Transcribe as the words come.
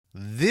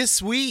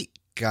This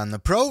week on the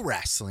Pro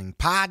Wrestling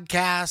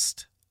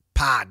Podcast.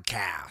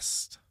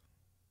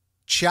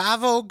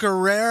 Chavo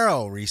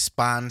Guerrero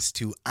responds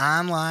to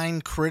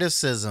online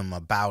criticism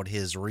about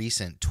his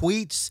recent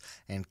tweets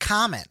and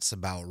comments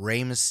about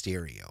Rey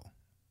Mysterio.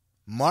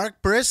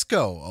 Mark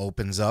Briscoe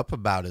opens up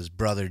about his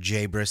brother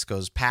Jay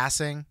Briscoe's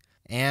passing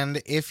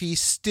and if he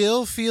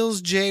still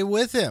feels Jay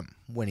with him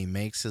when he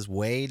makes his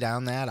way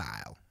down that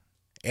aisle.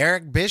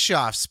 Eric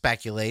Bischoff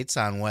speculates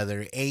on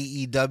whether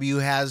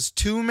AEW has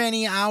too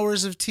many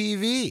hours of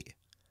TV.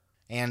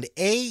 And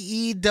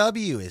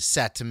AEW is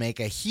set to make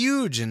a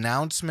huge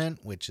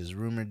announcement, which is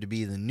rumored to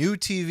be the new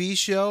TV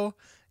show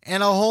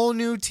and a whole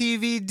new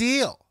TV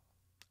deal.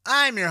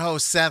 I'm your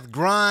host, Seth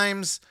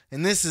Grimes,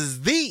 and this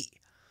is the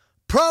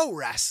Pro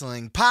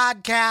Wrestling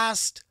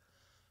Podcast.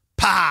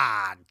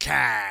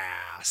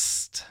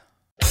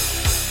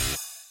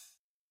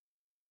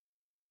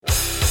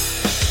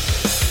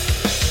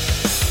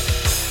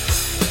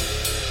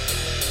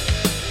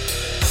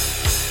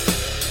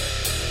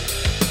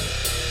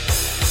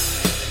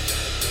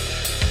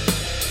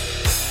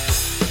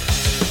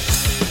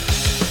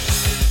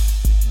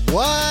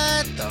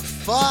 What the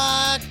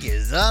fuck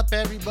is up,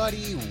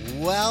 everybody?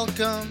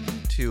 Welcome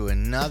to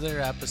another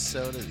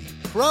episode of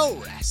the Pro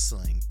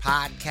Wrestling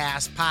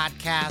Podcast.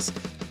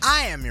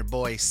 I am your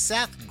boy,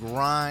 Seth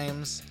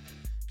Grimes,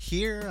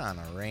 here on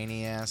a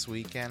rainy-ass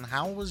weekend.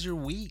 How was your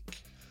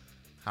week?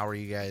 How are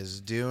you guys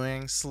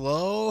doing?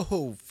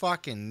 Slow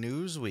fucking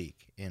news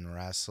week in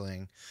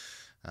wrestling.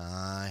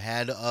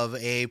 Ahead of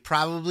a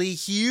probably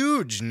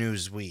huge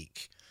news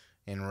week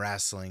in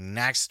wrestling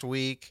next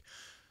week.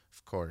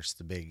 Of course,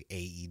 the big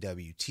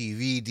AEW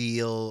TV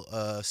deal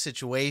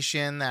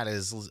situation that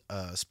is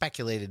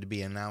speculated to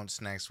be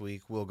announced next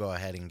week. We'll go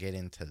ahead and get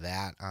into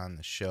that on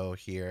the show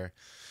here.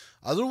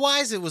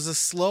 Otherwise, it was a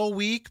slow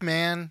week,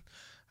 man.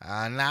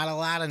 Not a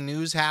lot of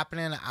news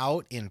happening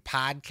out in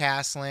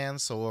podcast land,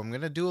 so I'm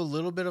going to do a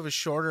little bit of a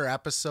shorter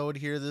episode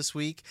here this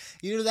week.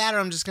 Either that or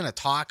I'm just going to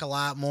talk a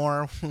lot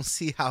more. We'll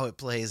see how it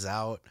plays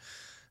out.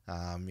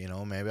 Maybe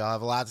I'll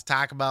have a lot to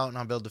talk about and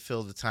I'll be able to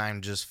fill the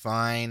time just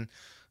fine.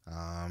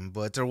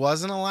 But there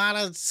wasn't a lot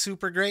of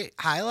super great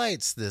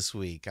highlights this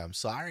week. I'm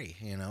sorry.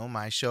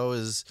 My show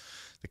the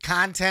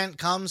content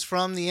comes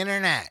from the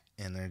internet,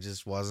 and there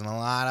just wasn't a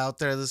lot out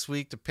there this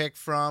week to pick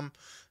from,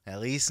 at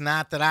least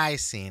not that I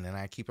seen, and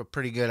I keep a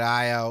pretty good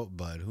eye out,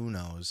 but who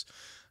knows.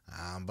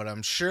 But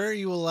I'm sure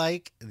you will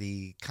like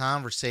the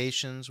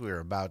conversations we're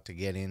about to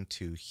get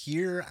into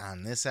here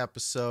on this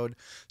episode.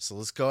 So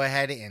let's go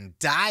ahead and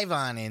dive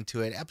on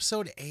into it.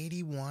 Episode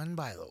 81,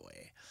 by the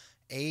way.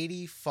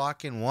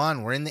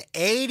 80-fucking-1. We're in the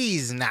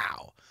 80s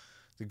now.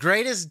 The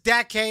greatest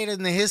decade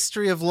in the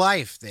history of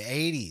life, the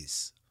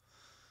 80s.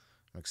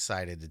 I'm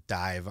excited to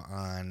dive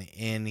on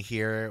in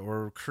here.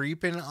 We're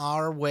creeping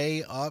our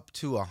way up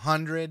to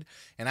 100,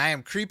 and I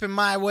am creeping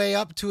my way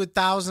up to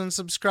 1,000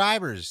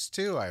 subscribers,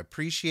 too. I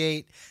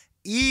appreciate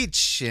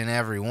each and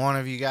every one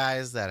of you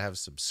guys that have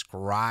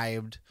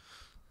subscribed.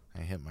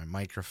 I hit my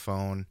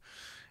microphone.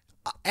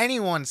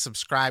 Anyone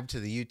subscribed to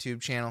the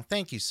YouTube channel,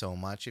 thank you so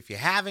much. If you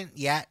haven't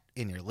yet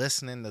and you're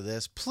listening to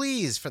this,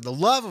 please, for the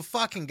love of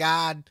fucking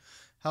God,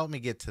 help me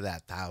get to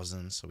that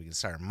 1,000 so we can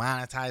start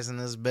monetizing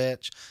this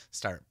bitch,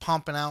 start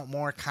pumping out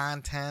more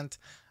content.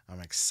 I'm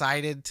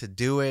excited to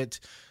do it.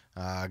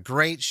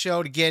 Great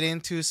show to get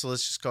into, so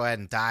let's just go ahead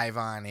and dive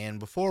on in.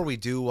 Before we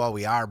do, while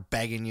we are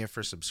begging you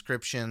for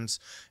subscriptions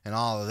and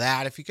all of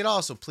that, if you could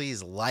also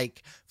please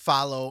like,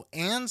 follow,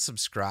 and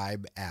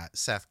subscribe at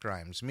Seth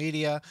Grimes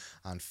Media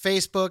on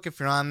Facebook if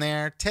you're on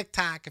there,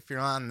 TikTok if you're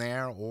on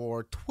there,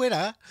 or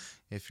Twitter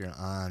if you're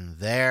on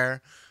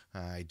there.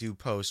 I do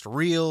post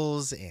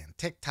reels and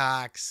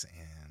TikToks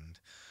and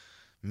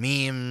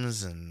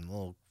memes and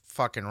little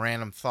fucking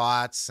random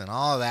thoughts and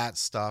all of that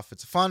stuff.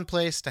 It's a fun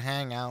place to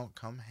hang out.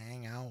 Come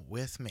hang out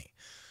with me.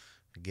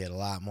 Get a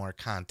lot more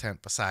content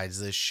besides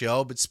this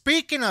show. But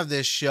speaking of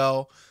this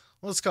show,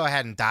 let's go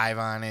ahead and dive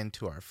on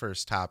into our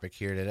first topic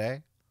here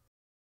today.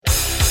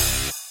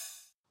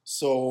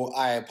 So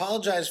I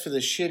apologize for the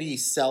shitty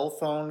cell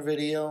phone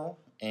video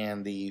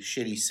and the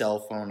shitty cell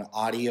phone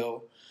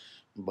audio.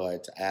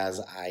 But as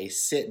I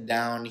sit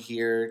down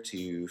here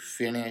to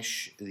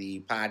finish the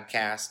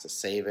podcast, to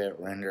save it,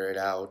 render it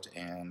out,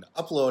 and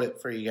upload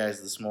it for you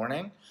guys this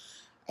morning,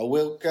 I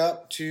woke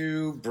up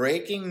to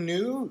breaking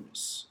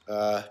news.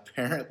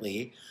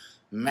 Apparently,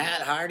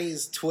 Matt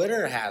Hardy's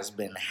Twitter has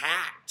been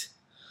hacked.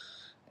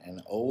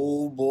 And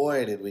oh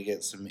boy, did we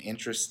get some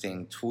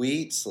interesting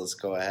tweets. Let's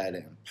go ahead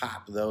and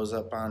pop those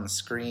up on the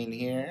screen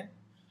here.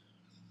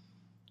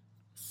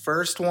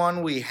 First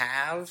one we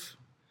have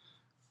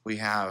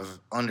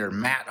under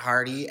Matt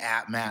Hardy,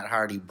 at Matt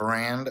Hardy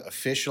Brand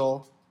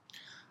Official,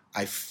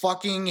 I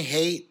fucking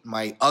hate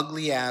my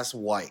ugly ass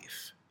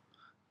wife.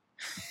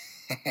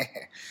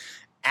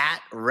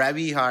 At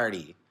Rebby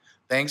Hardy,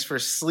 thanks for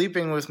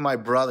sleeping with my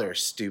brother,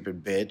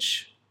 stupid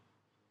bitch.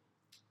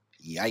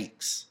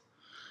 Yikes.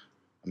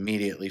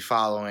 Immediately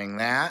following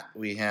that,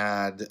 we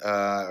had,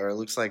 or it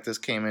looks like this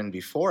came in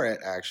before it,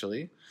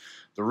 actually.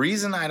 The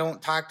reason I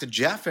don't talk to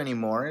Jeff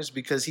anymore is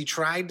because he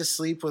tried to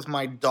sleep with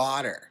my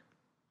daughter.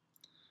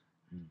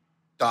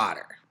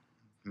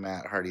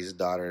 Matt Hardy's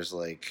daughter is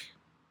like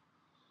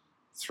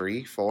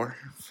 3, 4,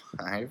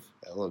 5.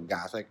 That little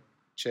gothic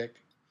chick.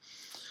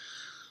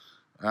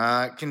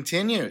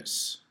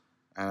 Continues.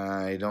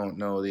 I don't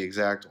know the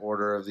exact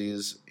order of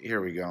these.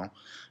 Here we go.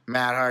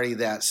 Matt Hardy,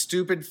 that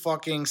stupid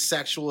fucking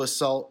sexual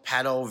assault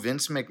pedo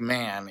Vince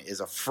McMahon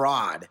is a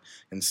fraud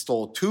and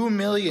stole $2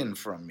 million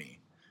from me.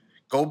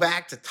 Go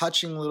back to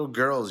touching little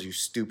girls, you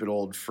stupid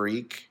old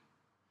freak.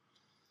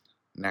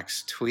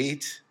 Next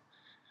tweet.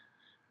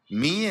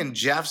 Me and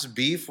Jeff's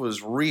beef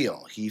was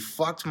real. He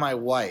fucked my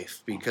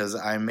wife because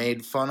I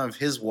made fun of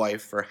his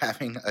wife for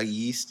having a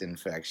yeast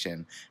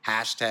infection.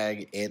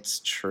 Hashtag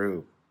it's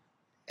true.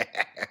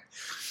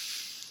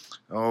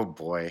 Oh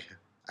boy.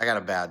 I got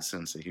a bad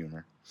sense of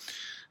humor.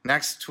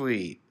 Next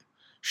tweet.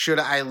 Should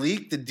I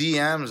leak the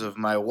DMs of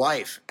my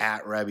wife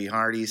at Rebby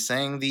Hardy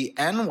saying the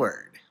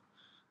N-word?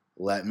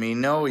 Let me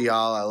know,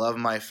 y'all. I love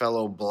my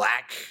fellow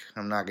black.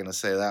 I'm not going to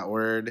say that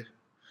word.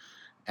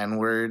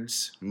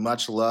 N-words.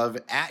 Much love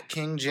at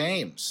King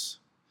James.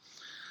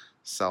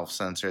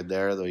 Self-censored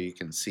there, though you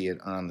can see it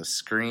on the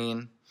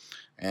screen.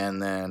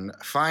 And then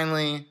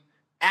finally,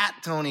 at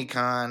Tony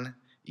Khan,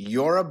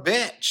 you're a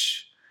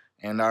bitch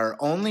and are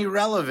only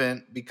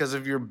relevant because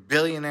of your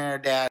billionaire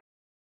dad.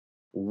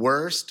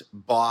 Worst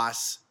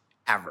boss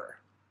ever.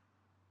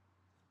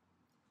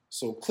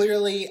 So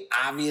clearly,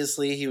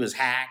 obviously, he was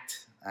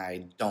hacked.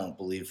 I don't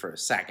believe for a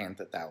second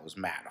that was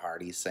Matt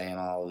Hardy saying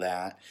all of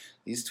that.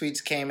 These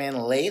tweets came in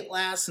late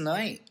last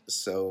night,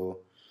 so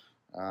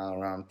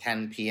around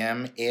 10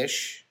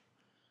 p.m.-ish,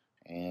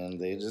 and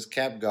they just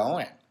kept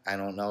going. I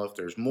don't know if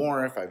there's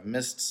more, if I've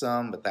missed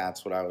some, but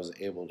that's what I was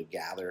able to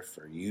gather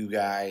for you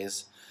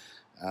guys.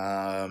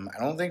 I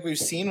don't think we've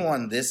seen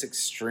one this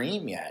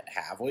extreme yet,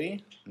 have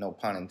we? No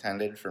pun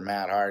intended for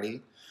Matt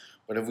Hardy.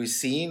 But have we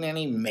seen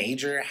any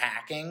major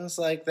hackings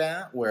like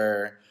that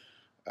where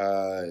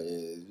a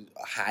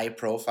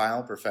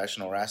high-profile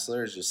professional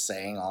wrestler is just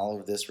saying all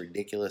of this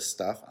ridiculous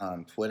stuff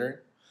on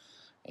Twitter?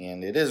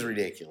 And it is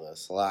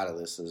ridiculous. A lot of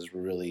this is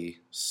really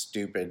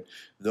stupid.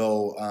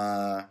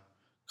 Though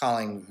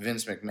calling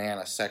Vince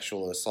McMahon a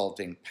sexual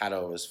assaulting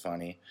pedo is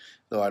funny.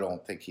 Though I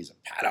don't think he's a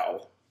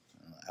pedo.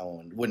 I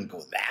wouldn't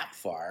go that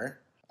far.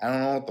 I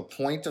don't know what the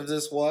point of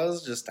this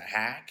was, just to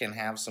hack and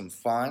have some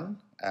fun.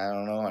 I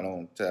don't know. I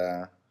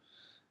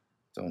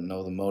don't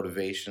know the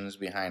motivations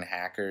behind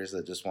hackers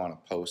that just want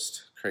to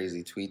post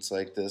crazy tweets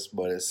like this,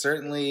 but it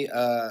certainly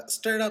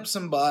stirred up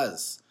some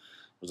buzz.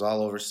 It was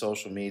all over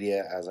social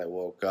media as I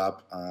woke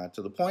up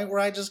to the point where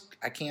I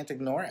can't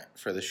ignore it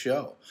for the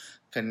show.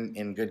 Couldn't,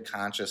 in good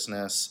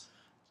consciousness,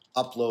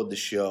 upload the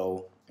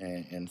show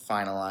and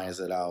finalize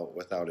it out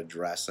without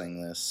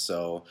addressing this.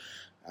 So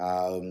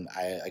I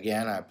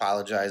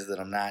apologize that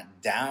I'm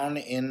not down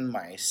in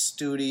my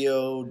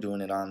studio doing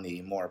it on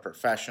the more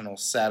professional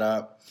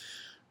setup.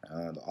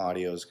 The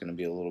audio is going to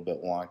be a little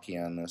bit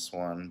wonky on this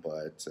one,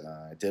 but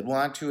I did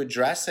want to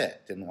address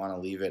it. Didn't want to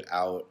leave it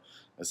out.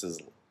 This is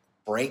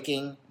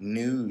breaking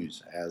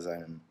news as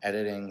I'm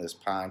editing this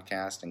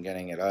podcast and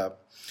getting it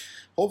up.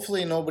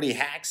 Hopefully nobody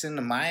hacks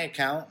into my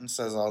account and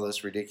says all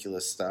this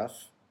ridiculous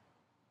stuff.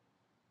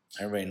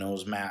 Everybody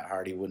knows Matt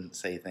Hardy wouldn't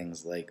say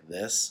things like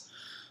this.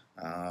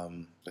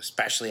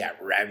 Especially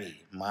at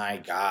Rebby. My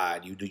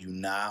God, you do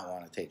not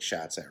want to take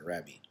shots at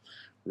Rebby.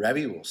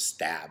 Rebby will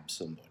stab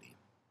somebody.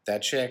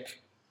 That chick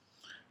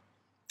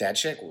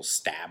will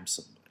stab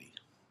somebody.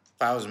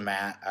 If I was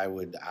Matt, I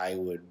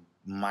would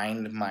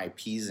mind my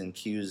P's and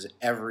Q's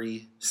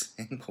every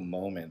single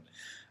moment.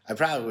 I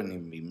probably wouldn't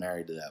even be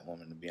married to that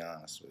woman, to be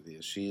honest with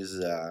you.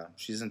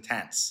 She's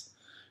intense.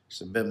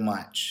 She's a bit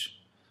much.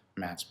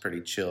 Matt's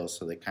pretty chill,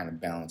 so they kind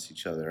of balance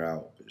each other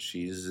out. But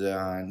she's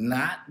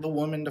not the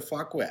woman to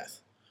fuck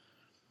with.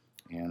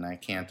 And I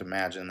can't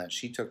imagine that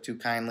she took too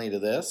kindly to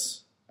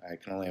this. I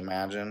can only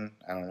imagine.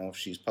 I don't know if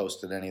she's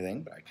posted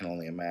anything, but I can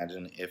only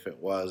imagine if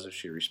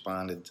she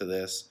responded to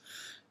this,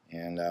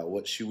 and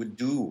what she would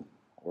do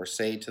or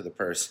say to the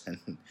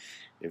person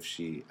if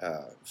she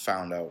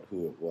found out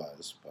who it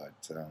was.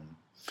 But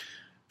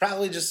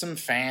probably just some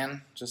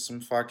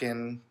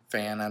fucking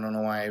fan. I don't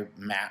know why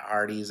Matt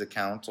Hardy's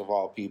account, of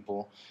all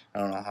people. I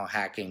don't know how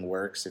hacking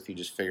works, if you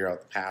just figure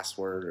out the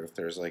password or if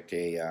there's like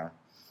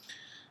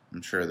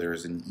I'm sure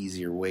there's an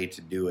easier way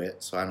to do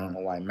it. So I don't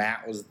know why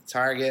Matt was the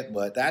target,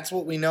 but that's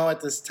what we know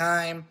at this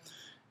time.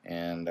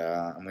 And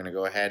I'm going to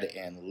go ahead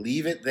and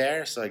leave it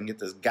there so I can get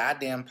this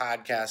goddamn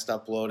podcast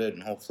uploaded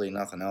and hopefully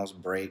nothing else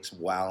breaks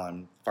while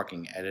I'm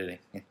fucking editing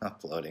and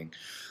uploading.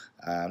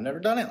 I've never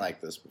done it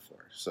like this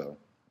before, so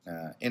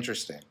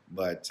interesting.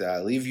 But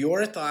leave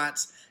your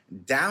thoughts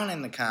down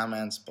in the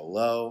comments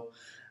below.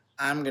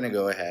 I'm going to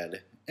go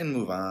ahead and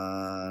move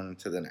on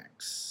to the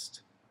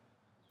next.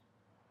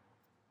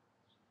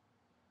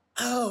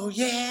 Oh,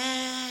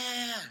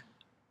 yeah!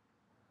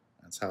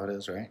 That's how it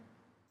is, right?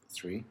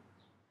 3.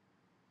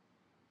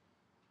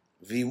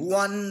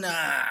 V1.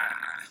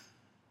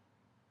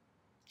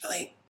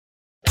 Wait.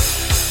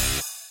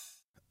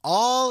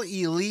 All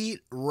Elite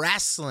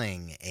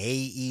Wrestling,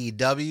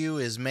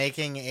 AEW, is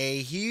making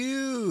a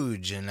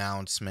huge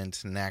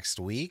announcement next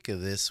week,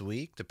 this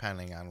week,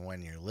 depending on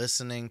when you're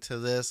listening to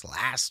this.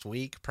 Last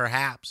week,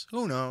 perhaps.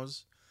 Who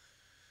knows?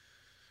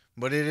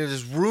 But it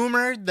is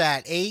rumored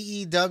that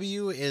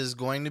AEW is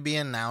going to be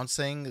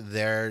announcing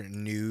their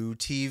new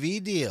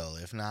TV deal.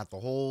 If not the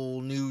whole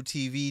new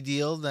TV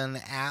deal,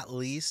 then at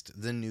least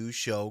the new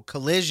show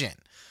Collision,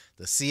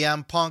 the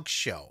CM Punk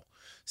show.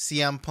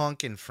 CM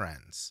Punk and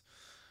Friends.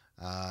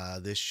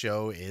 This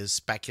show is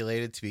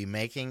speculated to be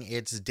making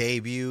its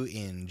debut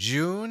in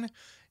June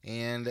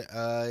and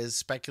is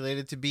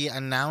speculated to be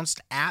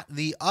announced at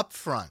the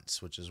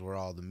Upfronts, which is where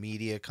all the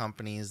media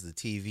companies, the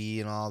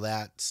TV and all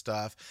that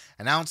stuff,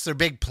 announce their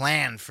big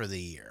plan for the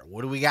year.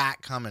 What do we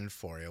got coming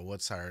for you?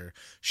 What's our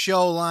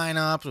show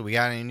lineup? Do we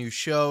got any new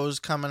shows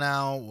coming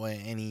out?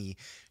 Any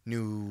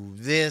new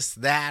this,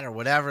 that, or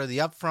whatever? The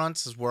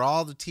Upfronts is where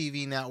all the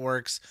TV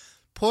networks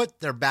put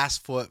their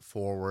best foot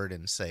forward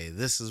and say,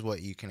 this is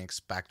what you can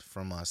expect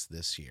from us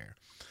this year.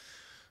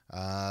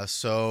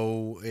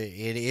 So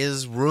it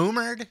is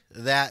rumored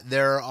that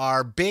there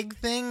are big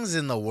things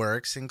in the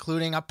works,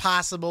 including a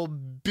possible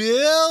 $1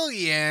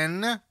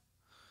 billion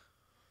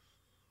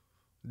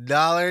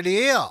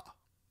deal.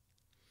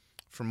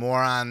 For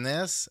more on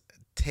this,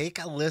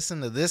 take a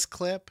listen to this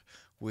clip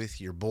with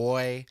your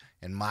boy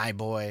and my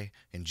boy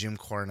and Jim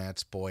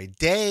Cornette's boy,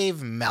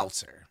 Dave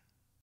Meltzer.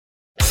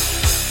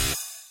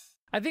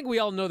 I think we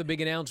all know the big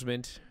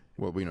announcement.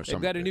 Well, we know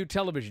They've got a new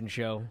television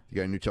show. You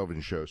got a new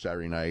television show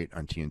Saturday night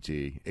on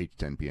TNT, 8 to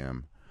 10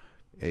 p.m.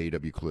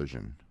 AEW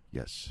Collision.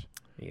 Yes.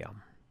 Yeah.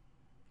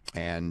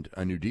 And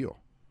a new deal.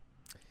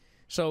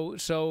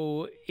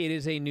 So it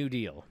is a new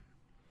deal.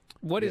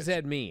 What does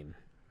that mean?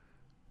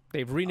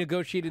 They've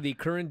renegotiated the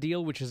current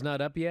deal, which is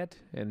not up yet,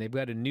 and they've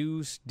got a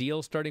new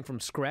deal starting from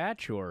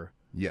scratch, or?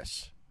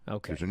 Yes.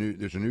 Okay.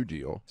 There's a new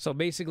deal. So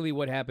basically,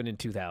 what happened in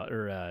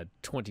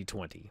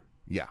 2020?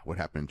 Yeah, what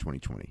happened in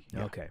 2020.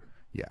 Yeah. Okay.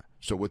 Yeah.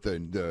 So with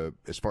the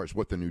as far as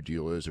what the new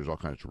deal is, there's all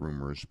kinds of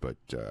rumors, but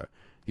the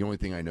only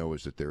thing I know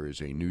is that there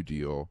is a new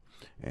deal,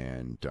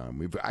 and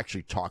we've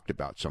actually talked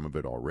about some of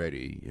it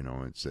already. You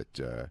know, it's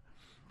that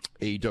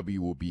AEW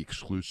will be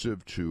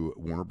exclusive to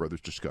Warner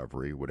Brothers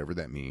Discovery, whatever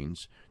that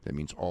means. That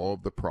means all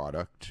of the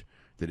product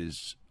that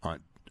is on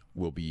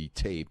will be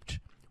taped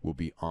will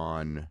be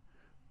on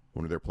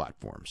one of their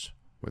platforms.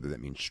 Whether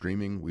that means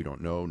streaming, we don't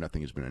know.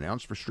 Nothing has been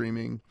announced for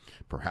streaming.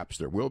 Perhaps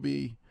there will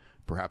be.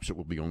 Perhaps it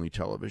will be only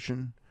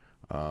television.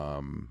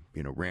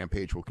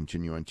 Rampage will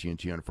continue on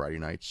TNT on Friday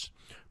nights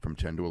from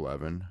 10 to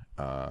 11.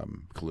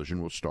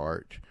 Collision will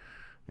start.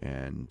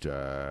 And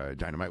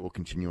Dynamite will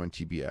continue on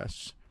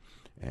TBS.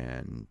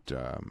 And,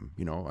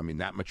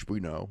 that much we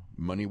know.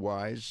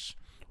 Money-wise,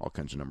 all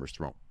kinds of numbers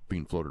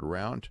being floated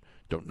around.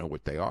 Don't know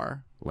what they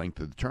are. Length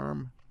of the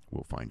term.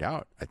 We'll find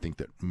out. I think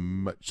that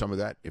some of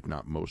that, if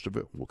not most of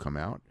it, will come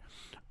out,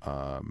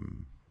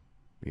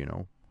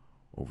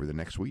 over the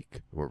next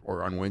week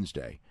or on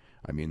Wednesday.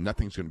 I mean,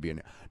 nothing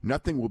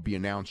will be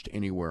announced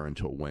anywhere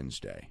until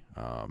Wednesday.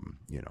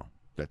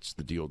 That's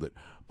the deal that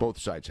both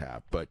sides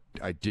have. But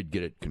I did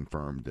get it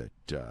confirmed that,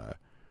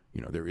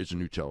 there is a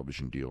new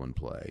television deal in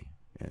play.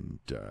 And,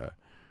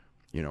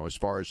 as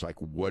far as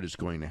like what is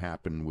going to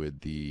happen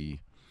with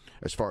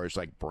as far as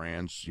like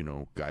brands,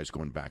 guys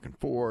going back and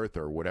forth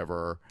or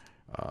whatever,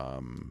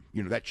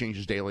 that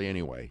changes daily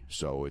anyway.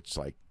 So it's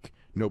like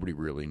nobody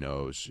really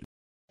knows.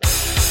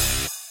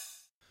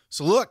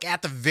 So look,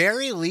 at the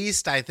very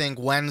least, I think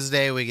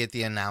Wednesday we get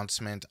the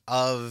announcement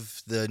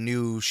of the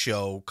new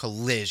show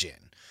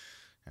Collision.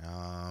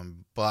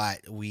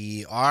 But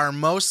we are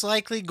most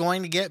likely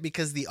going to get,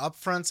 because the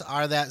upfronts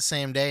are that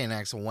same day,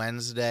 next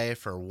Wednesday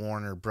for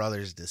Warner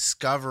Brothers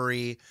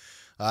Discovery.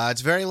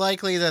 It's very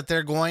likely that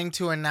they're going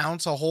to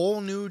announce a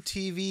whole new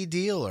TV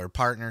deal or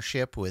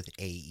partnership with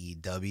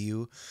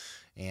AEW.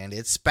 And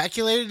it's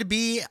speculated to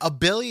be $1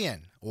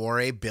 billion or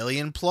 $1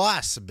 billion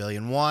plus,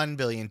 $1.1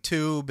 billion,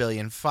 $1.2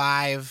 billion, $1.5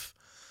 billion.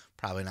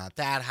 Probably not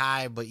that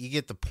high, but you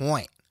get the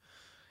point.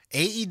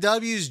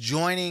 AEW's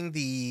joining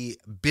the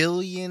 $1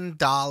 billion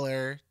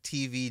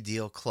TV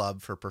deal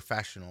club for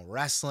professional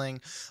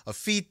wrestling, a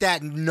feat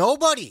that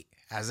nobody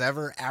has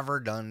ever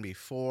done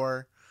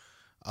before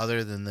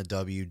other than the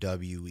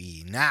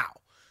WWE.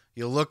 Now,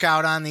 you'll look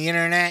out on the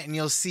internet and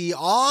you'll see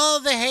all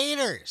the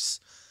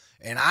haters.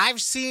 And I've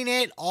seen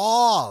it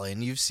all,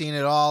 and you've seen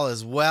it all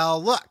as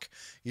well. Look,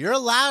 you're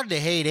allowed to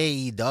hate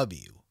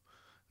AEW.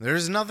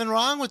 There's nothing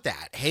wrong with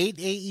that. Hate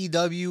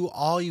AEW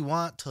all you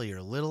want till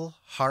your little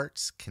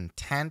heart's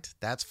content.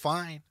 That's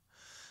fine.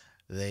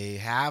 They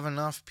have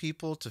enough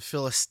people to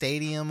fill a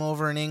stadium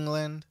over in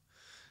England,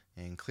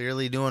 and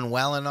clearly doing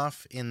well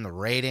enough in the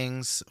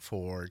ratings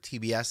for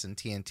TBS and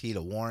TNT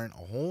to warrant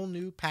a whole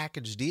new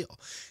package deal.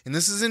 And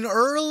this is an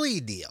early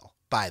deal,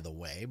 by the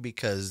way,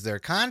 because their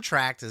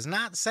contract is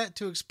not set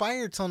to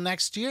expire till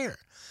next year.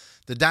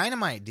 The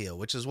Dynamite deal,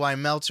 which is why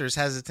Meltzer's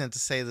hesitant to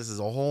say this is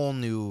a whole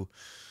new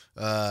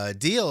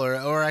deal,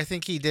 or I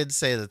think he did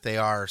say that they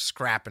are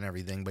scrapping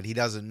everything, but he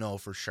doesn't know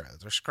for sure.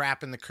 They're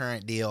scrapping the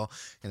current deal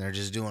and they're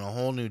just doing a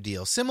whole new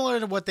deal, similar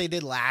to what they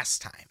did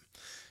last time.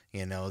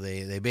 You know,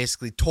 they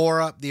basically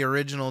tore up the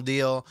original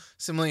deal,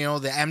 similar, you know,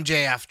 the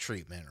MJF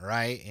treatment,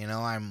 right? You know,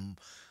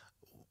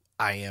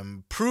 I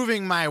am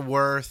proving my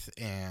worth,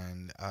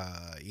 and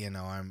you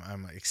know,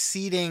 I'm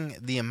exceeding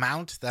the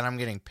amount that I'm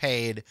getting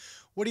paid.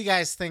 What do you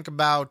guys think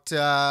about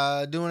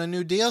doing a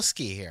new deal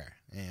ski here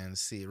and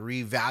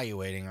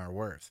reevaluating our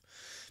worth?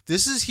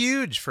 This is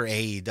huge for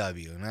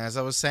AEW, and as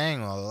I was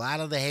saying, well, a lot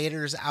of the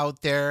haters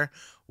out there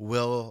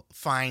will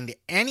find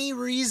any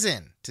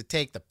reason to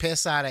take the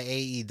piss out of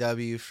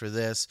AEW for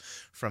this,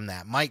 from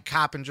that Mike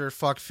Coppinger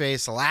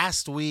fuckface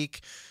last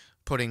week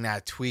putting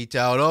that tweet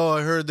out, oh,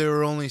 I heard they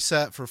were only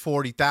set for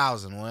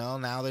 40,000. Well,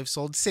 now they've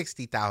sold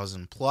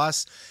 60,000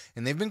 plus,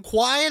 and they've been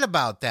quiet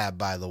about that,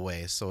 by the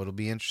way, so it'll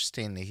be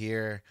interesting to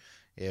hear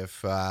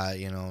if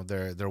you know,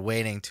 they're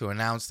waiting to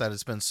announce that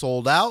it's been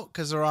sold out,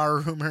 because there are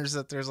rumors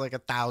that there's like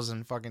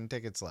 1,000 fucking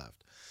tickets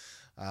left.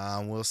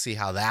 We'll see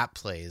how that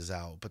plays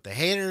out. But the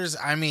haters,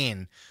 I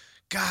mean,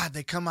 God,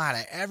 they come out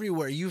of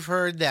everywhere. You've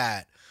heard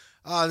that,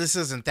 oh, this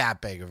isn't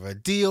that big of a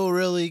deal,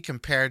 really,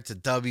 compared to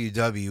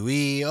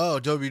WWE. Oh,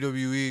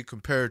 WWE,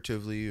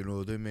 comparatively, you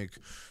know, they make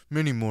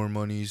many more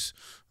monies,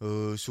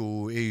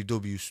 so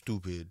AEW is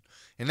stupid.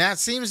 And that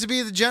seems to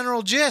be the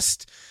general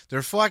gist.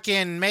 They're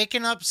fucking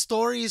making up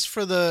stories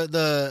for the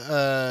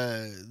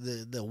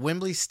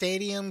Wembley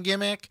Stadium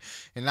gimmick,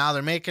 and now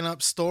they're making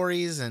up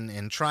stories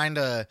and trying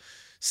to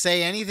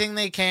say anything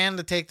they can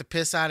to take the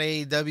piss out of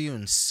AEW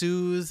and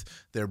soothe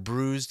their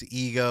bruised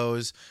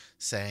egos,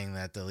 saying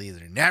that they'll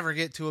either never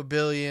get to $1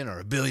 billion,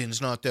 or $1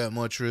 billion's not that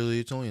much, really.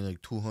 It's only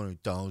like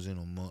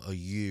 200,000 a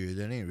year.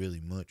 That ain't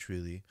really much,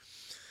 really.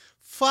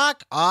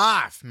 Fuck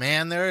off,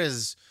 man. There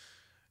is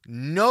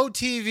no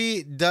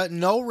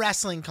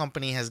wrestling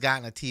company has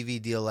gotten a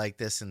TV deal like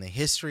this in the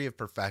history of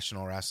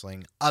professional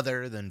wrestling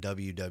other than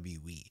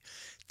WWE.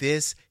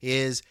 This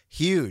is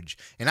huge.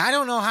 And I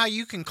don't know how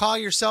you can call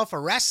yourself a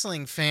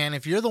wrestling fan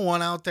if you're the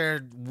one out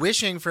there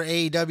wishing for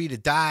AEW to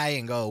die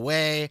and go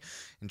away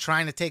and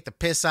trying to take the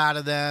piss out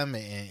of them,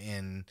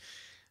 and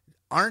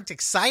aren't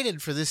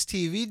excited for this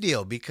TV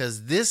deal,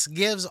 because this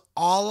gives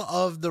all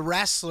of the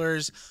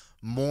wrestlers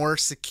more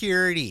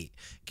security,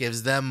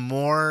 gives them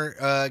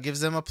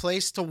a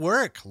place to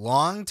work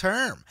long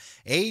term.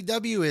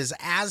 AEW is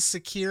as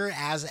secure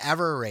as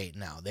ever right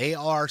now. They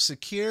are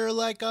secure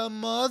like a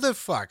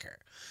motherfucker.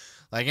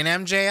 Like an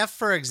MJF,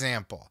 for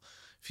example.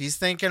 If he's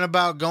thinking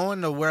about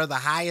going to where the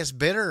highest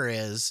bidder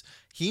is,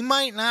 he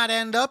might not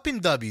end up in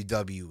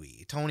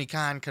WWE. Tony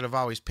Khan could have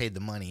always paid the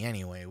money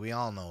anyway. We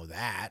all know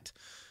that.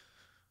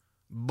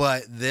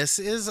 But this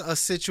is a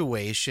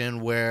situation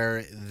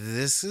where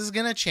this is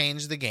going to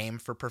change the game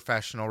for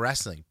professional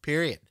wrestling,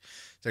 period.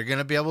 They're going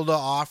to be able to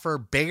offer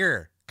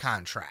bigger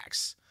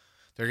contracts.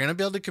 They're going to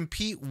be able to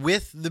compete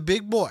with the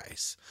big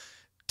boys.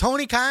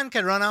 Tony Khan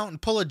could run out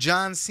and pull a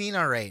John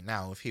Cena right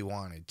now if he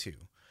wanted to.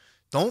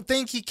 Don't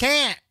think he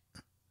can't.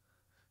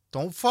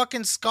 Don't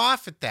fucking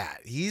scoff at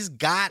that. He's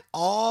got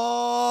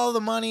all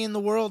the money in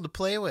the world to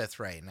play with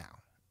right now.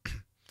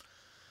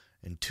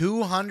 And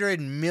 $200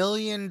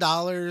 million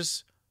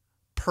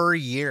per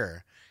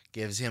year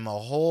gives him a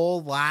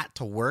whole lot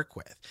to work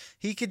with.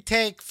 He could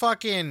take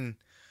fucking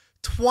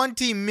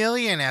 $20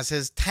 million as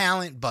his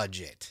talent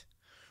budget,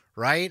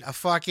 right? A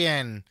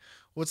fucking,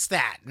 what's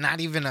that? Not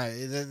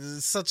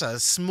even such a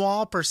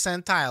small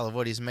percentile of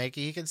what he's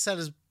making. He could set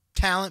his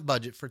talent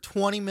budget for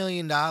 $20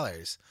 million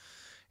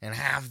and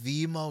have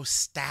the most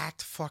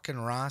stacked fucking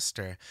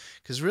roster.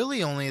 Because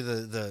really only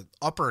the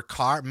upper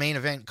card, main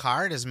event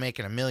card, is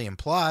making $1 million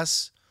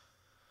plus.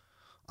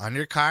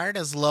 Undercard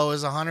as low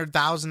as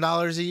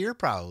 $100,000 a year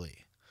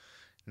probably.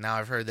 Now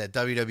I've heard that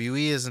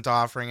WWE isn't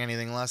offering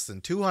anything less than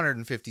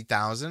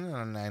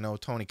 $250,000, and I know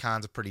Tony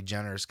Khan's a pretty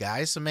generous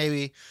guy, so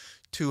maybe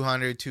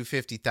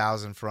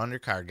 $250,000 for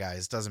undercard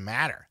guys. Doesn't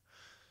matter.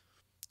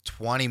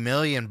 $20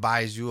 million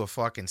buys you a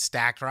fucking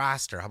stacked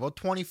roster. How about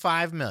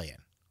 $25 million?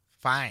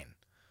 Fine.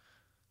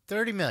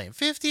 $30 million,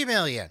 $50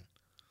 million.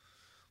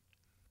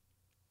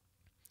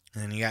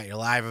 And then you got your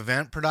live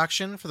event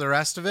production for the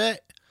rest of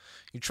it.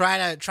 You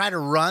try to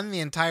run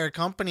the entire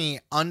company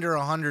under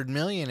 $100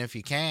 million if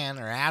you can,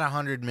 or at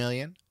 $100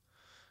 million,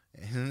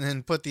 and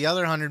then put the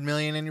other $100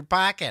 million in your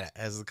pocket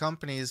as the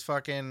company's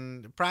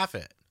fucking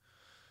profit.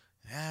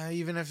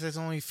 Even if there's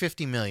only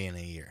 $50 million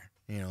a year,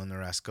 you know, and the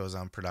rest goes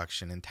on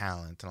production and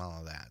talent and all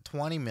of that.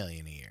 $20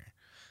 million a year.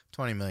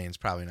 $20 million is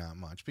probably not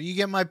much, but you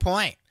get my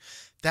point.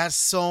 That's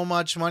so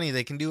much money.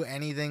 They can do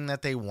anything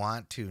that they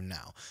want to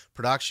now.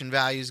 Production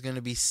value is going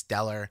to be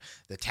stellar.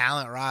 The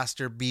talent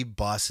roster be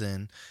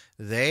bussin'.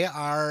 They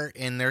are,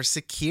 and they're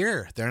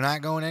secure. They're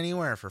not going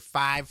anywhere for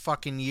 5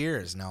 fucking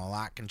years. Now, a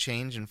lot can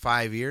change in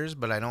 5 years,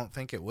 but I don't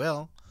think it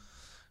will.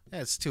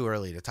 It's too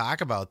early to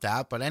talk about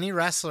that, but any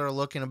wrestler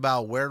looking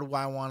about, where do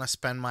I want to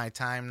spend my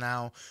time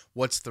now?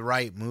 What's the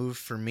right move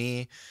for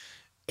me?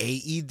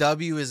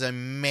 AEW is a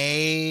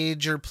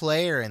major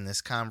player in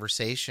this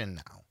conversation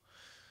now.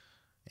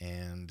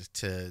 And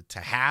to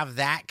have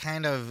that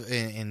kind of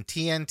in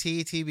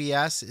TNT,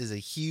 TBS is a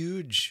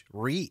huge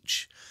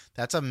reach.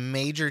 That's a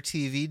major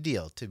TV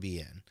deal to be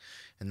in.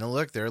 And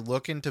they're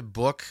looking to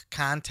book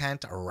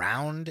content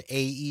around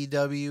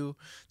AEW.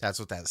 That's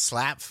what that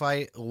slap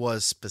fight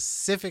was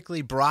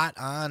specifically brought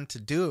on to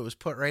do. It was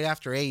put right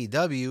after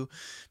AEW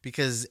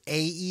because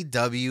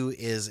AEW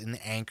is an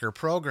anchor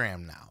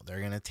program now. They're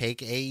going to take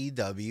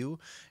AEW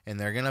and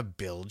they're going to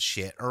build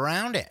shit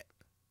around it.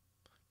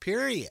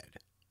 Period.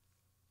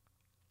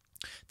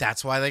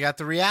 That's why they got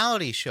the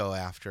reality show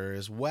after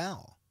as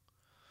well.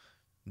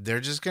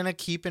 They're just going to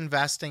keep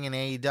investing in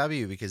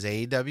AEW because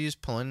AEW is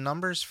pulling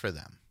numbers for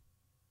them.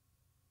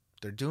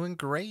 They're doing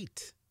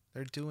great.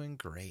 They're doing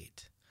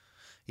great.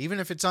 Even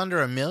if it's under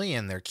 1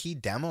 million, their key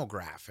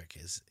demographic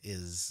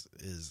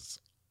is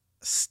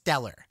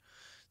stellar.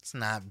 It's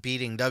not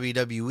beating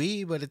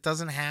WWE, but it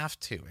doesn't have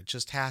to. It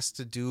just has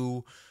to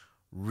do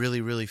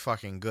really, really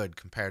fucking good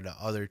compared to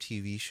other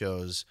TV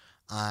shows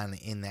on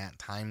in that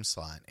time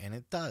slot. And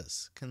it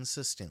does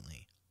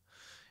consistently.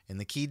 And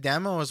the key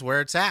demo is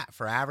where it's at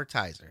for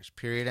advertisers.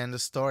 Period. End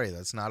of story.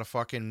 That's not a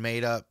fucking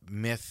made up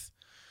myth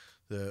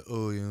that,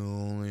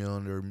 only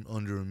under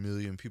 1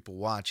 million people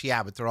watch.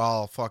 Yeah, but they're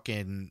all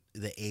fucking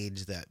the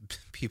age that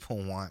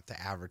people want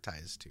to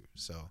advertise to.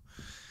 So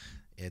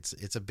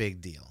it's a big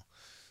deal.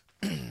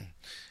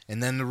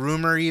 And then the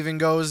rumor even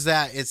goes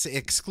that it's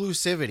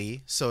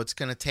exclusivity, so it's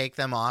going to take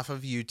them off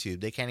of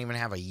YouTube. They can't even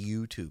have a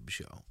YouTube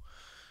show.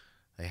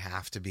 They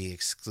have to be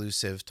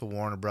exclusive to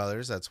Warner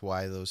Brothers. That's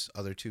why those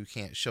other two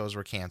shows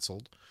were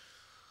canceled.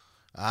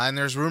 And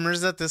there's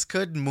rumors that this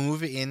could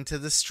move into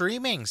the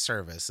streaming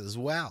service as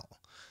well.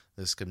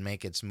 This could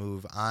make its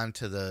move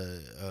onto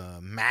the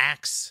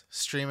Max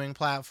streaming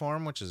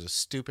platform, which is a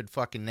stupid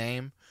fucking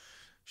name.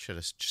 Should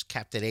have just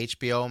kept it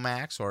HBO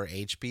Max or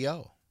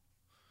HBO.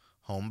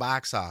 Home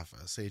box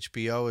office.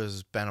 HBO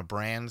has been a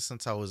brand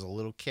since I was a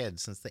little kid.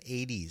 Since the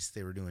 80s,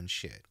 they were doing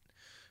shit.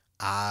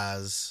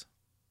 Oz...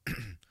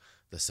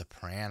 The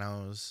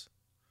Sopranos.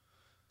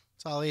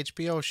 It's all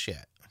HBO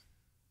shit.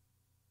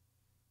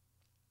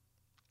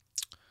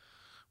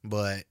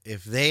 But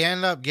if they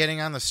end up getting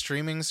on the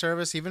streaming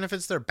service, even if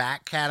it's their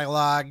back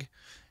catalog,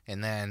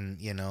 and then,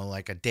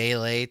 like a day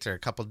late or a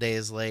couple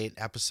days late,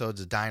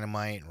 episodes of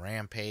Dynamite and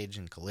Rampage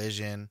and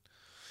Collision,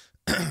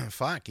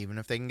 fuck, even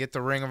if they can get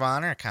the Ring of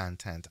Honor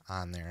content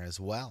on there as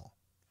well.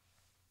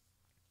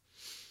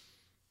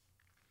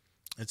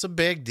 It's a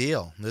big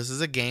deal. This is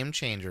a game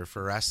changer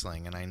for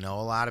wrestling, and I know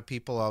a lot of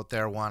people out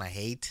there want to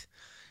hate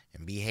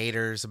and be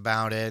haters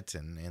about it,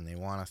 and they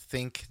want to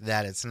think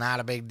that it's not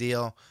a big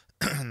deal,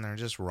 and they're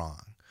just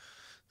wrong.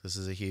 This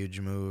is a huge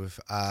move.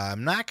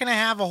 I'm not going to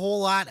have a whole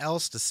lot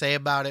else to say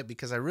about it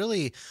because I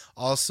really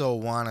also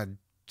I'm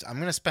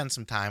going to spend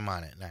some time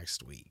on it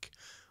next week.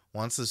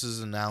 Once this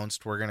is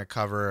announced, we're going to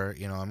cover,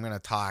 I'm going to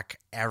talk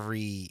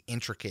every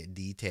intricate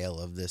detail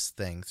of this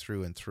thing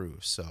through and through.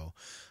 So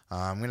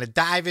I'm going to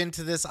dive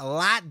into this a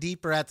lot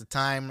deeper at the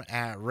time.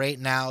 Right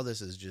now,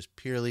 this is just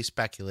purely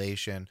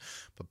speculation.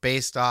 But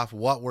based off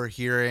what we're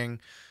hearing,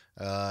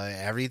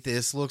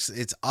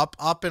 it's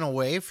up and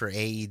away for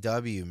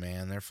AEW,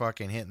 man. They're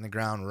fucking hitting the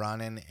ground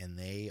running, and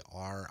they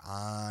are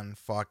on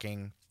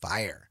fucking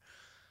fire.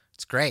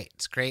 It's great.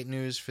 It's great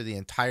news for the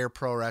entire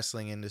pro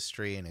wrestling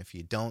industry, and if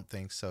you don't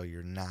think so,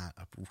 you're not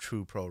a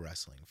true pro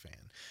wrestling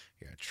fan.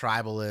 You're a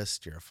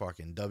tribalist, you're a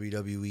fucking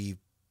WWE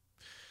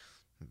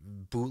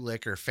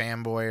bootlicker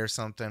fanboy or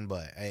something,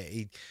 but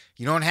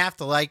you don't have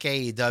to like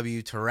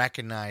AEW to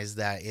recognize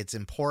that it's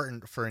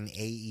important for an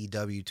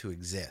AEW to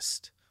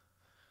exist.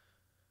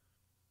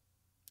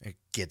 It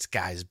gets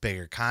guys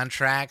bigger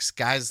contracts.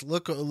 Guys,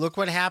 look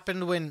what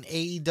happened when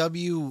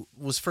AEW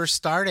was first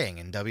starting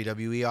and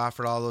WWE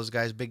offered all those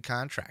guys big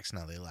contracts.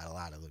 Now they let a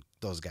lot of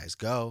those guys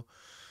go.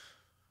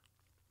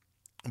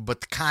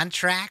 But the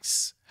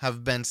contracts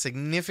have been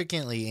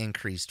significantly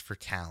increased for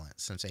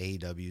talent since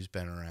AEW's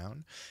been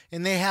around.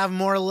 And they have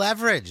more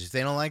leverage.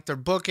 They don't like their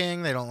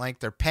booking. They don't like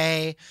their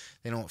pay.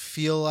 They don't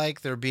feel like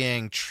they're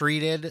being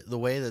treated the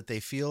way that they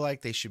feel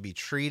like they should be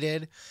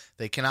treated.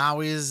 They can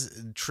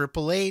always,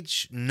 Triple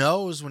H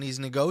knows when he's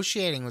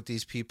negotiating with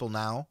these people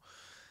now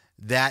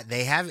that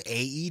they have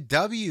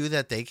AEW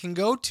that they can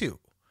go to.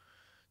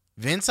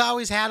 Vince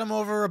always had him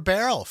over a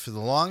barrel for the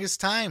longest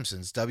time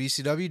since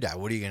WCW died.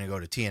 What are you going to go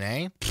to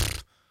TNA?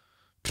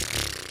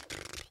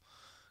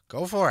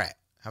 Go for it.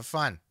 Have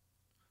fun.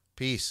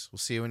 Peace. We'll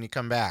see you when you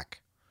come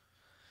back.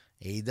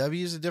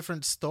 AEW is a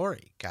different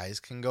story. Guys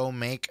can go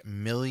make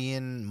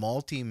multi-million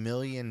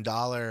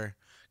dollar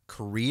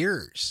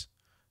careers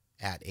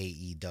at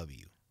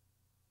AEW.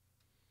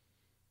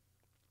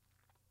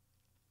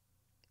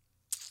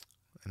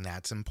 And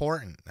that's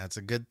important. That's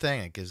a good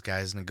thing. It gives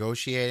guys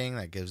negotiating.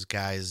 That gives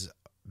guys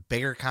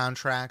bigger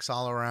contracts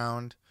all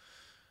around.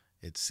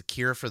 It's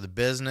secure for the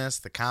business,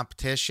 the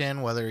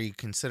competition, whether you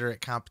consider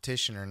it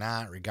competition or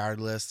not.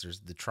 Regardless,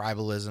 there's the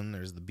tribalism,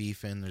 there's the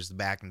beefing, there's the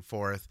back and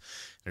forth.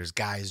 There's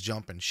guys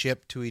jumping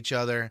ship to each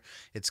other.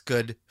 It's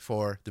good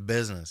for the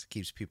business. It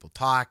keeps people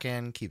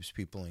talking, keeps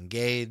people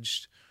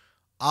engaged.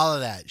 All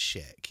of that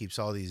shit. Keeps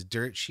all these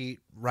dirt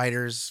sheet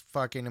writers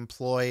fucking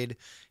employed.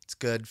 It's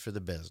good for the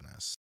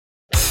business.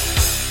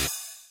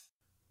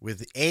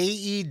 With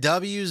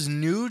AEW's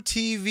new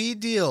TV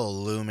deal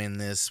looming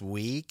this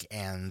week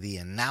and the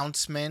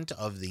announcement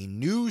of the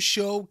new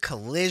show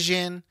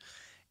Collision,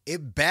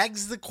 it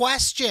begs the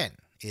question,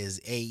 is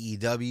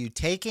AEW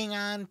taking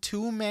on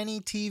too many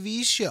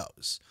TV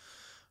shows?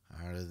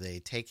 Are they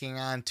taking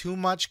on too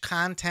much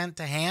content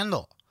to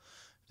handle?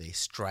 Are they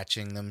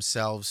stretching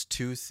themselves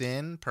too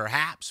thin?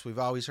 Perhaps. We've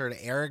always heard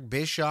Eric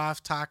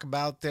Bischoff talk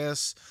about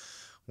this,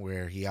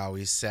 where he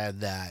always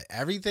said that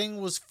everything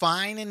was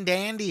fine and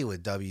dandy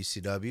with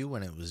WCW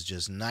when it was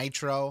just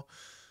Nitro.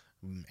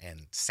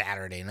 And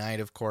Saturday Night,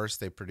 of course,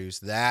 they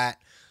produced that.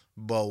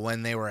 But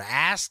when they were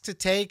asked to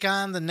take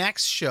on the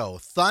next show,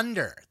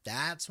 Thunder,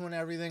 that's when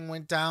everything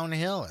went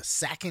downhill. A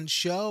second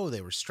show,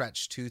 they were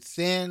stretched too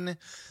thin.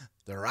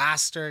 The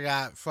roster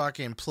got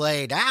fucking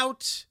played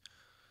out.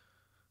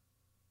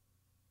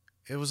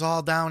 It was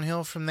all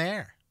downhill from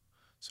there.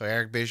 So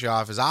Eric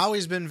Bischoff has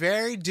always been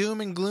very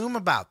doom and gloom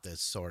about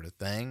this sort of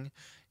thing.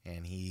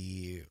 And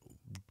he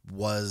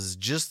was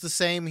just the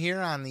same here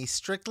on the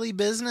Strictly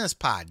Business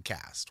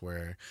podcast,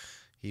 where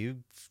he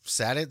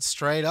said it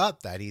straight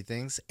up that he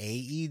thinks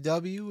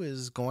AEW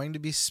is going to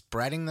be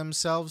spreading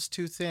themselves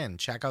too thin.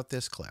 Check out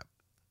this clip.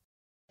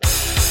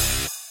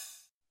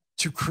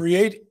 To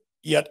create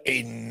yet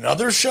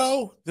another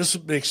show, this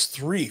makes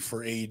 3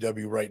 for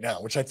AEW right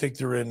now, which I think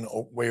they're in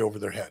way over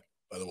their head,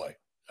 by the way.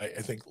 I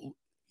think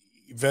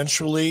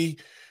eventually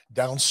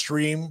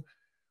downstream,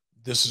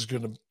 this is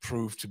going to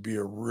prove to be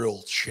a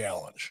real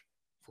challenge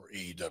for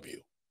AEW,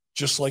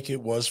 just like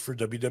it was for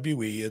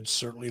WWE and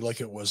certainly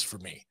like it was for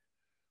me.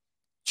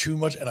 Too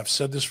much, and I've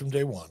said this from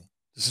day one,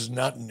 this is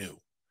not new.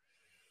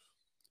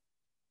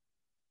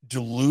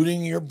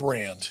 Diluting your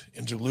brand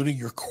and diluting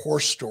your core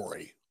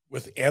story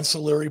with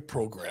ancillary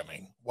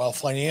programming, while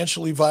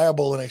financially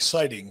viable and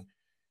exciting,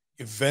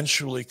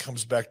 eventually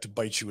comes back to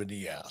bite you in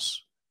the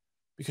ass,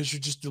 because you're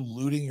just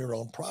diluting your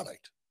own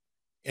product.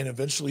 And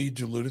eventually you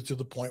dilute it to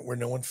the point where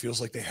no one feels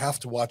like they have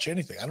to watch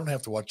anything. I don't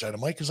have to watch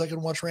Dynamite because I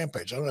can watch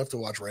Rampage. I don't have to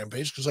watch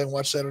Rampage because I can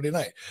watch Saturday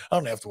Night. I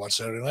don't have to watch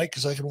Saturday Night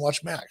because I can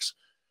watch Max.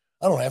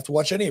 I don't have to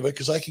watch any of it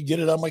because I can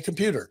get it on my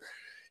computer.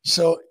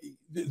 So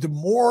the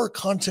more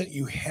content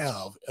you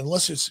have,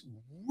 unless it's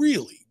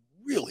really,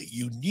 really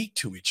unique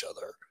to each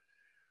other,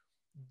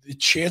 the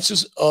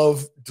chances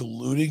of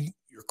diluting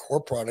your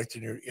core product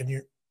and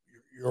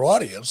your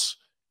audience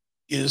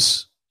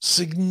is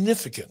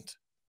significant.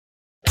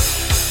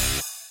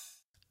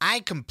 I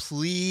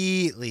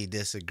completely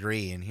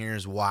disagree, and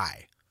here's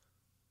why.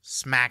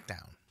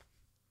 SmackDown.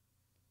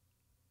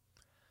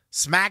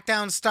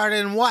 SmackDown started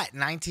in what,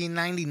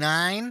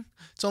 1999?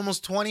 It's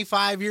almost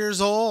 25 years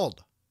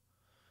old.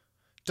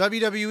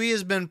 WWE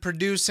has been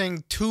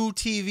producing 2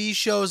 TV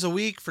shows a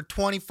week for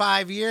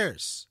 25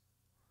 years.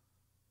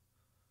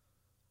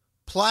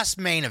 Plus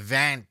main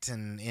event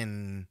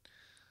and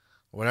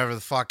whatever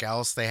the fuck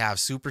else they have.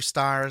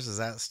 Superstars, is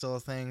that still a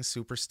thing?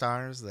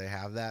 Superstars, they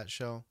have that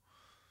show.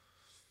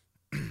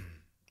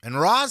 And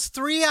Raw's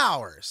 3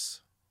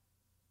 hours.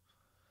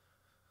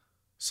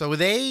 So with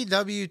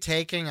AEW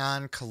taking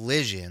on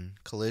Collision,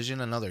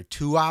 another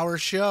 2-hour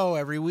show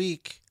every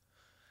week,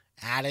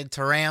 added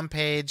to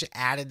Rampage,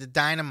 added to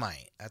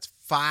Dynamite. That's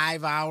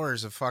 5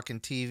 hours of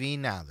fucking TV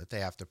now that they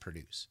have to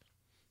produce.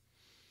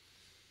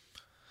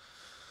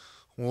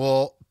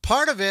 Well,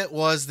 part of it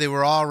was they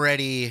were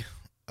already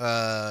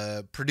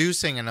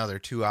producing another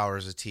 2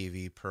 hours of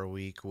TV per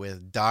week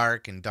with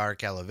Dark and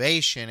Dark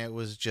Elevation. It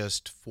was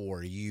just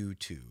for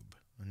YouTube,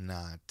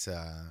 not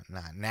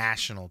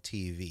national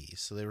TV.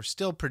 So they were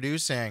still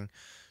producing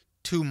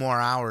 2 more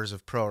hours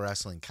of pro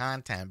wrestling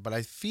content, but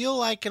I feel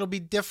like it'll be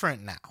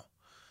different now.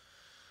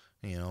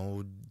 You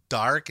know,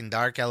 Dark and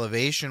Dark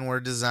Elevation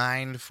were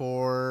designed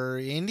for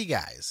indie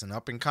guys and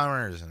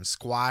up-and-comers and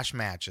squash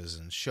matches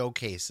and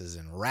showcases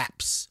and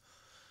reps.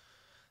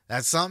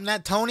 That's something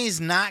that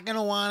Tony's not going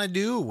to want to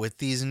do with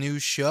these new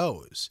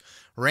shows.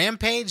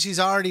 Rampage,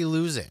 he's already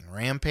losing.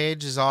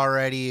 Rampage is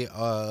already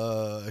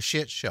a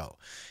shit show.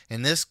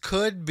 And that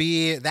could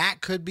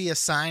be a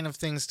sign of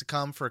things to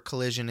come for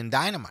Collision and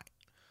Dynamite.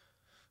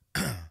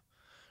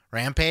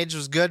 Rampage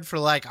was good for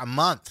like a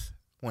month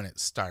when it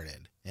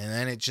started. And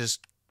then it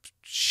just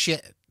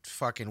shit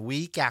fucking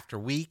week after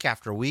week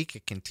after week.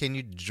 It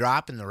continued to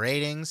drop in the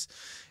ratings.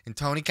 And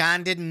Tony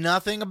Khan did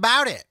nothing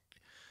about it.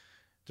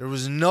 There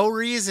was no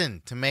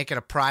reason to make it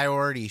a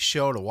priority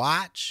show to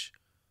watch.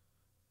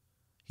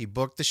 He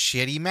booked the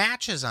shitty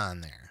matches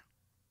on there.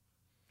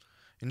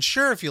 And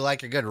sure, if you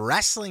like a good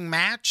wrestling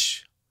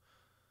match,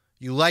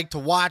 you like to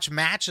watch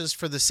matches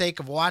for the sake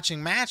of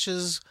watching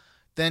matches,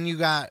 then you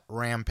got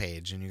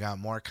Rampage and you got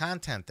more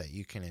content that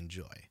you can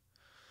enjoy.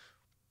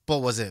 But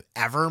was it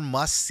ever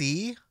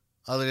must-see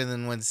other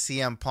than when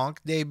CM Punk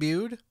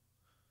debuted?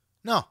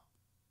 No,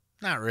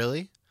 not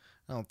really.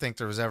 I don't think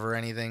there was ever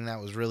anything that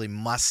was really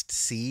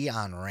must-see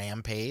on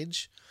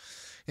Rampage.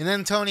 And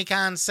then Tony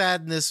Khan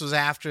said, and this was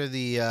after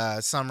the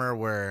summer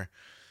where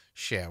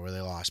shit where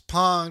they lost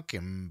Punk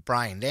and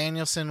Bryan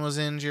Danielson was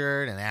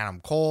injured and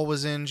Adam Cole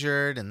was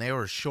injured and they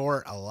were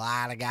short a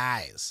lot of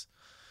guys.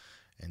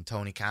 And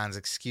Tony Khan's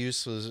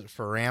excuse was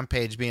for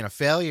Rampage being a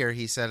failure,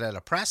 he said at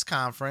a press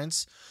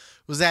conference,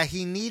 was that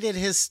he needed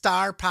his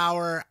star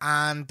power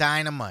on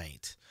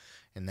Dynamite.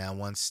 And now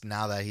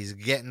now that he's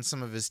getting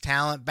some of his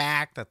talent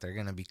back, that they're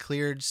going to be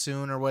cleared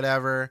soon or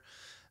whatever,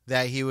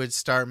 that he would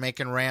start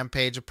making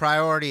Rampage a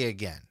priority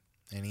again.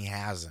 And he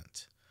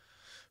hasn't.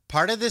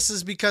 Part of this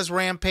is because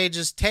Rampage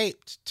is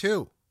taped,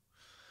 too.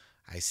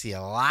 I see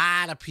a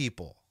lot of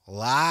people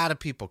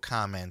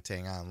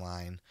commenting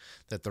online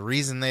that the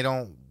reason they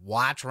don't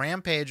watch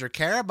Rampage or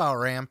care about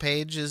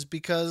Rampage is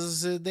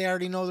because they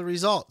already know the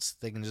results.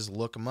 They can just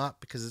look them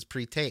up because it's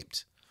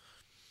pre-taped.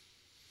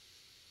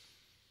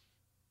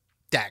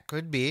 That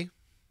could be.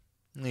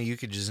 You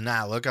could just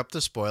not look up the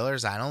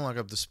spoilers. I don't look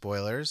up the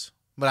spoilers.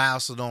 But I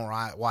also don't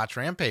watch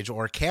Rampage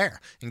or care.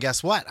 And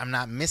guess what? I'm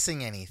not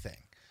missing anything.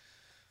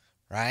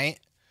 Right?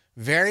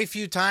 Very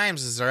few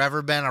times has there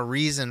ever been a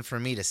reason for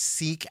me to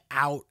seek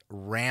out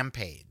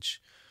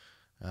Rampage.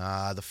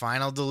 The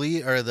final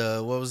delete, or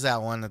what was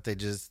that one that they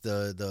just,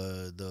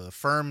 the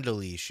firm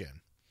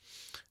deletion.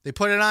 They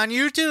put it on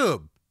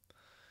YouTube.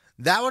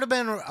 That would have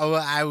been,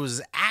 I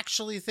was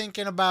actually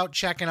thinking about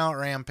checking out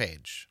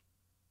Rampage.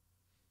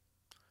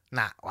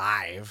 Not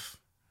live.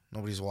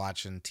 Nobody's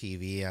watching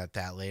TV at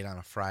that late on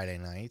a Friday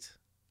night.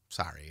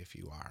 Sorry if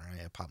you are.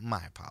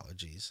 My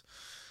apologies.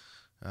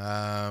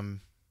 But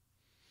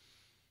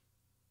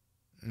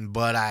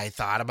I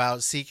thought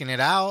about seeking it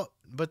out,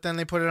 but then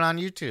they put it on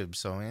YouTube,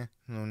 so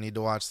no need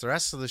to watch the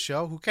rest of the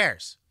show. Who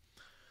cares?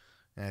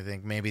 And I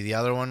think maybe the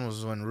other one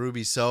was when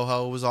Ruby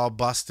Soho was all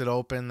busted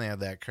open. They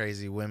had that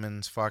crazy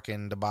women's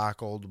fucking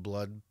debacle,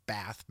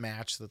 bloodbath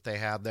match that they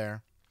had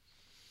there.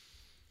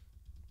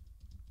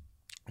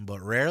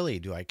 But rarely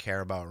do I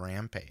care about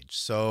Rampage.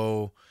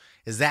 So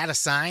is that a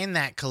sign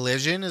that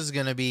Collision is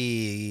going to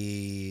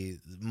be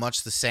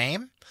much the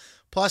same?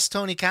 Plus,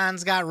 Tony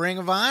Khan's got Ring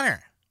of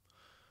Honor.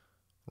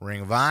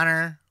 Ring of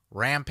Honor,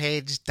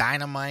 Rampage,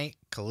 Dynamite,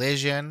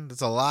 Collision.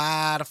 That's a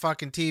lot of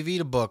fucking TV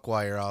to book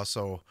while you're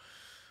also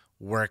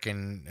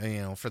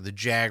working, for the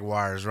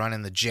Jaguars,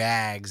 running the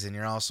Jags, and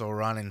you're also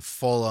running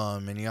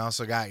Fulham, and you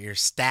also got your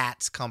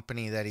stats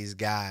company that he's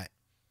got.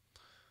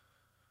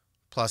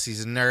 Plus,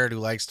 he's a nerd who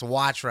likes to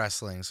watch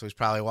wrestling, so he's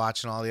probably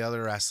watching all the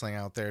other wrestling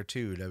out there,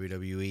 too.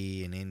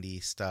 WWE and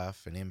indie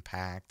stuff and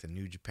Impact and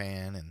New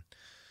Japan. And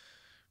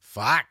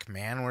fuck,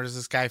 man, where does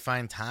this guy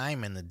find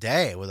time in the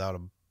day without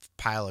a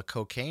pile of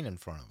cocaine in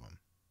front of him?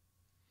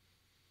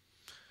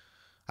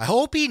 I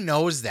hope he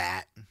knows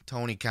that,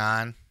 Tony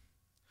Khan.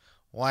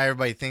 Why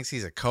everybody thinks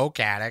he's a coke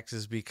addict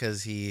is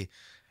because he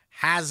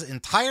has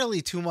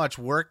entirely too much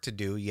work to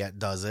do, yet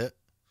does it.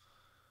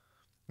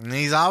 And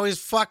he's always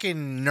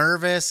fucking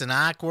nervous and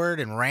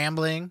awkward and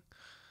rambling.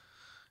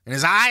 And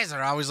his eyes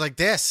are always like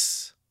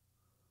this.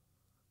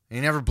 And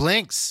he never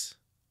blinks.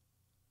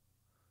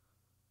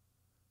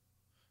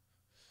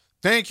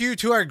 Thank you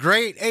to our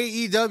great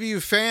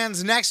AEW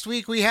fans. Next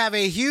week we have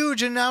a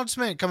huge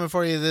announcement coming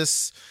for you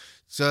this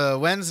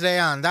Wednesday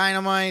on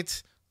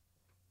Dynamite.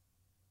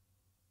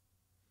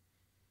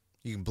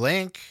 You can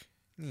blink.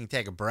 You can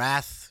take a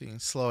breath. You can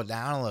slow it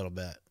down a little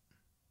bit.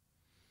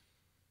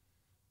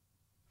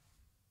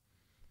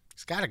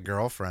 He's got a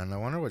girlfriend. I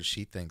wonder what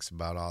she thinks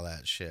about all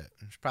that shit.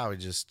 It's probably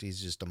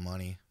he's just a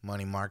money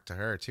mark to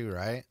her too,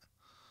 right?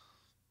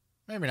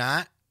 Maybe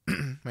not.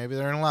 Maybe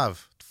they're in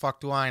love. What the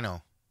fuck do I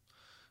know?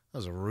 That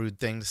was a rude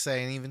thing to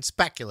say and even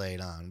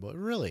speculate on, but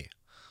really.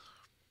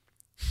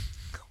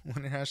 I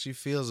wonder how she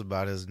feels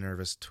about his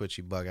nervous,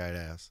 twitchy, bug-eyed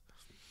ass.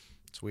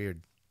 It's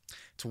weird.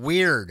 It's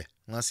weird.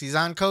 Unless he's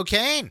on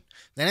cocaine.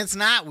 Then it's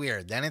not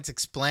weird. Then it's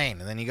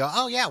explained. And then you go,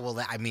 oh yeah, well,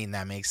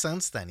 that makes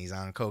sense then. He's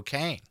on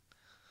cocaine.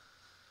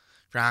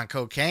 If you're on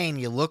cocaine,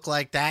 you look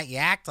like that, you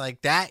act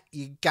like that,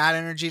 you got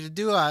energy to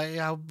do it.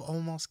 I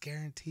almost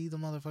guarantee the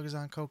motherfucker's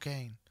on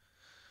cocaine.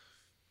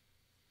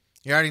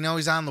 You already know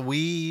he's on the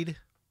weed.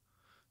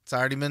 It's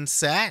already been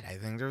said. I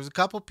think there was a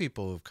couple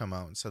people who've come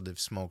out and said they've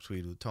smoked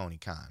weed with Tony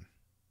Khan.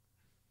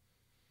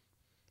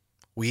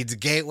 Weed's a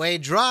gateway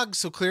drug,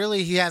 so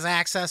clearly he has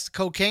access to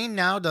cocaine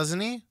now,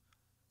 doesn't he?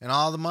 And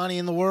all the money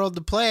in the world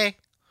to play.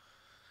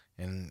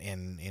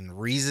 And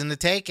reason to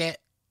take it.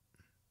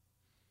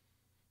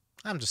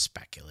 I'm just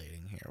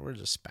speculating here. We're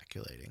just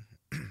speculating.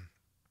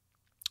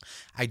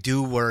 I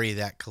do worry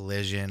that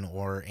Collision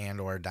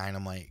or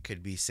Dynamite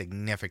could be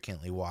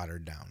significantly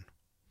watered down.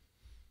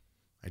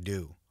 I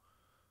do.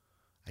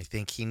 I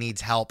think he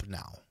needs help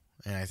now.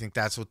 And I think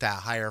that's what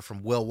that hire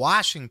from Will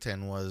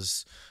Washington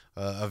was,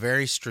 a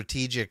very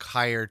strategic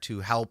hire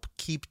to help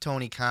keep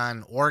Tony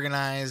Khan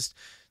organized,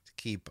 to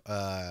keep,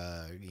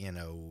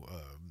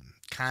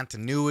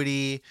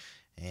 continuity,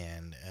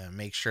 and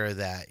make sure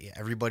that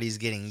everybody's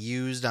getting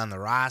used on the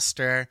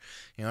roster.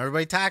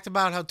 Everybody talked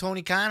about how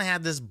Tony Khan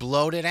had this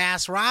bloated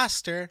ass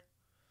roster.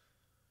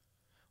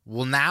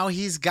 Well, now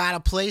he's got a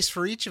place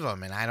for each of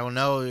them. And I don't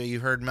know, you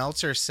heard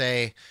Meltzer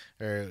say,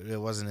 or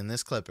it wasn't in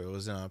this clip, it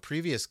was in a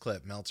previous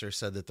clip, Meltzer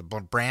said that the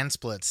brand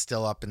split's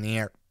still up in the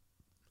air.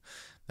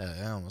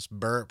 I almost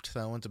burped.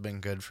 That wouldn't have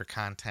been good for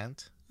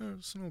content.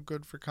 It's no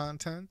good for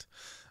content.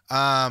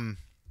 That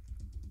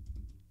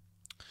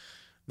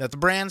the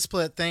brand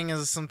split thing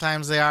is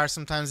sometimes they are,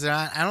 sometimes they're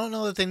not. I don't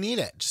know that they need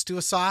it. Just do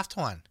a soft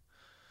one.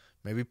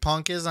 Maybe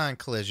Punk is on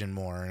Collision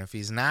more, and if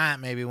he's not,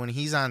 maybe when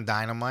he's on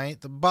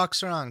Dynamite, the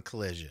Bucks are on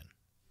Collision.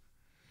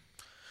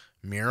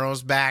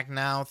 Miro's back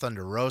now.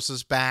 Thunder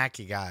Rosa's back.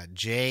 You got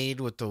Jade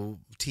with the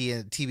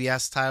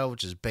TBS title,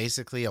 which is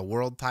basically a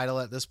world title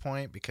at this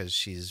point because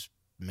she's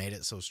made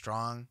it so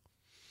strong.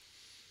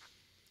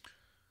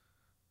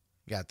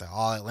 You got the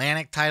All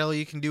Atlantic title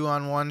you can do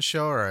on one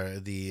show, or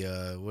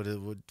the what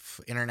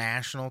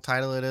international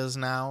title it is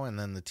now, and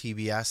then the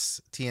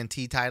TBS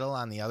TNT title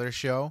on the other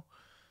show.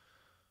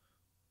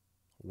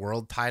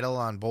 World title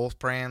on both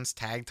brands,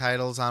 tag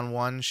titles on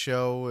one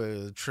show,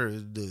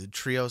 the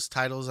trios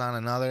titles on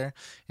another.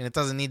 And it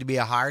doesn't need to be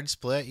a hard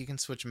split. You can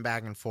switch them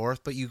back and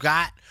forth, but you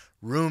got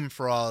room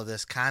for all of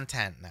this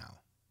content now.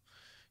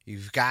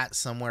 You've got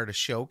somewhere to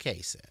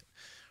showcase it.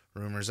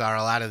 Rumors are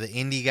a lot of the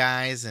indie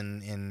guys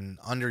and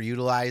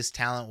underutilized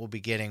talent will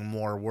be getting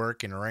more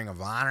work in Ring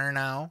of Honor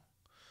now.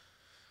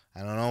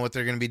 I don't know what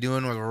they're going to be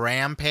doing with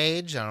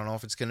Rampage. I don't know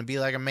if it's going to be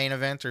like a main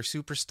event or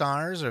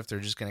Superstars, or if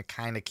they're just going to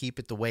kind of keep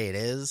it the way it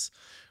is,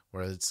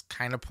 where it's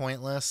kind of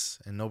pointless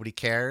and nobody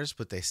cares,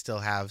 but they still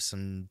have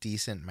some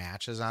decent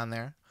matches on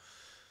there.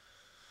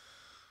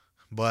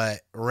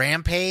 But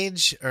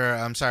Dynamite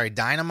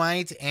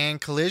and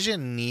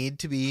Collision need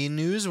to be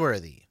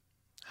newsworthy.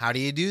 How do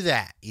you do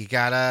that? You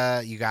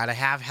gotta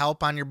have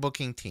help on your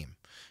booking team.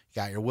 You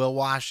got your Will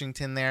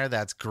Washington there.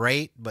 That's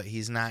great, but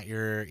he's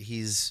your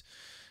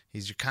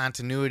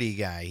continuity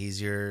guy.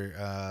 He's your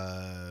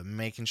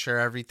making sure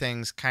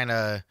everything's kind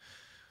of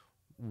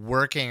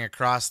working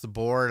across the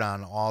board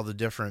on all the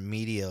different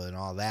media and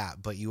all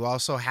that. But you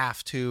also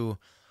have to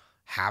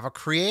have a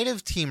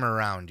creative team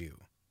around you.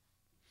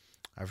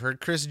 I've heard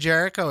Chris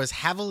Jericho is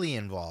heavily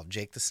involved.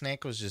 Jake the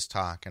Snake was just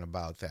talking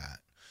about that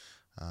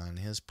on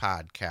his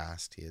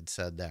podcast. He had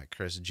said that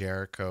Chris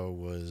Jericho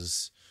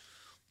was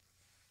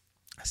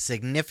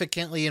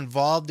significantly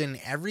involved in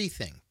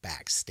everything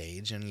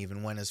backstage, and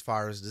even went as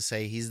far as to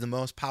say he's the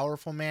most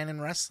powerful man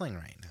in wrestling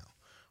right now,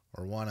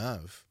 or one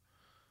of.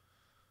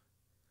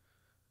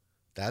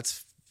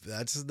 That's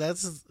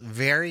a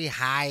very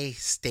high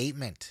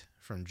statement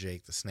from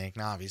Jake the Snake.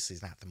 Now, obviously,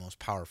 he's not the most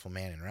powerful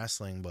man in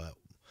wrestling, but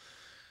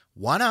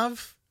one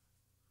of.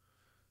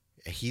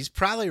 He's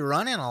probably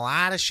running a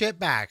lot of shit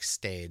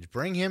backstage.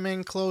 Bring him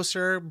in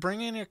closer.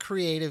 Bring in a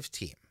creative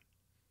team.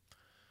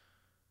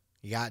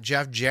 You got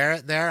Jeff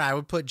Jarrett there. I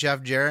would put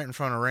Jeff Jarrett in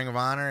front of Ring of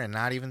Honor and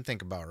not even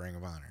think about Ring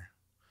of Honor.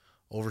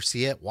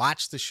 Oversee it.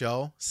 Watch the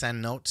show.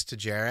 Send notes to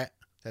Jarrett.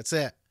 That's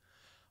it.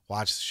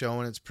 Watch the show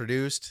when it's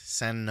produced.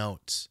 Send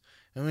notes.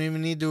 You don't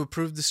even need to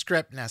approve the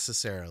script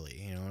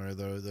necessarily, or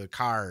the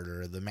card,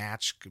 or the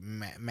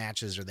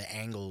matches, or the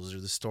angles, or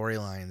the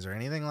storylines, or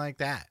anything like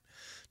that.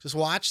 Just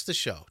watch the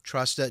show.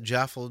 Trust that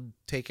Jeff will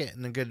take it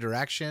in a good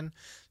direction.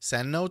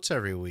 Send notes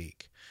every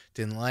week.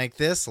 Didn't like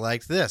this,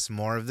 liked this.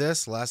 More of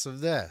this, less of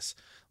this.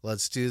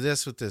 Let's do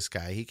this with this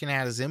guy. He can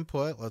add his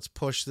input. Let's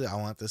push I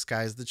want this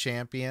guy as the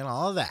champion.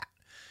 All of that.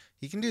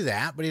 He can do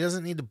that, but he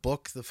doesn't need to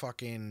book the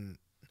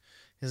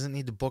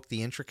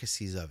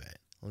intricacies of it.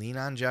 Lean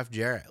on Jeff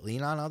Jarrett.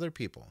 Lean on other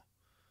people.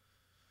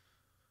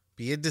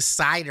 Be a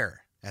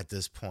decider at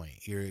this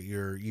point.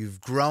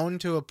 You've grown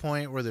to a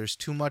point where there's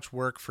too much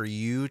work for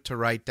you to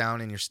write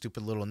down in your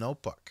stupid little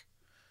notebook.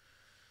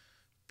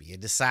 Be a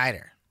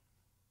decider.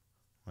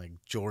 Like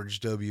George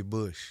W.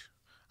 Bush.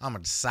 I'm a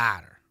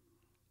decider.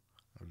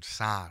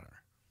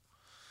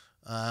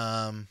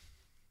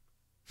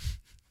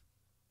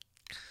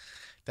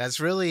 That's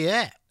really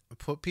it.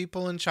 Put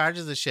people in charge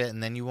of the shit,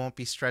 and then you won't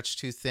be stretched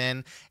too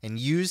thin, and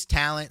use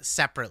talent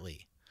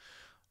separately.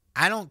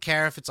 I don't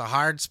care if it's a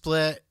hard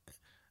split.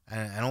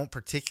 I don't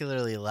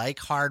particularly like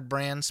hard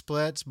brand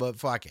splits, but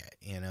fuck it.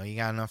 You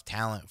got enough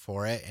talent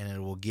for it, and it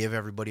will give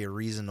everybody a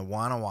reason to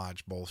want to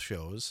watch both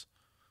shows.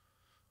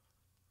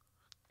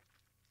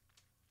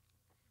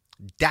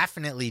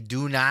 Definitely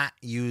do not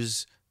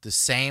use the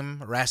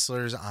same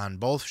wrestlers on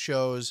both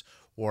shows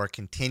or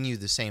continue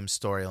the same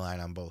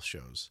storyline on both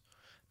shows.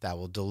 That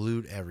will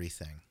dilute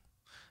everything.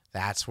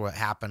 That's what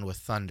happened with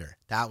Thunder.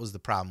 That was the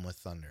problem with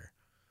Thunder.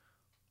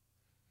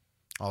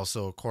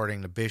 Also,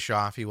 according to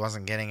Bischoff, he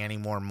wasn't getting any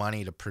more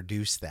money to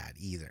produce that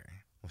either,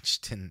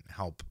 which didn't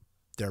help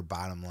their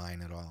bottom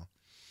line at all.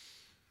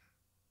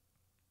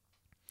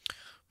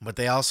 But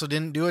they also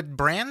didn't do a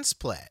brand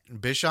split.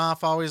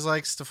 Bischoff always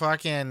likes to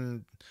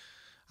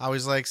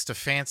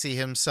fancy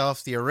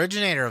himself the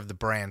originator of the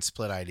brand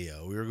split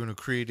idea. We were going to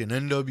create an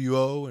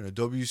NWO and a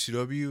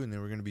WCW, and they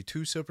were going to be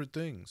two separate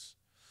things.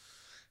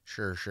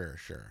 Sure.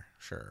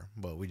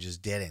 But we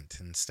just didn't.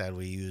 Instead,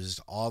 we used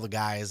all the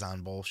guys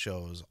on both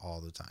shows all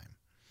the time.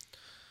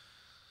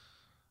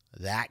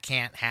 That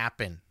can't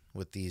happen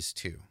with these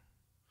two.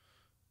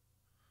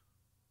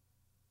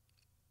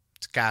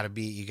 It's got to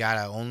be, you got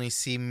to only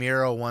see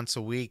Miro once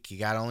a week. You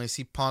got to only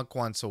see Punk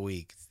once a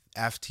week.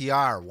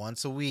 FTR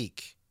once a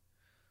week.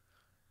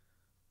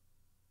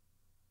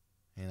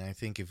 And I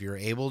think if you're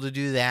able to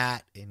do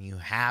that and you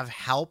have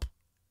help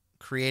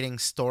creating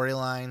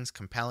storylines,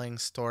 compelling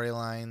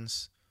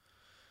storylines,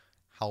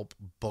 help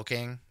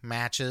booking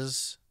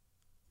matches,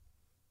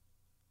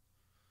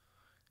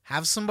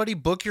 have somebody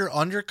book your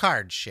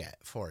undercard shit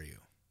for you.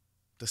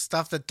 The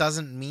stuff that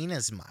doesn't mean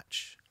as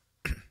much.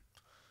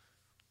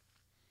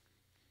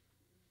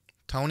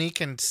 Tony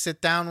can sit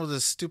down with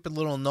his stupid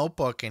little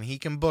notebook and he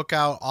can book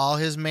out all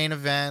his main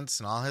events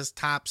and all his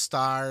top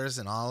stars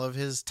and all of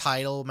his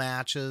title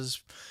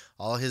matches,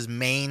 all his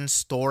main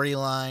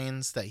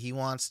storylines that he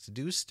wants to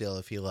do still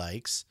if he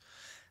likes.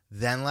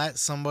 Then let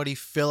somebody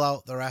fill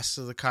out the rest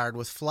of the card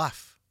with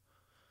fluff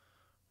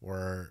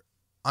or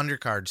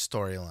undercard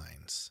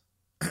storylines.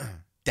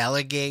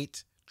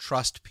 Delegate,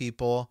 trust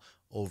people,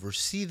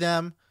 oversee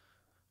them,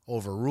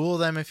 overrule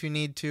them if you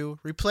need to,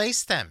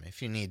 replace them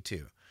if you need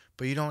to.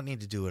 But you don't need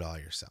to do it all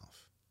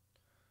yourself.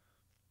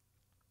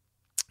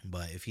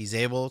 But if he's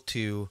able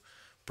to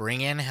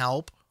bring in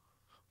help,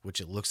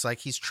 which it looks like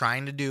he's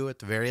trying to do at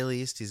the very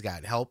least, he's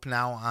got help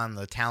now on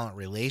the talent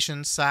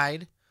relations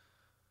side.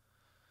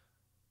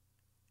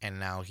 And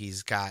now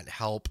he's got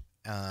help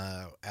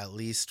at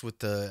least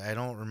with I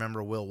don't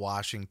remember Will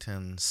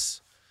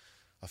Washington's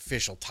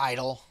official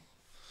title,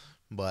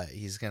 but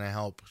he's going to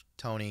help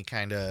Tony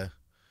kind of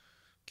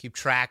keep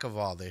track of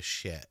all this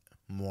shit,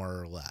 more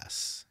or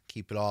less.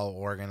 Keep it all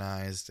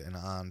organized and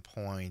on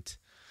point.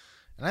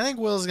 And I think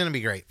Will's going to be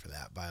great for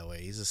that, by the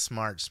way. He's a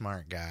smart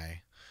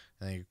guy.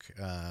 I think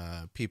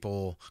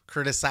people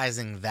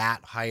criticizing that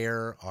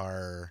hire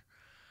are,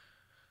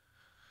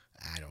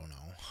 I don't know.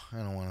 I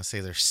don't want to say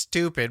they're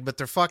stupid, but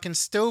they're fucking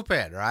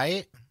stupid,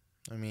 right?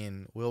 I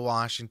mean, Will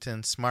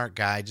Washington, smart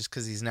guy, just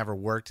because he's never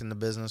worked in the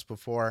business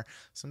before.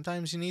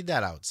 Sometimes you need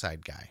that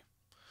outside guy,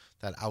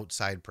 that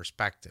outside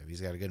perspective. He's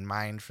got a good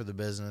mind for the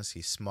business.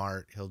 He's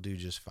smart. He'll do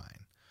just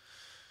fine.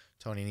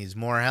 Tony needs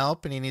more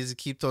help, and he needs to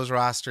keep those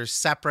rosters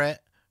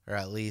separate, or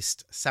at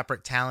least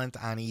separate talent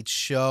on each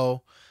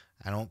show.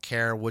 I don't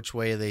care which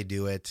way they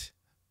do it,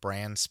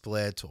 brand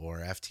split or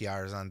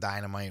FTR's on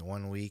Dynamite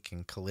one week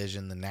and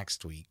Collision the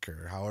next week,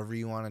 or however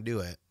you want to do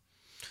it.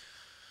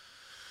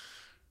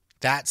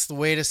 That's the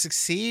way to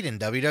succeed, and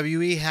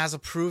WWE has a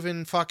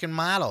proven fucking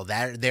model.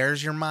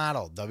 There's your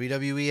model.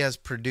 WWE has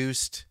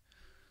produced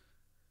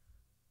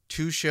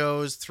 2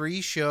 shows, 3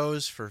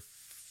 shows for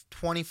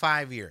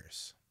 25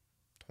 years.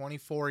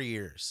 24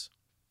 years.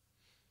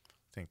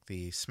 I think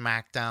the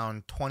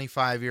SmackDown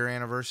 25-year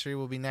anniversary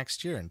will be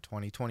next year in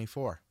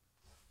 2024.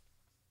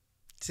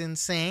 It's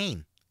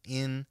insane.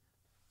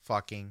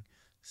 Fucking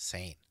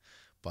insane.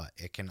 But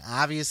it can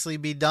obviously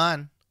be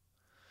done.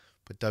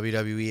 But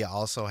WWE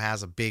also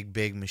has a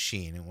big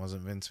machine. It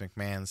wasn't Vince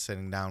McMahon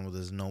sitting down with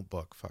his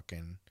notebook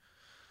fucking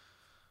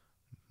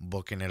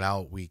booking it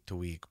out week to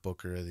week,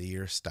 Booker of the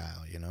Year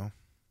style, you know?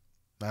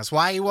 That's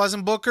why he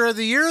wasn't Booker of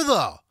the Year,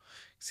 though.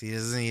 See,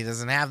 he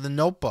doesn't have the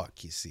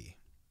notebook, you see.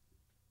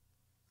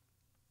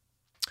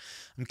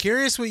 I'm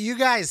curious what you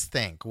guys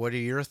think. What are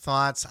your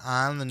thoughts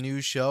on the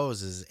new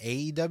shows? Is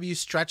AEW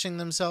stretching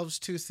themselves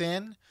too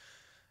thin?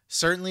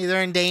 Certainly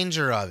they're in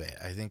danger of it.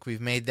 I think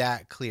we've made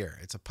that clear.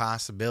 It's a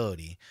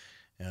possibility.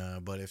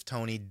 But if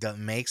Tony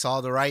makes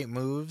all the right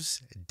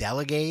moves,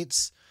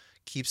 delegates,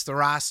 keeps the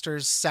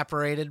rosters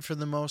separated for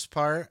the most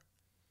part,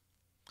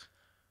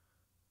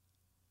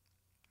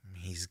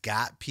 he's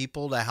got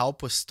people to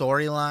help with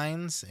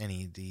storylines, and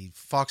he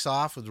fucks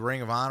off with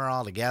Ring of Honor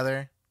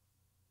altogether,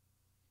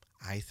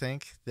 I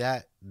think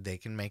that they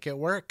can make it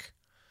work.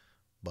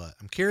 But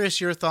I'm curious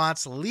your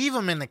thoughts. Leave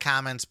them in the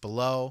comments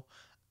below.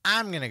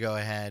 I'm going to go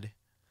ahead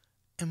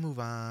and move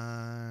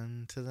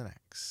on to the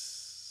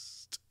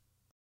next.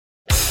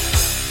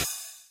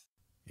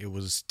 It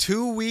was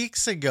 2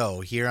 weeks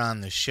ago here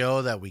on the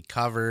show that we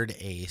covered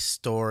a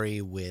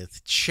story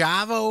with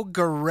Chavo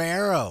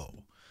Guerrero.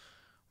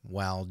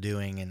 While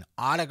doing an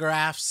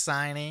autograph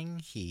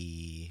signing,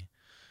 he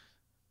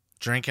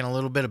drinking a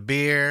little bit of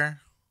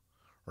beer,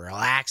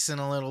 relaxing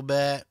a little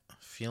bit,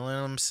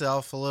 feeling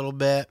himself a little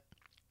bit,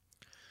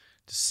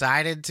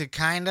 decided to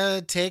kind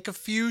of take a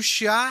few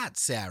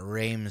shots at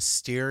Rey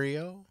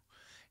Mysterio,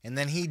 and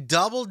then he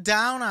doubled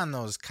down on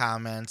those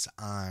comments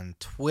on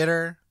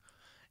Twitter,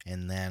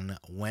 and then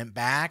went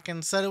back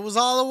and said it was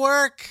all the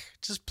work,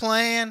 just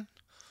playing,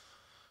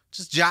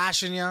 just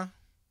joshing you,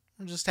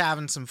 I'm just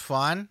having some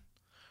fun.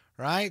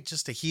 Right?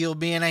 Just a heel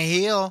being a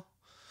heel.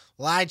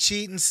 Lie,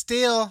 cheat, and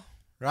steal.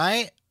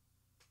 Right?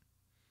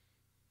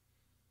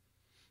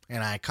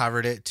 And I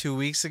covered it 2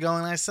 weeks ago,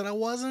 and I said I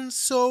wasn't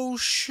so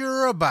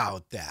sure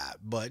about that.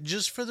 But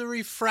just for the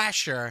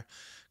refresher,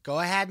 go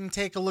ahead and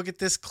take a look at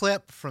this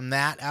clip from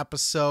that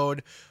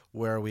episode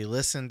where we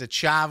listened to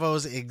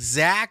Chavo's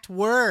exact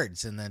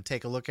words, and then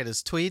take a look at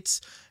his tweets,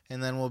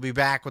 and then we'll be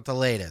back with the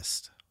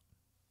latest.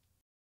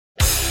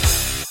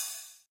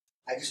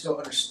 I just don't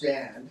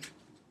understand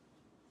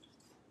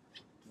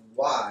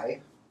why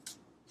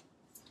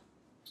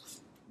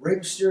Rey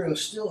Mysterio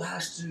still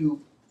has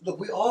to look.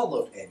 We all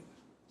love Eddie,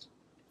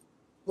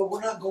 but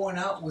we're not going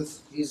out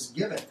with his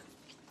gimmick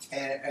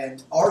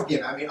and our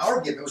gimmick. I mean,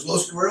 our gimmick was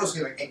Los Guerreros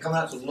gimmick, and coming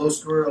out to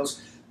Los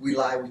Guerreros, we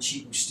lie, we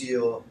cheat, we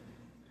steal,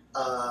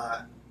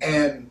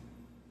 and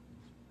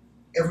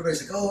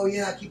everybody's like, "Oh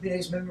yeah, keeping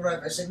Eddie's memory right."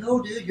 I said,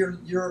 "No, dude,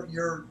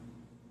 you're.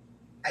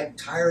 I'm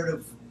tired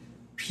of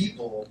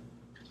people."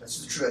 This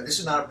is true. This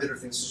is not a bitter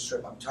thing. This is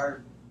true. I'm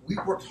tired. We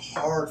worked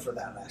hard for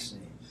that last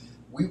name.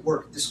 We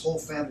worked. This whole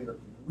family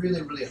worked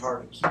really, really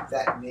hard to keep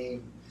that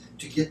name,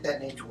 to get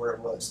that name to where it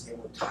was, and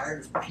we're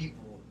tired of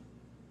people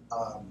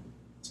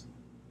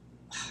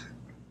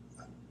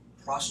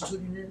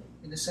prostituting it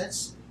in a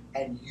sense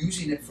and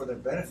using it for their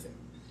benefit.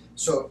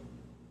 So,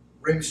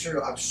 Rey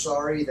Mysterio, I'm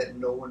sorry that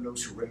no one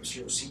knows who Rey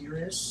Mysterio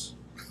Sr. is.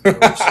 Rey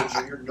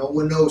Mysterio Jr., no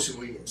one knows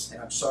who he is,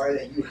 and I'm sorry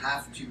that you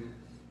have to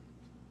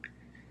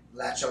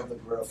latch on to the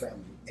Guerrero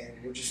family, and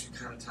we're just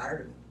kind of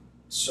tired of it.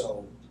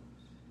 So,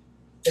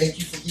 thank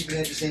you for keeping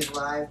Eddie's name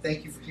alive.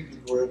 Thank you for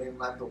keeping the Guerrero name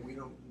alive, but we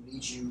don't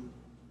need you.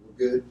 We're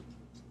good.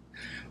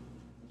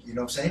 You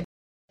know what I'm saying?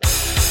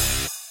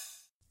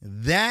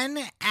 Then,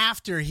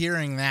 after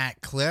hearing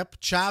that clip,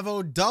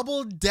 Chavo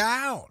doubled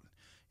down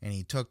and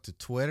he took to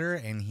Twitter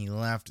and he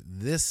left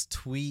this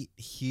tweet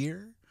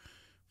here.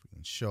 We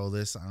can show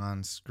this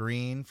on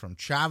screen from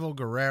Chavo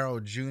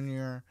Guerrero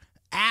Jr.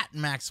 at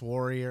Max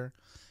Warrior.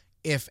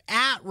 If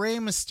at Rey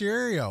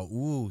Mysterio,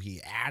 ooh,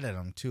 he added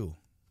him too.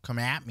 Come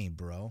at me,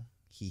 bro.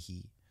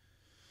 Hee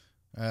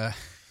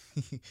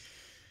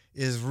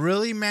is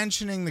really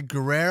mentioning the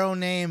Guerrero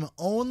name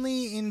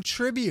only in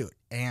tribute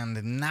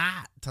and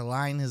not to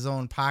line his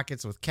own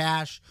pockets with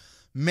cash,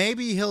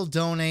 maybe he'll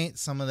donate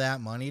some of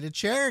that money to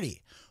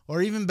charity.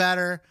 Or even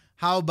better,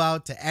 how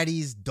about to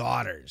Eddie's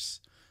daughters?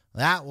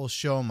 That will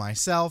show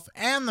myself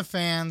and the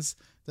fans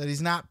that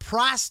he's not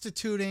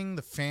prostituting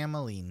the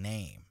family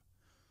name.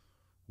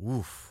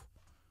 Oof,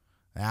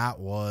 that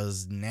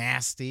was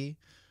nasty.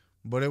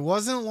 But it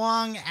wasn't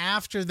long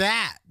after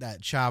that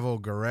Chavo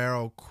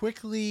Guerrero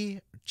quickly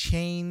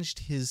changed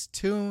his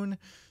tune,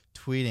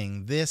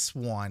 tweeting this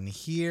one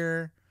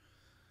here.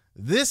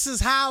 This is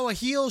how a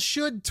heel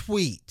should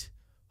tweet.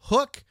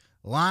 Hook,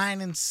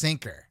 line, and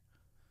sinker.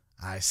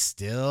 I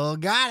still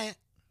got it.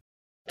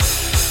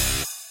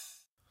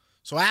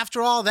 So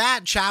after all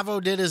that,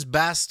 Chavo did his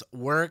best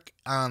work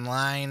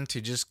online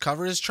to just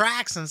cover his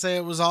tracks and say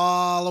it was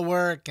all a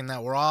work and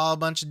that we're all a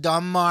bunch of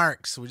dumb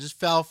marks. We just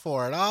fell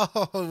for it.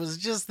 Oh, it was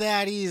just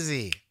that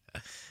easy,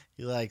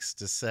 he likes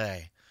to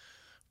say.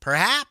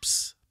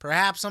 Perhaps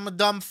I'm a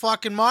dumb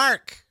fucking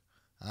mark.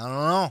 I don't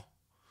know.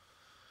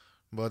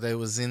 But it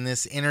was in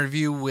this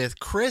interview with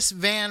Chris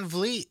Van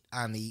Vliet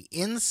on the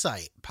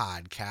Insight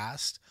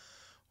podcast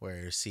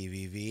where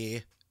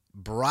CVV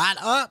brought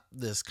up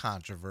this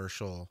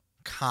controversial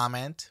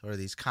comment or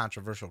these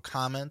controversial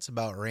comments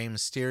about Rey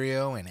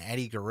Mysterio and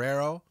Eddie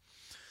Guerrero.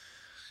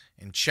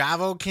 And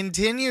Chavo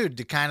continued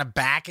to kind of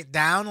back it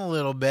down a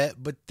little bit,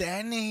 but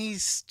then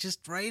he's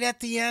just right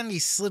at the end, he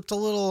slipped a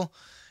little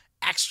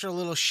extra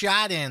little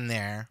shot in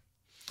there.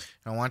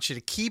 I want you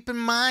to keep in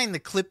mind the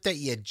clip that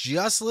you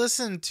just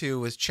listened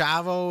to with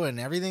Chavo and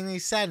everything he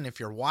said. And if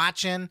you're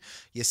watching,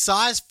 you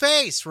saw his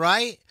face,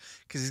 right?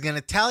 Because he's going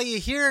to tell you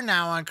here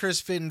now on Chris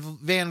Van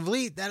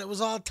Vliet that it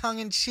was all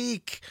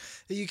tongue-in-cheek.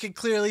 That you could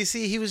clearly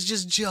see he was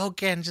just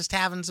joking, just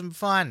having some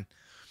fun.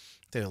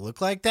 Did it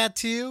look like that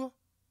to you?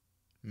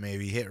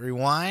 Maybe hit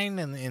rewind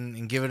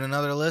and give it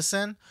another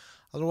listen.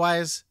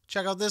 Otherwise,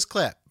 check out this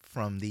clip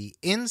from the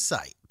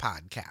Insight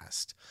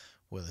podcast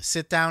with a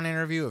sit-down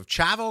interview of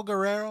Chavo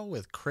Guerrero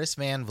with Chris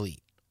Van Vliet.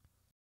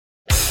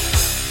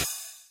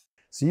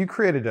 So you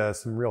created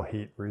some real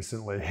heat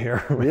recently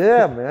here.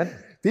 Yeah, man.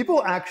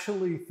 People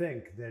actually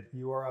think that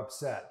you are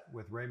upset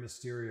with Rey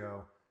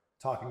Mysterio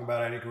talking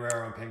about Eddie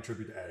Guerrero and paying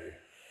tribute to Eddie.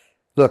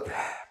 Look,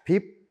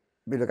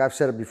 I've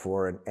said it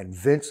before, and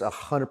Vince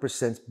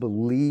 100%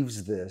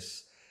 believes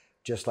this,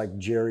 just like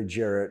Jerry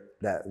Jarrett,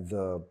 that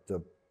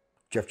the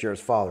Jeff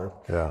Jarrett's father.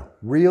 Yeah.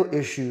 Real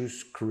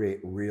issues create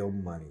real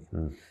money.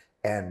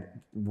 And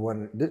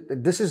when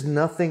this is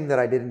nothing that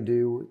I didn't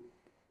do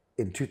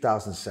in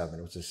 2007.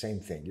 It was the same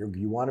thing.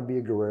 You want to be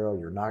a Guerrero,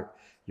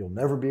 you'll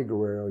never be a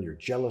Guerrero, you're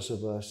jealous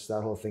of us,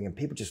 that whole thing. And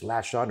people just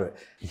latched onto it.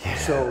 Yeah.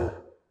 So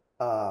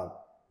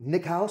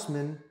Nick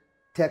Houseman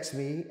texts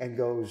me and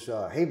goes,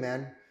 hey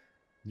man,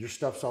 your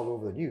stuff's all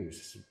over the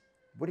news.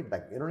 What do you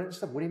like, internet and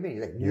stuff? What do you mean?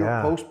 He's like, New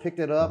York Post picked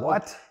it up.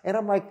 What? And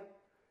I'm like,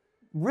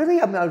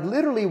 really? I mean, I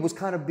literally was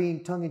kind of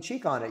being tongue in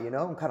cheek on it,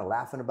 I'm kind of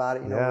laughing about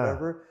it,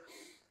 whatever.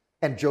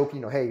 And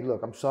joking, hey,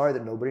 look, I'm sorry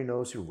that nobody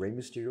knows who Rey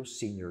Mysterio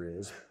Sr.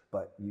 is,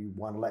 but you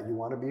want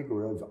to be a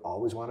Guerrero. You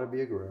always want to be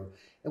a Guerrero.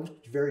 It was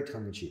very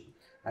tongue in cheek.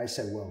 I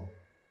said, well,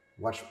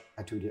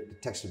 I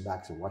texted him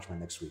back, said, watch my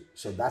next tweet.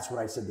 So that's what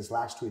I said this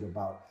last tweet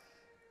about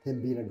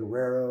him being a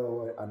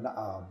Guerrero,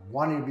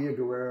 wanting to be a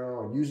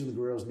Guerrero, and using the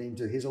Guerrero's name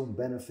to his own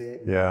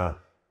benefit. Yeah.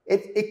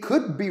 It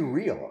could be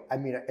real. I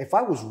mean, if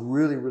I was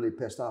really, really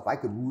pissed off, I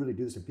could really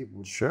do this and people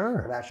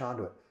would latch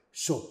onto it.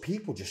 So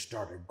people just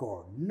started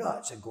going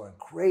nuts and going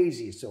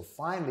crazy. So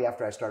finally,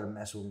 after I started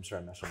messing with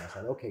them, I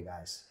said, okay,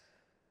 guys,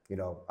 I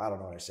don't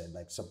know what I said,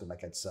 like something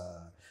like it's...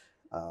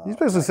 you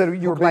basically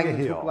said you were being a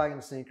heel. Hook, line,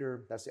 and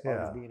sinker. That's the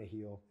art of being a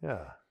heel. Yeah.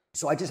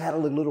 So I just had a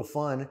little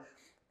fun,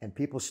 and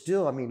people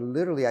still,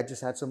 literally, I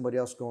just had somebody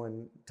else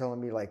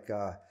telling me like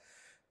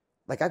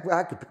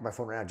I could pick my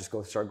phone right now and just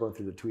start going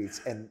through the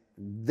tweets, and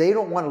they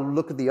don't want to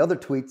look at the other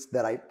tweets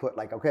that I put,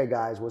 like, okay,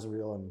 guys, wasn't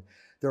real, and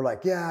they're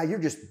like, yeah, you're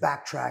just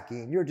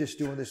backtracking, you're just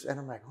doing this, and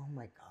I'm like, oh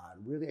my God,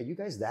 really? Are you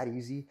guys that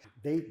easy?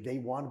 They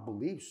want to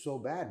believe so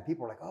bad, and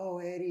people are like, oh,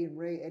 Eddie and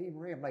Ray.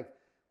 I'm like,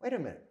 wait a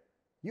minute,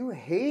 you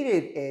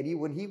hated Eddie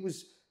when he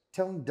was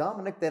telling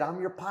Dominic that I'm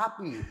your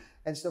poppy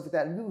and stuff like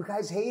that, and you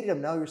guys hated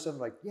him. Now you're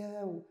something like,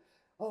 yeah,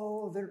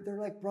 oh, they're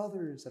like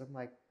brothers, and I'm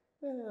like,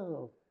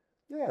 well.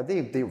 Yeah,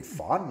 they were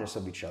fondness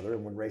of each other.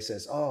 And when Ray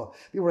says, oh,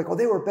 people were like, oh,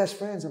 they were best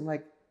friends. I'm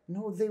like,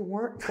 no, they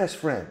weren't best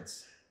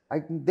friends.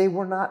 They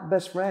were not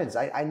best friends.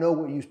 I know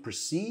what you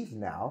perceive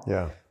now.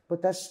 Yeah.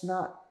 But that's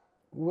not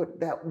what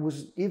that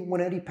was. Even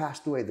when Eddie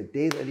passed away, the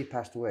day that Eddie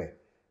passed away,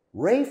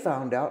 Ray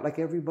found out like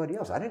everybody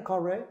else. I didn't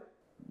call Ray.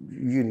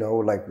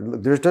 Like,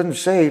 there doesn't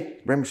say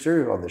Rey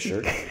Mysterio on this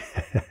shirt.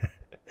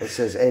 It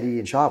says Eddie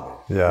and Chavo.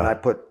 Yeah. And I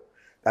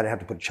didn't have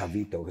to put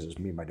Chavito because it was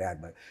me and my dad.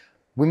 But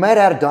we might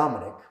add a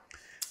Dominic.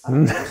 I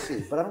don't know, we'll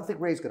see, but I don't think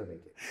Ray's going to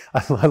make it.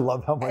 I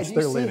love how much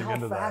they're leaning into that.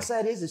 Do you see how fast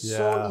that is? It's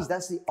so easy.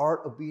 That's the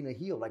art of being a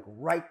heel, like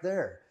right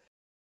there.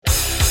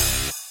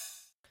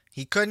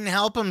 He couldn't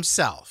help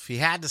himself. He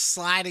had to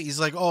slide it. He's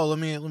like, oh, let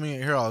me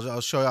here. I'll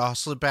show you. I'll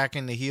slip back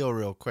into heel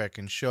real quick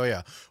and show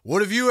you.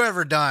 What have you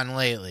ever done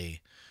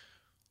lately?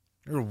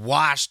 You're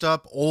washed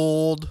up,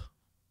 old.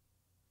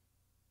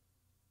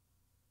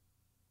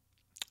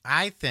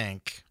 I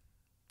think.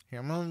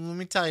 Here, let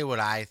me tell you what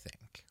I think.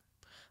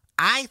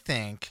 I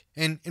think,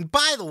 and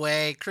by the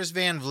way, Chris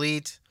Van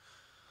Vliet,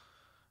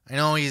 I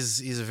know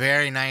he's a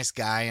very nice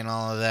guy and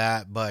all of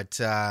that,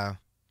 but I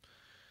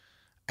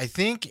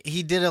think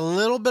he did a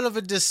little bit of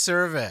a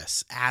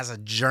disservice as a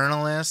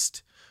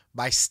journalist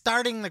by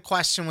starting the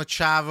question with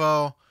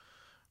Chavo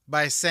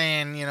by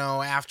saying,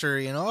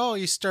 after, oh,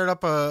 you stirred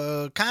up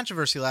a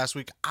controversy last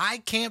week. I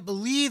can't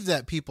believe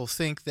that people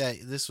think that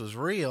this was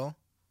real.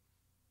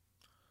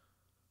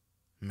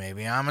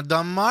 Maybe I'm a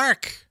dumb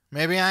mark.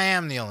 Maybe I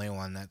am the only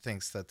one that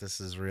thinks that this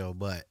is real,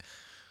 but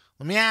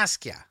let me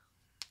ask you.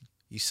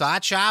 You saw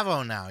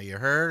Chavo now. You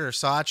heard or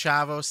saw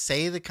Chavo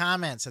say the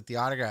comments at the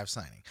autograph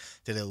signing.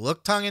 Did it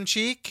look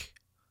tongue-in-cheek?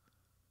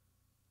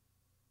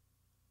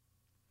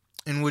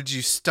 And would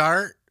you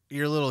start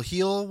your little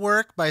heel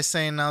work by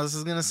saying, now this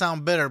is going to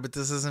sound bitter, but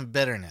this isn't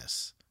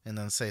bitterness, and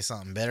then say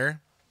something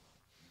bitter?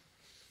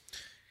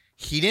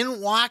 He didn't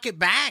walk it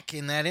back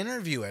in that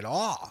interview at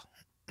all,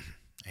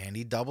 and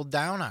he doubled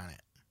down on it.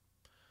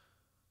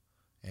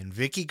 And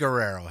Vicky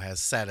Guerrero has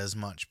said as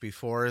much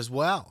before as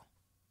well.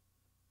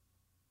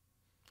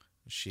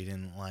 She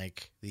didn't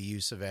like the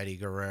use of Eddie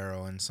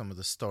Guerrero in some of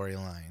the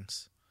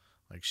storylines.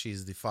 Like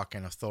she's the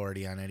fucking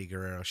authority on Eddie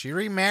Guerrero. She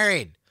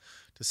remarried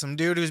to some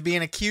dude who's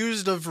being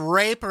accused of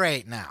rape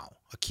right now.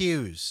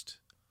 Accused.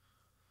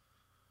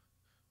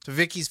 To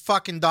Vicky's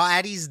fucking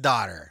Eddie's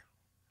daughter.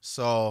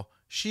 So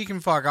she can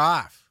fuck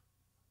off.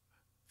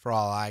 For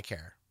all I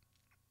care.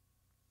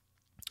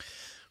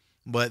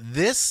 But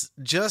this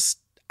just...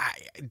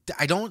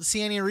 I don't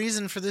see any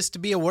reason for this to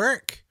be a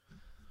work.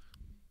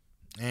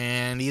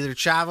 And either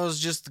Chavo's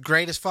just the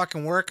greatest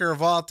fucking worker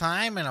of all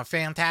time and a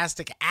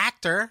fantastic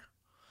actor,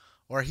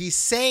 or he's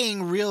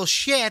saying real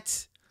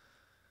shit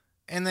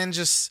and then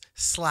just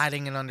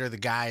sliding it under the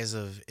guise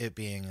of it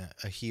being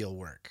a heel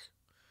work.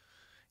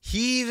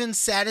 He even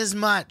said as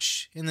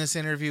much in this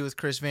interview with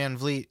Chris Van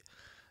Vliet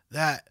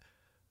that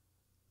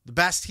the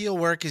best heel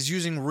work is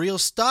using real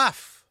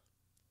stuff.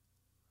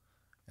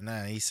 And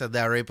then he said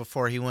that right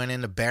before he went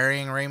into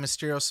burying Rey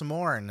Mysterio some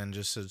more and then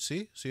just said,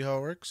 see how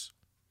it works?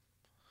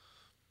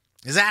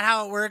 Is that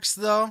how it works,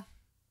 though?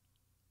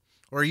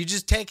 Or are you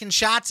just taking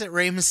shots at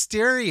Rey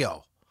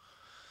Mysterio?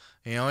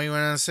 He went in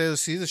and said,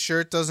 see, the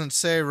shirt doesn't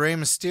say Rey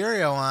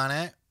Mysterio on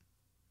it.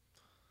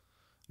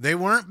 They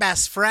weren't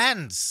best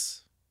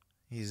friends.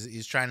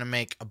 He's trying to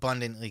make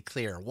abundantly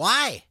clear.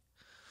 Why?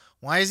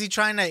 Why is he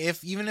trying to,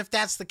 even if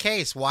that's the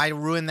case, why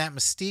ruin that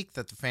mystique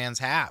that the fans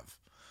have?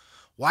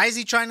 Why is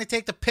he trying to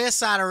take the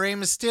piss out of Rey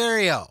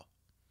Mysterio?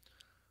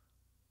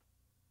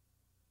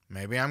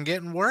 Maybe I'm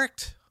getting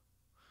worked.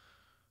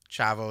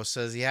 Chavo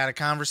says he had a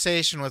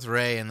conversation with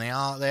Rey and they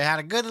had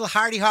a good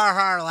hearty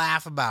har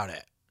laugh about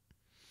it.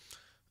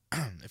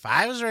 If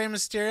I was Rey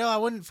Mysterio, I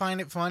wouldn't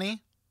find it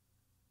funny.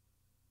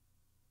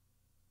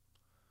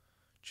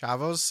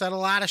 Chavo's said a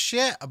lot of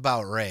shit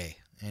about Rey,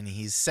 and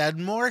he's said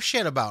more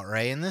shit about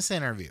Rey in this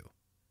interview.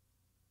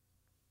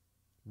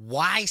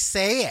 Why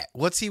say it?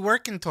 What's he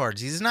working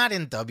towards? He's not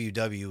in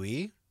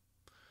WWE.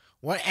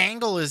 What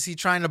angle is he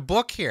trying to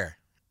book here?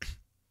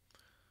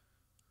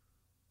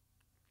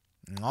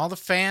 And all the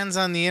fans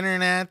on the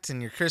internet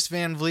and your Chris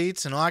Van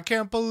Vliets and I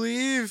can't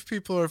believe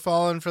people are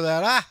falling for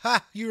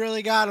that. You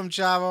really got him,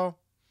 Chavo.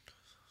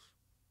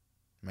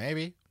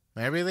 Maybe.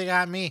 Maybe they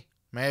got me.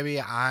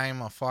 Maybe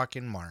I'm a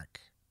fucking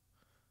mark.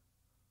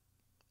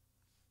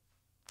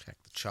 Check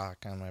the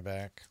chalk on my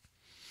back.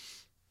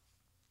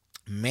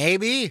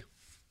 Maybe.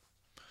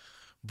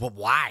 But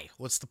why?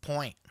 What's the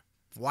point?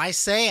 Why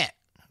say it?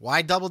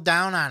 Why double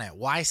down on it?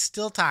 Why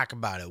still talk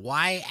about it?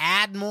 Why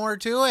add more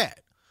to it?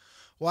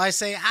 Why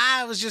say,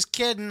 I was just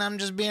kidding, I'm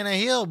just being a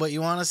heel, but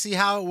you want to see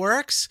how it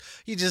works?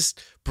 You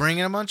just bring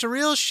in a bunch of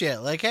real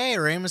shit. Like, hey,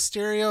 Rey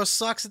Mysterio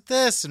sucks at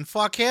this, and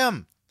fuck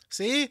him.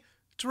 See?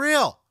 It's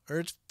real.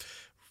 Or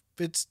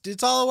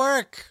it's all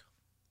work.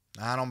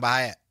 I don't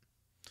buy it.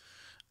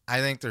 I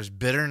think there's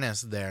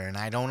bitterness there, and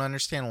I don't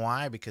understand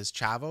why, because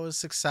Chavo is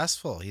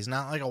successful. He's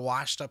not like a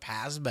washed-up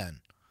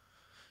has-been.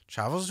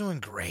 Chavo's doing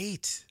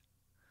great.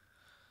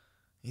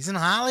 He's in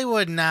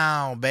Hollywood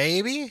now,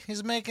 baby.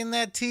 He's making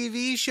that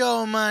TV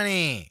show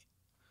money.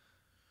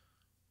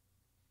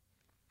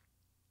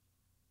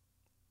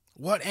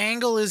 What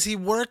angle is he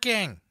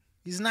working?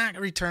 He's not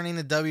returning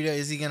to WWE.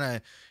 Is he going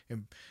to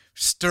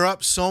stir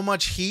up so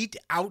much heat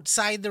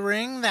outside the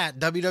ring that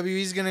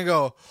WWE's going to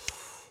go,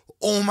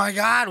 oh my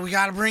God, we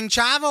got to bring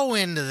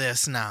Chavo into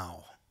this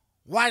now.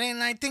 Why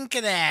didn't I think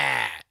of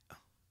that?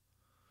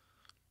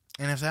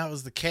 And if that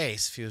was the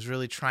case, if he was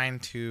really trying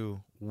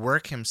to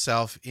work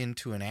himself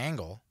into an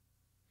angle,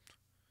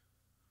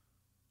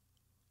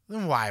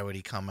 then why would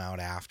he come out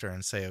after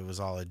and say it was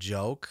all a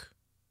joke?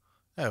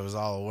 That it was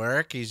all a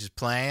work. He's just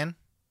playing.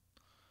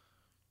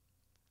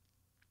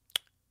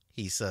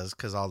 He says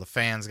because all the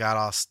fans got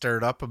all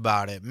stirred up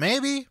about it.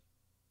 Maybe.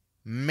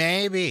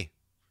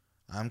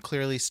 I'm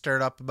clearly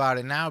stirred up about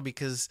it now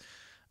because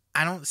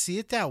I don't see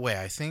it that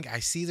way. I think I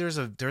see there's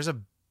a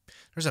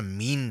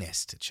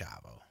meanness to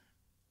Chavo.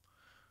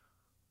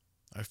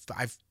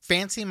 I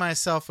fancy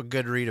myself a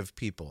good read of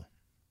people.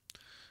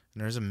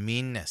 And there's a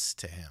meanness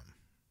to him.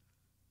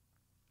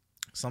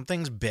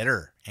 Something's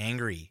bitter,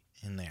 angry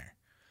in there.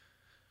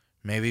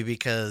 Maybe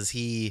because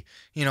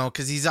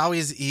because he's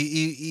always,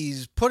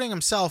 he's putting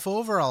himself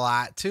over a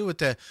lot too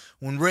with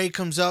when Ray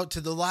comes out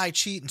to the lie,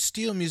 cheat, and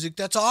steal music,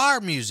 that's our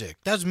music.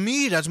 That's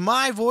me. That's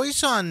my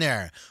voice on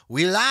there.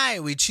 We lie,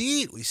 we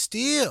cheat, we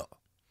steal.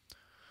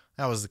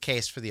 That was the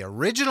case for the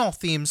original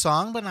theme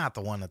song, but not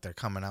the one that they're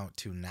coming out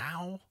to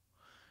now.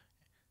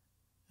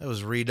 It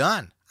was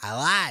redone. I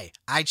lie,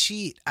 I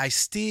cheat, I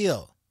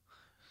steal.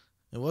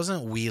 It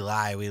wasn't we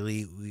lie,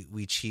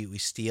 we cheat, we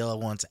steal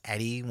once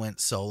Eddie went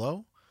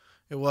solo.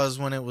 It was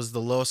when it was the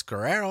Los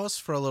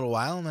Guerreros for a little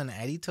while, and then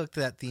Eddie took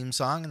that theme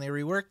song and they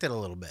reworked it a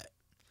little bit.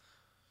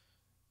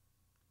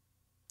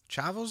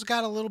 Chavo's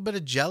got a little bit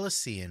of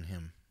jealousy in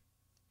him.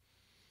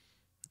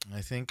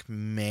 I think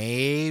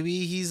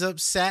maybe he's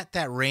upset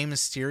that Rey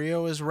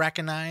Mysterio is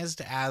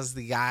recognized as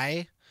the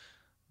guy,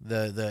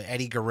 the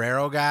Eddie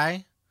Guerrero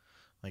guy.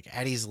 Like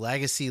Eddie's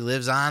legacy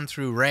lives on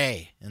through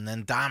Ray and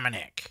then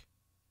Dominic.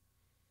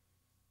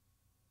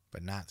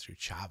 But not through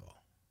Chavo.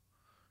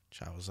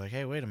 Chavo's like,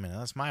 hey, wait a minute.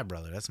 That's my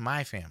brother. That's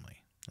my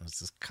family. It's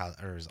his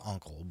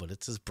uncle, but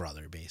it's his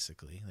brother,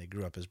 basically. They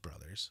grew up as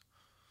brothers.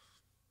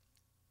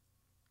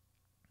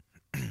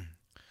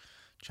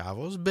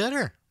 Chavo's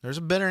bitter. There's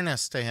a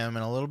bitterness to him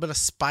and a little bit of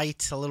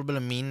spite, a little bit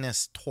of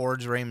meanness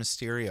towards Rey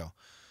Mysterio.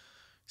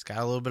 He's got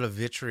a little bit of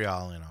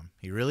vitriol in him.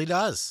 He really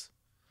does.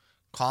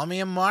 Call me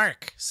a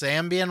mark. Say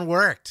I'm being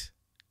worked.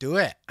 Do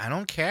it. I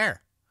don't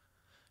care.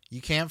 You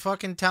can't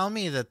fucking tell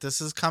me that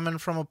this is coming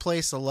from a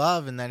place of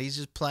love and that he's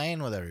just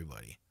playing with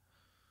everybody.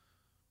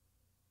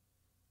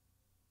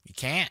 You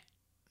can't.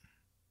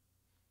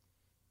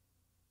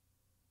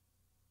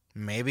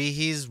 Maybe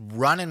he's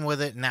running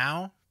with it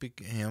now.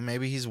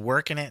 Maybe he's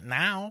working it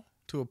now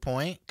to a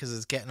point because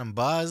it's getting him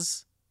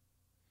buzz.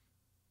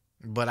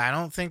 But I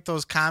don't think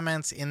those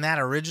comments in that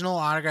original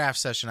autograph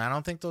session, I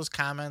don't think those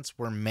comments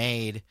were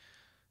made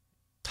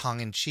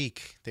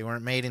tongue-in-cheek. They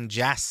weren't made in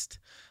jest.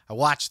 I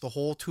watched the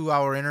whole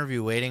 2-hour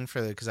interview waiting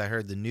for because I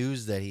heard the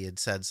news that he had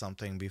said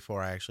something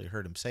before I actually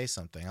heard him say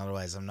something.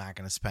 Otherwise, I'm not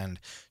going to spend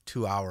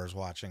 2 hours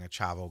watching a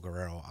Chavo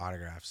Guerrero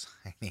autograph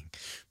signing.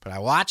 But I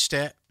watched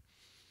it.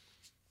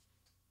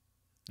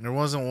 There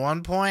wasn't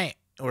one point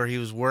where he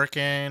was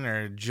working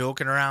or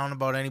joking around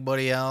about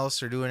anybody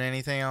else or doing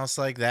anything else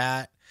like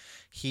that.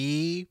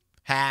 He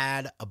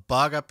had a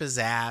bug up his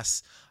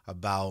ass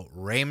about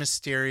Rey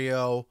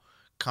Mysterio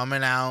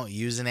coming out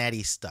using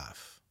Eddie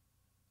stuff.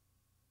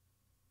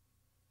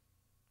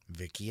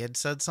 Vicky had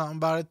said something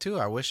about it too.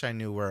 I wish I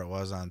knew where it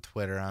was on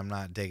Twitter. I'm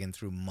not digging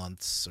through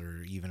months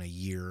or even a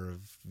year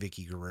of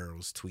Vicky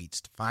Guerrero's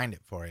tweets to find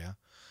it for you.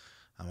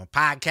 I'm a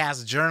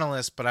podcast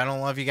journalist, but I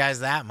don't love you guys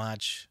that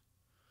much.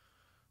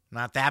 I'm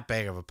not that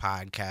big of a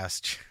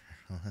podcast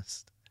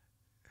journalist.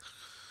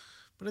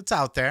 But it's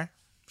out there.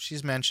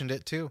 She's mentioned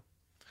it too.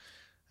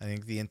 I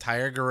think the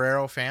entire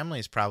Guerrero family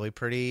is probably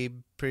pretty.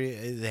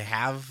 They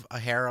have a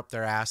hair up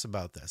their ass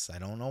about this. I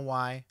don't know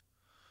why.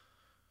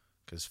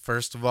 Because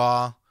first of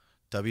all,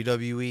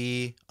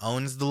 WWE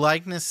owns the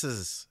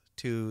likenesses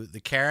to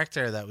the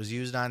character that was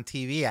used on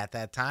TV at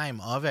that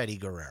time of Eddie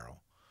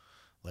Guerrero.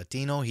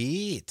 Latino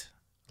Heat,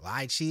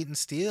 Lie, Cheat, and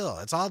Steal.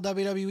 It's all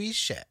WWE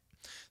shit.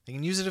 They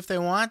can use it if they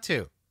want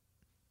to.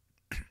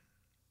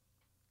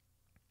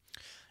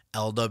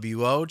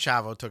 LWO,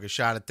 Chavo took a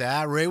shot at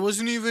that. Ray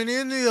wasn't even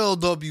in the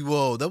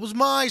LWO. That was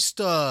my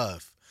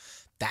stuff.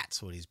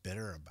 That's what he's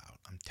bitter about.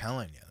 I'm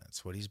telling you,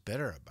 that's what he's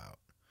bitter about.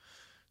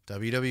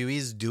 WWE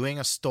is doing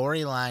a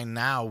storyline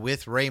now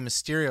with Rey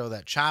Mysterio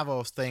that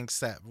Chavo thinks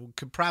that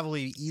could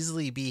probably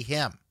easily be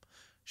him.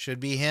 Should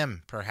be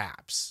him,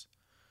 perhaps.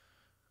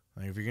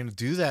 Like, if you're going to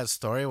do that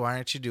story, why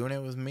aren't you doing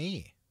it with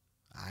me?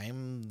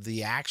 I'm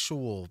the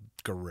actual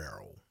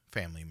Guerrero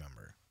family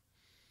member.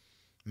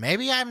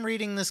 Maybe I'm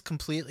reading this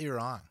completely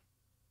wrong.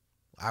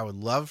 I would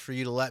love for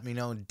you to let me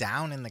know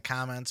down in the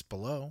comments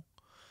below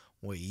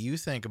what you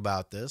think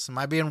about this. Am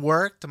I being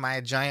worked? Am I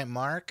a giant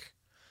mark?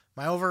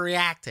 Am I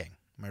overreacting?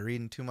 Am I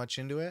reading too much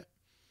into it?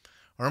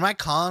 Or am I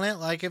calling it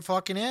like it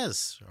fucking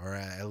is? Or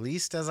at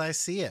least as I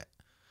see it.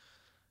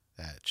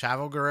 That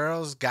Chavo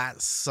Guerrero's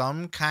got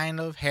some kind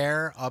of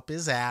hair up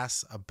his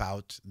ass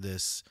about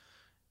this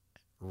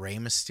Rey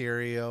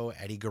Mysterio,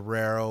 Eddie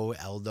Guerrero,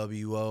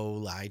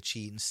 LWO, Lie,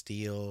 Cheat, and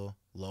Steal,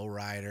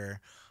 Lowrider,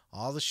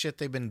 all the shit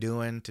they've been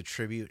doing to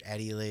tribute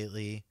Eddie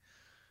lately,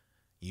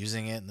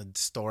 using it in the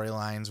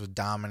storylines with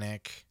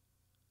Dominic.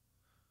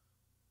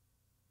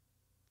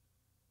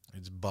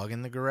 It's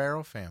bugging the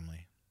Guerrero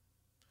family.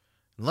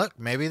 Look,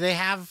 maybe they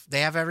have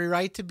every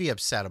right to be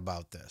upset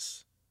about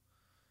this.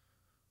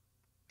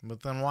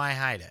 But then why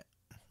hide it?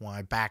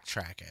 Why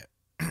backtrack it?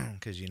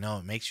 Because you know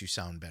it makes you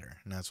sound bitter.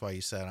 And that's why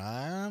you said,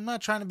 I'm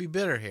not trying to be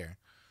bitter here.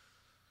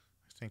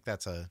 I think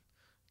that's a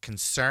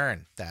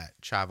concern that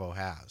Chavo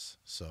has.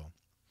 So,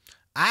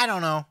 I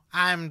don't know.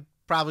 I'm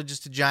probably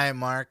just a giant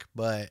mark,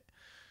 but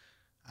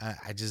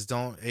I just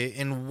don't.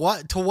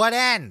 To what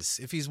ends?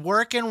 If he's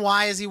working,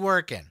 why is he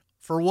working?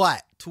 For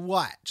what? To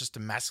what? Just to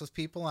mess with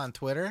people on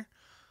Twitter?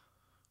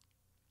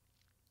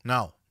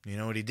 No. You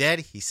know what he did?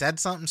 He said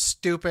something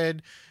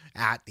stupid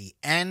at the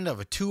end of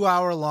a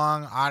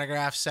 2-hour-long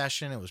autograph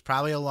session. It was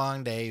probably a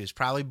long day. He was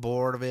probably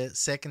bored of it,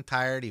 sick and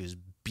tired. He was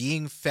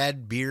being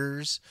fed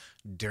beers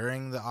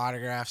during the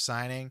autograph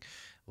signing.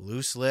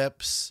 Loose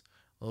lips,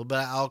 a little bit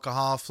of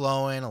alcohol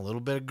flowing, a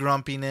little bit of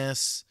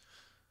grumpiness.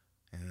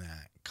 And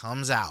that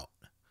comes out.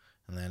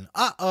 And then,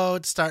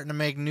 it's starting to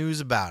make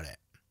news about it.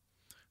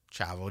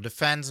 Chavo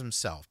defends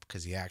himself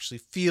because he actually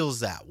feels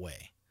that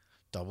way.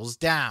 Doubles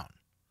down.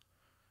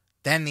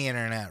 Then the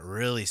internet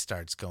really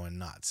starts going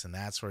nuts, and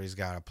that's where he's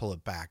got to pull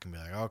it back and be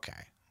like,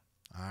 okay,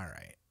 all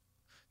right.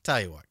 Tell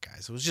you what,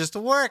 guys, it was just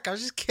a work. I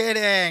was just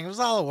kidding. It was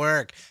all a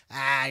work.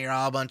 You're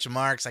all a bunch of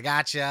marks. I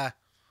gotcha.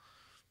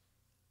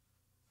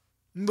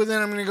 But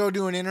then I'm going to go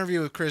do an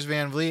interview with Chris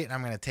Van Vliet, and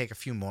I'm going to take a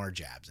few more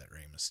jabs at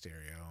Rey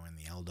Mysterio and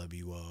the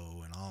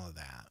LWO and all of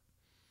that.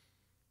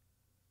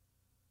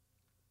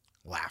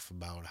 Laugh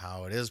about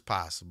how it is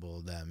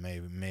possible that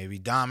maybe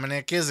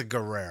Dominic is a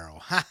Guerrero.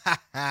 Ha ha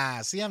ha.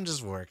 See, I'm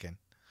just working.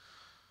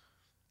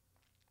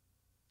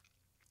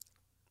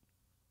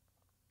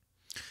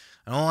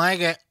 I don't like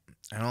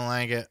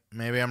it.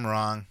 Maybe I'm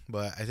wrong,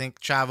 but I think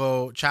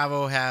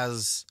Chavo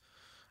has.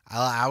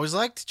 I always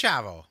liked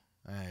Chavo.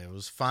 I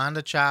was fond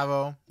of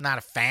Chavo. Not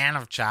a fan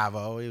of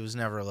Chavo. He was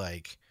never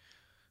like,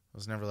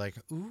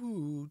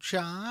 ooh,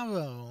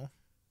 Chavo.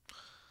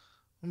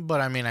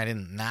 But, I mean, I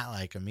didn't not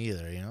like him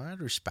either. You know, I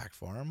had respect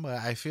for him. But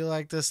I feel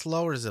like this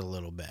lowers it a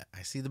little bit.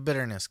 I see the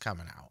bitterness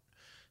coming out.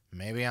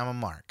 Maybe I'm a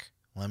mark.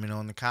 Let me know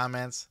in the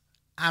comments.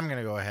 I'm going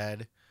to go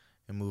ahead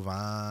and move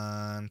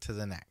on to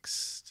the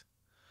next.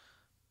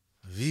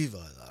 Viva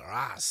la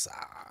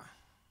raza.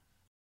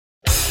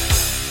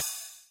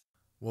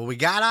 Well, we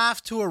got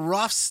off to a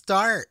rough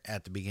start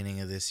at the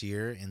beginning of this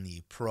year in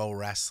the pro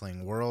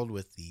wrestling world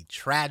with the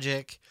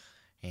tragic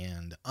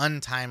and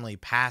untimely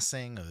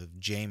passing of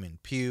Jamin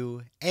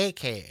Pugh,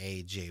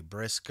 a.k.a. Jay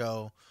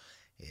Briscoe.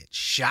 It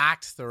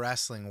shocked the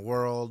wrestling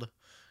world.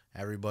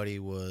 Everybody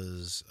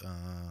was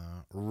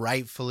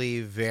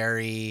rightfully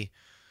very,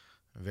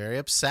 very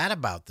upset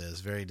about this,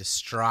 very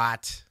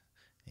distraught,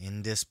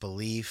 in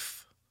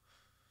disbelief.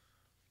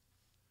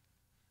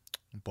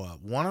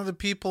 But one of the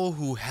people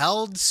who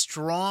held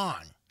strong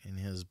in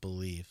his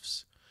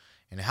beliefs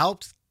and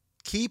helped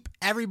keep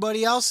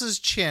everybody else's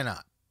chin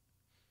up.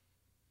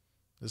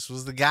 This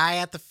was the guy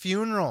at the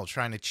funeral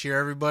trying to cheer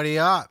everybody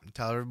up and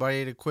tell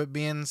everybody to quit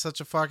being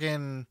such a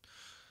fucking...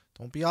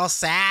 Don't be all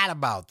sad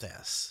about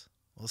this.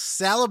 We'll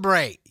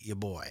celebrate you,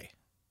 boy.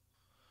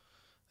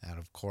 That,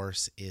 of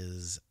course,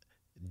 is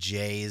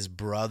Jay's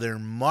brother,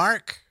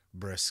 Mark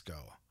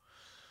Briscoe.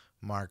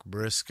 Mark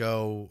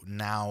Briscoe,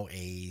 now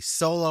a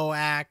solo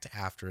act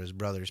after his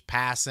brother's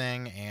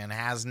passing, and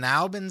has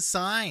now been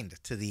signed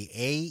to the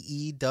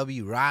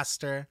AEW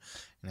roster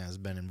and has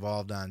been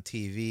involved on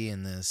TV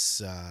in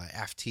this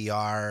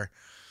FTR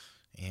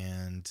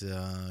and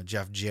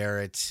Jeff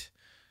Jarrett,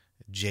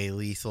 Jay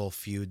Lethal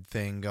feud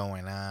thing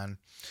going on.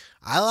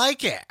 I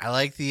like it. I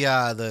like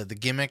the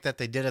gimmick that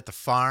they did at the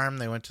farm.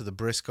 They went to the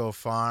Briscoe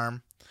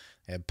farm.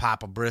 They had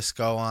Papa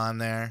Briscoe on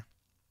there.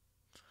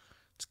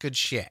 It's good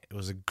shit. It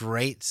was a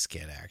great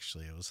skit,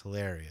 actually. It was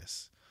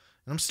hilarious.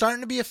 And I'm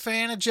starting to be a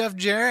fan of Jeff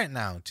Jarrett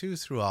now, too,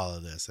 through all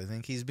of this. I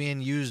think he's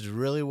being used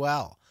really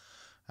well.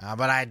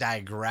 But I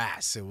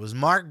digress. It was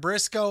Mark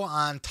Briscoe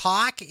on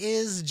Talk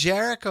is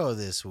Jericho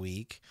this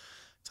week,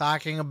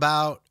 talking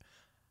about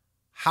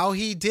how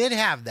he did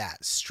have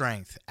that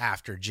strength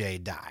after Jay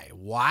died,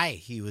 why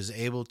he was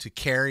able to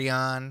carry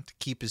on, to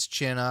keep his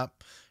chin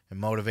up and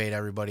motivate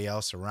everybody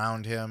else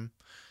around him.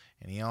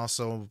 And he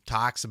also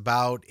talks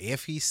about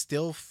if he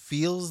still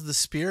feels the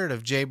spirit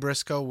of Jay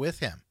Briscoe with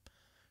him.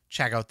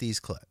 Check out these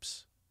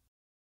clips.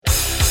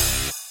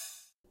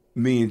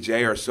 Me and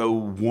Jay are so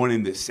one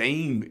and the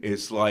same.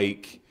 It's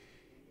like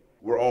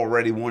we're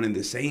already one and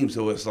the same.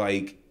 So it's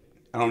like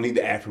I don't need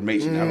the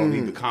affirmation. I don't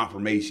need the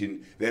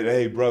confirmation that,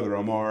 hey, brother,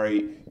 I'm all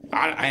right.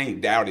 I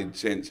ain't doubted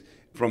since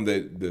from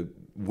the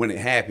when it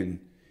happened.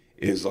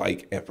 Is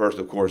like at first,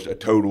 of course, a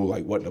total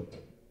like what the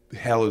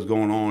hell is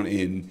going on,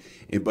 and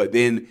but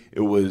then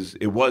it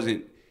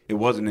wasn't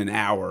an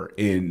hour,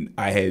 and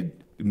I had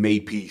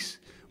made peace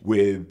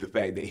with the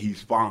fact that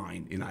he's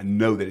fine, and I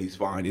know that he's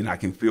fine, and I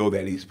can feel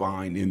that he's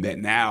fine, and that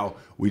now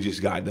we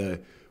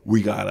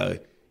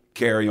gotta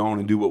carry on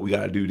and do what we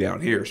gotta do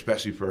down here,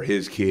 especially for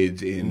his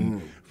kids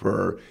and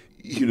for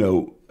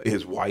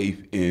his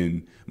wife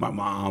and my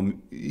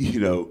mom,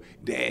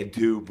 dad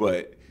too.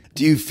 But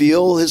do you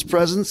feel his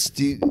presence?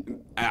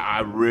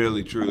 I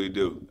really truly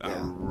do. Yeah.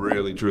 I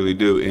really truly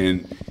do,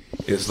 and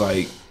it's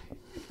like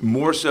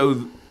more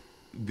so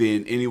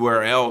than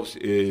anywhere else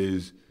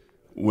is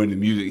when the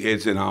music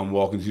hits and I'm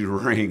walking through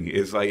the ring.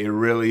 It's like it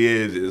really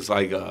is. It's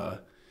like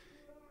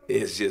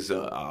it's just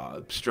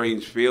a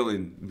strange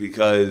feeling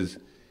because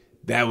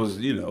that was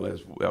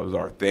that was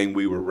our thing.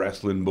 We were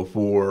wrestling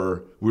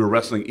before we were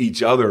wrestling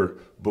each other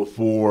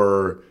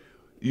before.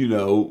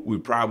 We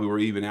probably were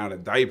even out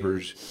of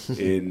diapers,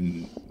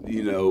 and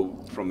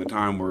from the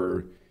time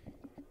we're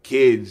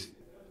kids,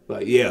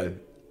 like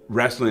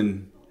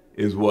wrestling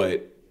is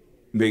what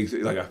makes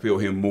it like I feel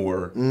him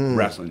more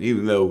wrestling,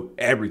 even though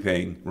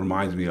everything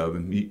reminds me of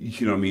him.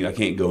 You know what I mean? I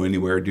can't go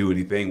anywhere, do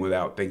anything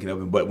without thinking of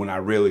him. But when I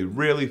really,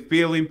 really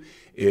feel him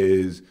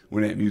is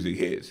when that music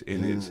hits,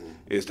 and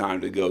it's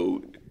time to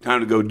go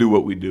do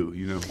what we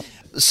do.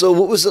 So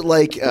what was it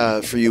like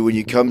for you when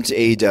you come to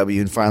AEW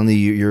and finally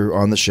you're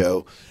on the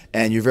show,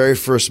 and your very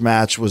first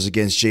match was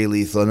against Jay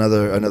Lethal,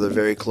 another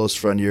very close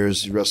friend of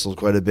yours. You wrestled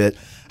quite a bit.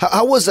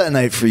 How was that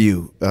night for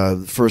you,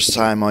 first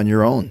time on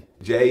your own?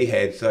 Jay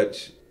had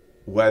such,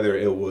 whether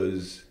it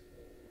was,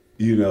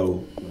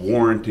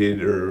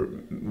 warranted or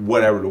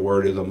whatever the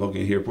word is I'm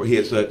looking here for, he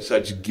had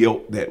such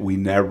guilt that we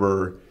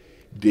never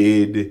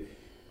did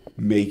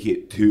make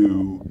it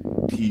to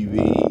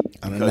TV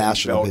on a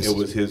national basis. It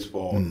was his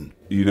fault.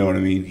 You know what I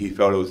mean? He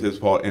felt it was his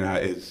fault, and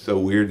it's so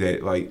weird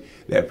that like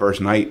that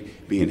first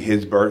night being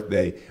his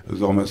birthday, it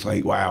was almost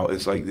like, wow,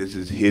 it's like this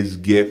is his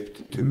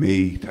gift to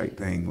me type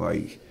thing,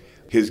 like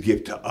his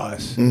gift to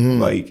us.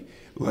 Like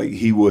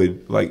he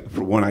would, like,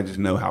 for one, I just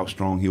know how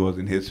strong he was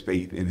in his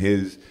faith and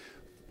his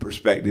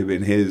perspective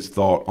and his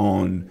thought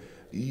on,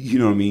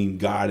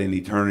 God and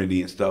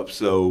eternity and stuff.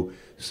 So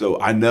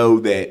I know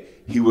that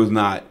he was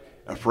not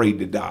afraid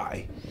to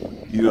die.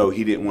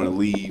 He didn't want to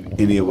leave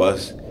any of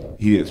us.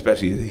 He didn't,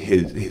 especially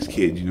his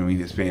kids,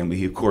 his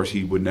family. Of course,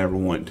 he would never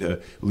want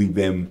to leave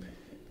them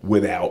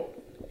without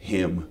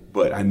him.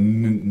 But I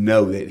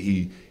know that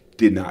he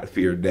did not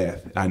fear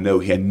death. I know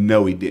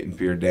he didn't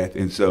fear death.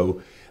 And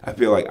so I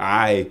feel like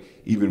I,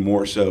 even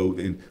more so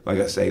than, like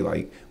I say,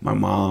 like my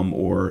mom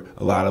or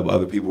a lot of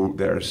other people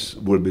that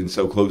would have been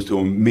so close to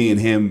him, me and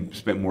him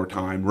spent more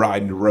time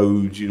riding the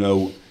roads,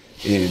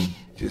 and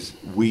just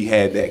we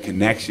had that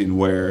connection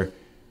where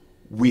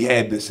we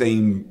had the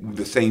same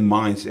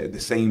mindset, the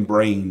same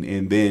brain.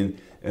 And then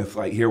it's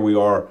like, here we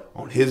are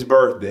on his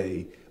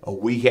birthday, a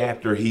week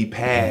after he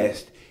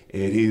passed,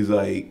 and he's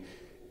like,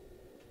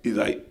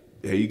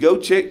 there you go,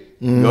 chick.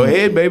 Go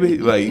ahead, baby.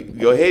 Like,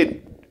 go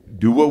ahead.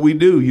 Do what we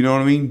do. You know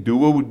what I mean? Do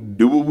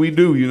what we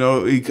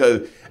do,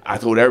 because I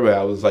told everybody,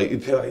 I was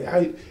like,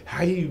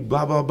 how you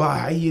blah, blah, blah,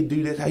 how you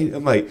do this?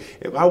 I'm like,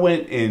 if I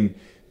went and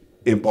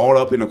balled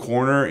up in a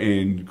corner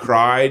and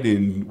cried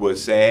and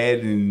was sad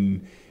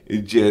and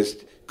it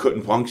just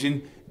couldn't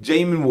function,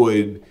 Jamin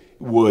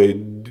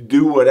would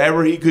do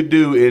whatever he could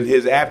do in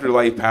his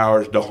afterlife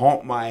powers to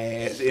haunt my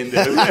ass and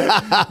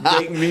to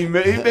make me,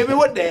 baby,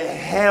 what the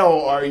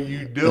hell are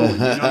you doing?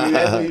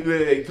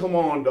 Like, come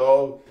on,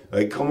 dog.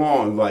 Like, come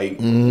on. Like,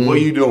 what are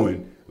you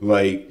doing?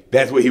 Like,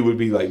 that's what he would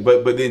be like.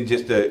 But then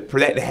just for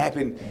that to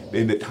happen,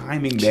 and the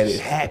timing that it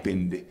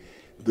happened,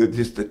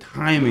 just the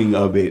timing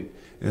of it,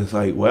 it's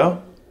like,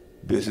 well,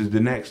 this is the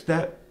next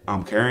step.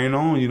 I'm carrying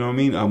on, you know what I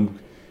mean? I'm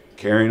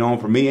carrying on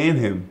for me and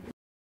him.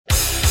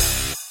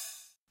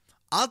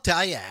 I'll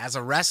tell you, as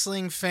a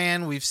wrestling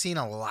fan, we've seen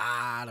a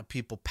lot of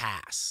people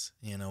pass.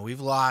 We've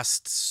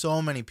lost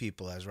so many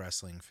people as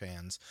wrestling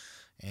fans,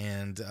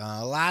 and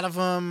a lot of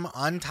them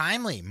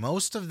untimely,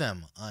 most of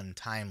them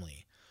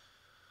untimely.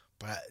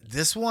 But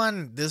this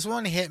one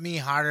hit me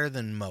harder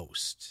than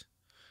most.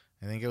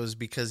 I think it was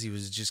because he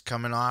was just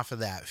coming off of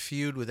that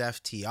feud with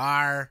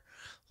FTR,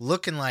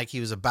 looking like he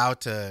was about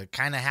to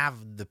kind of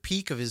have the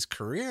peak of his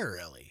career,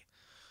 really.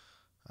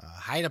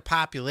 Height of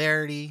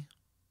popularity,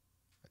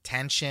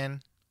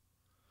 attention.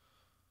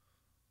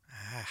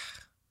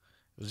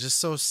 It was just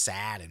so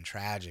sad and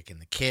tragic,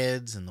 and the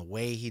kids and the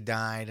way he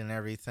died and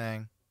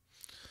everything.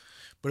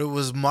 But it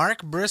was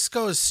Mark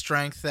Briscoe's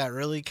strength that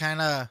really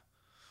kind of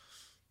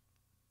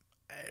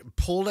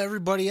pulled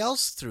everybody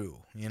else through.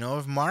 You know,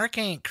 if Mark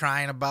ain't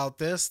crying about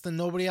this, then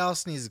nobody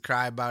else needs to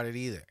cry about it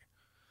either.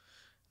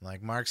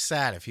 Like Mark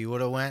said, if he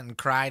would have went and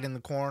cried in the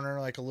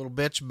corner like a little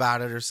bitch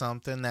about it or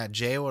something, that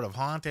Jay would have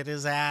haunted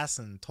his ass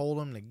and told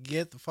him to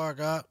get the fuck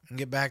up and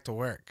get back to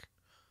work.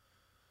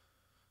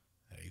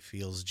 He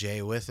feels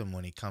Jay with him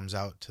when he comes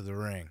out to the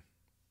ring.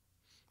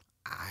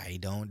 I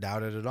don't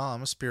doubt it at all.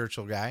 I'm a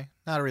spiritual guy.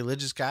 Not a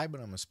religious guy,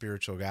 but I'm a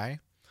spiritual guy.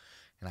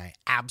 And I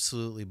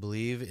absolutely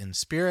believe in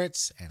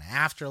spirits and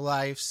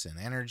afterlives and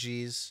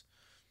energies.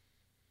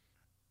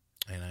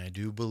 And I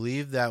do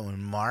believe that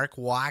when Mark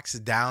walks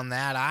down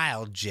that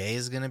aisle, Jay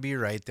is going to be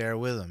right there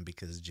with him,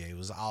 because Jay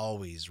was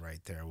always right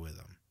there with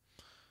him.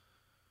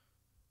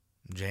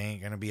 Jay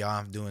ain't going to be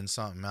off doing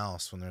something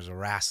else when there's a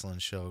wrestling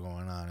show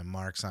going on and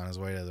Mark's on his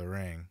way to the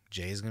ring.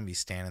 Jay's going to be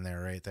standing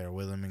there right there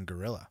with him in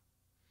gorilla.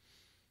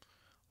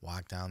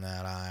 Walk down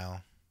that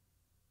aisle.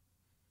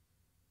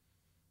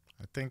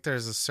 I think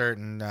there's a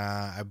certain,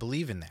 I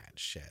believe in that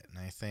shit. And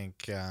I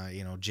think,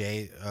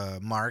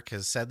 Mark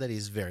has said that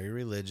he's very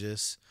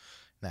religious.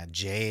 That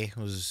Jay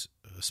was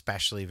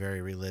especially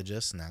very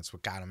religious, and that's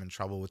what got him in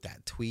trouble with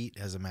that tweet,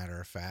 as a matter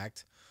of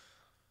fact.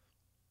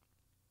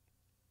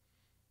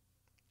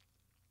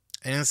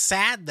 And it's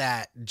sad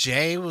that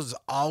Jay was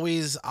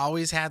always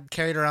had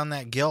carried around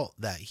that guilt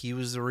that he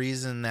was the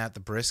reason that the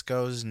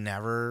Briscoes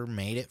never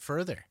made it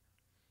further.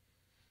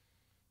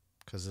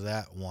 Because of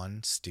that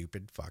one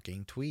stupid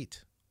fucking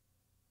tweet.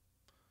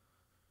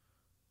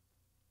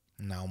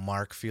 Now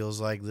Mark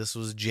feels like this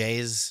was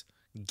Jay's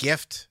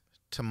gift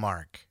to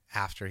Mark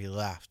after he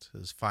left.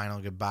 His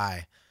final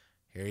goodbye.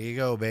 Here you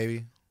go,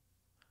 baby.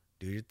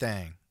 Do your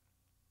thing.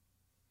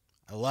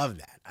 I love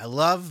that. I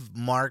love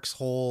Mark's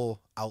whole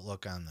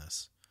outlook on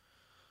this.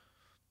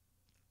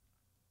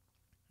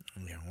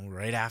 You know,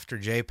 right after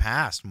Jay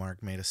passed,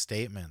 Mark made a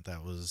statement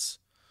that was,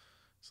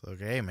 it's like,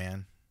 hey,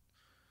 man,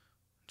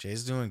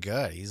 Jay's doing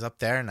good. He's up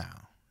there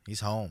now. He's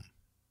home.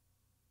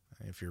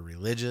 If you're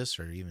religious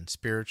or even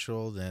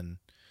spiritual, then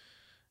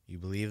you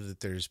believe that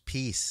there's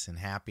peace and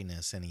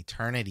happiness and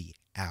eternity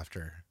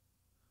after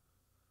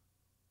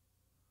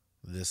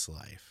this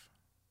life.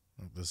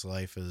 This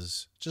life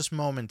is just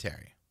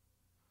momentary.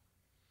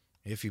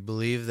 If you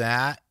believe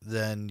that,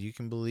 then you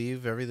can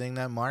believe everything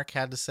that Mark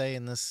had to say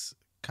in this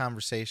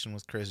conversation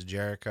with Chris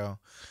Jericho.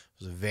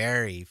 It was a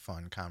very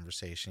fun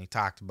conversation. He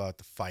talked about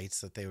the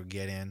fights that they would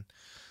get in.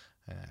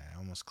 I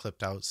almost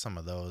clipped out some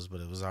of those,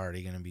 but it was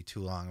already going to be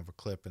too long of a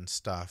clip and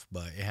stuff.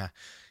 But yeah,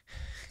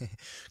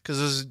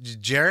 because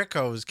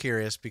Jericho was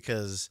curious,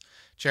 because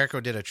Jericho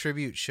did a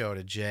tribute show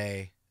to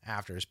Jay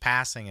after his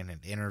passing and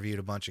had interviewed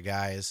a bunch of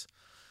guys.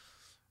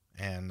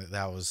 And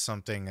that was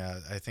something,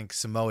 I think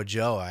Samoa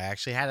Joe, I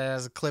actually had it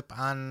as a clip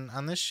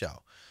on this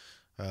show.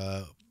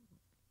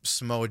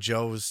 Samoa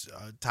Joe was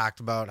talked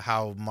about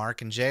how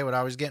Mark and Jay would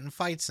always get in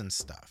fights and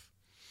stuff.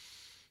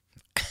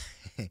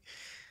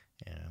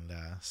 And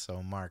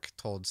so Mark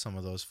told some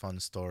of those fun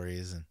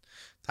stories and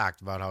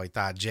talked about how he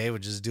thought Jay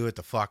would just do it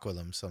to fuck with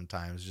him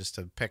sometimes, just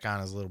to pick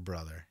on his little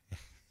brother.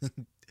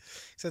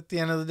 Because at the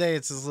end of the day,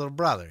 it's his little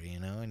brother, you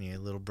know, and your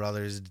little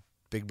brothers,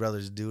 big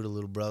brothers do to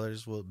little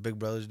brothers, what big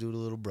brothers do to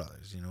little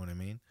brothers, you know what I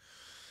mean?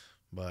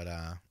 But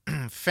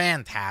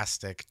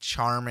fantastic,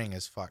 charming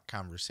as fuck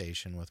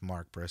conversation with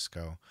Mark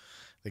Briscoe.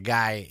 The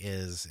guy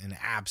is an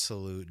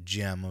absolute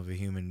gem of a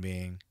human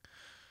being.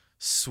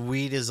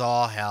 Sweet as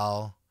all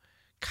hell.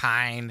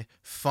 Kind,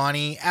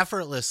 funny,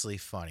 effortlessly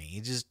funny.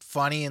 He's just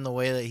funny in the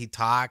way that he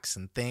talks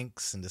and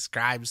thinks and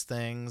describes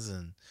things.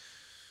 And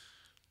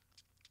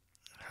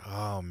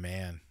oh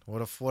man,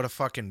 what a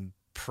fucking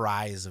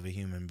prize of a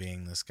human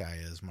being this guy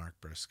is, Mark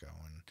Briscoe.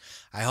 And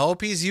I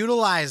hope he's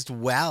utilized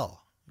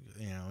well.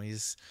 You know,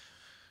 he's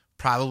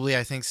probably,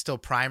 I think, still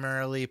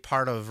primarily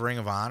part of Ring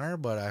of Honor,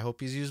 but I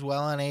hope he's used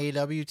well on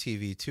AEW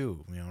TV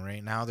too. You know,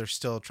 right now they're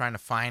still trying to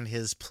find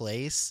his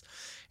place,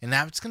 and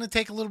that's going to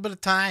take a little bit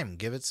of time.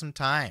 Give it some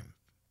time.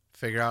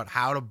 Figure out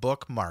how to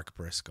book Mark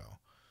Briscoe.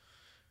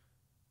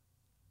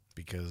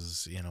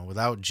 Because, you know,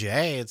 without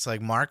Jay, it's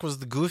like Mark was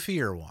the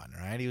goofier one,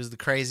 right? He was the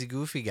crazy,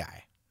 goofy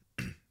guy.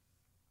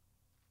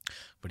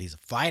 But he's a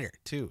fighter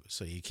too,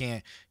 so you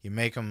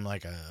make him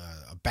like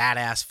a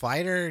badass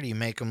fighter? Do you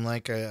make him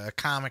like a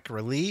comic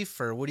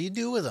relief, or what do you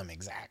do with him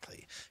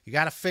exactly? You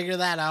got to figure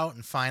that out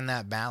and find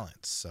that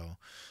balance. So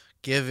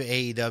give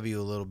AEW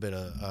a little bit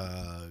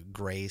of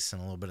grace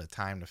and a little bit of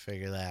time to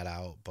figure that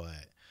out.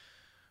 But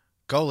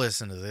go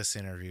listen to this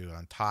interview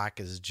on Talk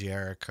is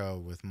Jericho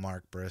with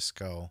Mark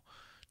Briscoe.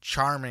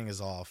 Charming as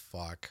all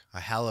fuck,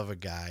 a hell of a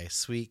guy,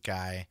 sweet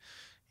guy.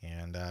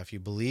 And if you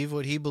believe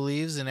what he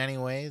believes in any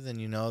way, then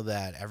you know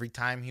that every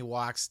time he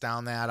walks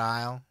down that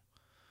aisle,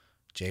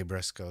 Jay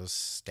Briscoe's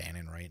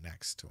standing right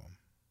next to him.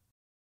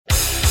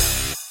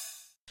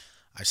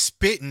 I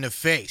spit in the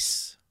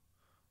face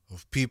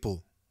of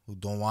people who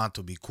don't want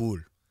to be cool.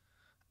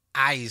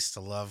 I used to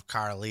love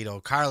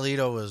Carlito.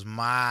 Carlito was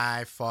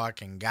my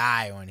fucking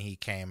guy when he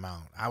came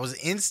out. I was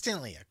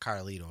instantly a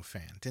Carlito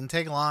fan. Didn't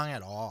take long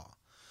at all.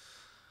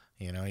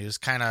 You know, he was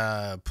kind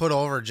of put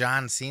over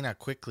John Cena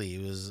quickly. He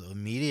was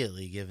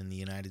immediately given the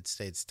United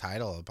States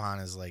title upon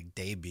his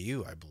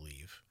debut, I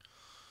believe.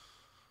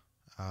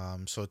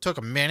 So it took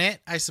a minute,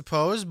 I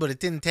suppose, but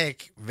it didn't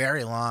take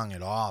very long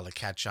at all to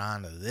catch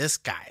on to this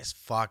guy's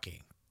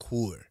fucking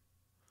cool.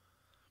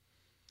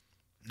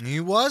 He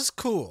was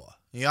cool.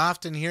 You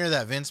often hear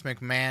that Vince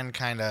McMahon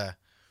kind of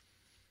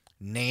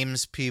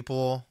names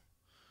people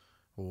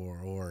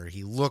or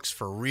he looks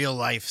for real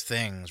life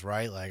things,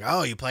 right? Like,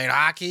 oh, you played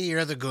hockey?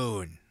 You're the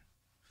goon.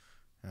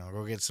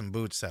 Go get some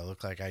boots that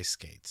look like ice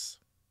skates.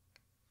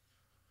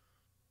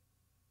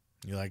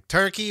 You like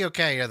turkey?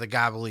 Okay, you're the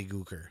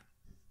gobbledygooker.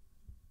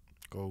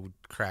 Go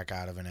crack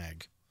out of an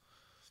egg.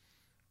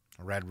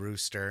 A red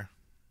rooster.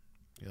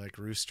 You like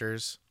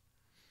roosters?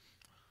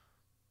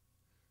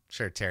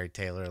 Sure, Terry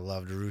Taylor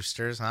loved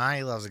roosters, huh?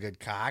 He loves a good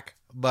cock.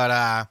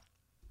 But,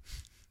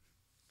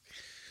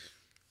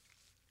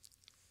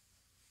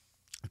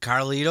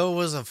 Carlito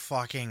was a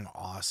fucking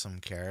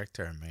awesome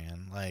character,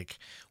 man.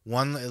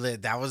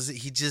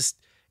 He just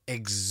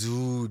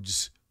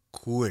exudes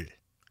cool.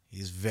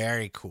 He's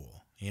very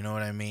cool. You know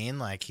what I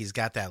mean? He's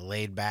got that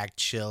laid back,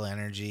 chill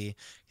energy.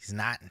 He's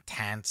not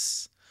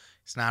intense.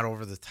 He's not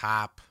over the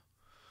top.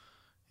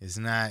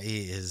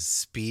 His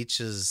speech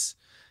is,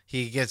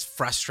 he gets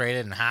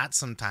frustrated and hot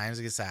sometimes.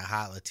 He gets that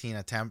hot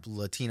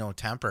Latino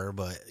temper,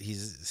 but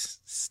he's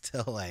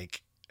still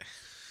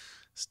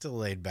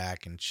laid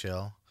back and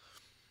chill.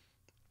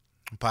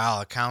 By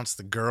all accounts,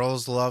 the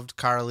girls loved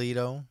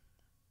Carlito.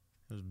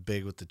 He was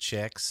big with the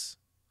chicks.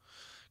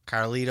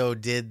 Carlito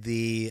did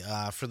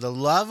For the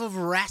Love of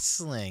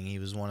Wrestling. He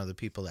was one of the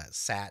people that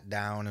sat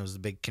down. It was a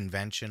big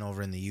convention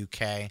over in the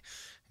UK. And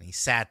he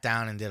sat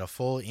down and did a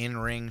full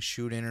in-ring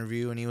shoot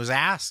interview. And he was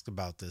asked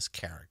about this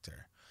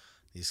character.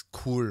 This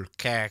cool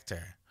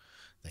character.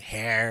 The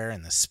hair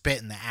and the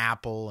spit in the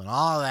apple and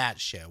all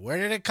that shit. Where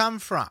did it come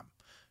from?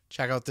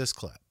 Check out this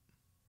clip.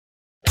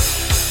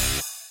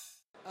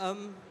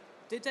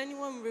 Did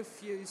anyone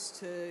refuse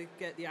to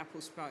get the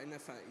apple sprout in their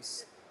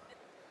face?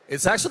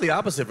 It's actually the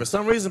opposite. For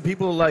some reason,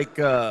 people like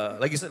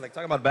you said,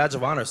 talking about badge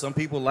of honor. Some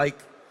people you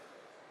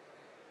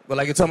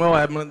tell me,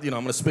 I'm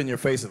gonna spit in your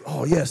face.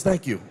 Oh yes,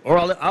 thank you. Or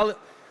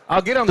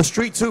I'll get on the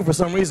street too. For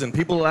some reason,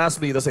 people will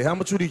ask me. They'll say, how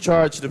much would you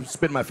charge to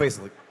spit in my face?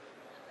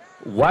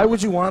 Why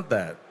would you want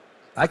that?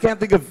 I can't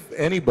think of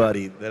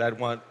anybody that I'd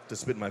want to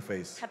spit in my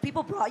face. Have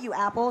people brought you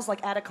apples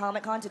at a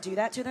Comic-Con to do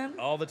that to them?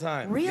 All the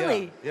time.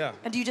 Really? Yeah.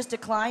 And do you just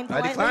decline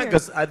politely? I decline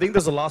because I think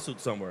there's a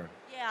lawsuit somewhere.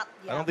 Yeah.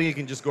 I don't think you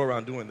can just go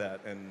around doing that.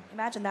 And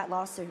imagine that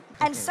lawsuit.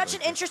 And such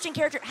an interesting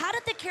character. How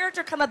did the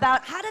character come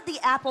about? How did the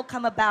apple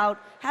come about?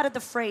 How did the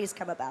phrase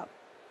come about?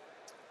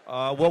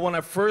 Well, when I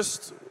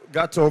first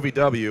got to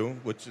OVW,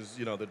 which is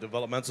the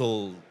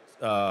developmental,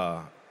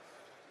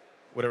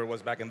 whatever it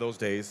was back in those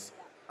days,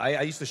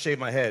 I used to shave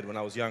my head when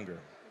I was younger.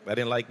 I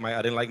didn't like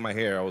my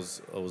hair. I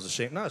was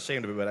ashamed, not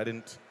ashamed of it, but I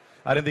didn't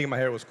think my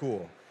hair was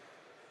cool.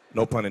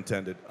 No pun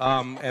intended.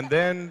 And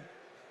then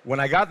when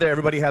I got there,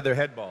 everybody had their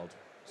head bald.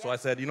 So I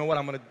said, you know what,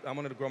 I'm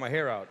gonna grow my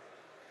hair out.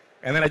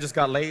 And then I just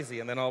got lazy,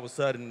 and then all of a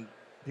sudden,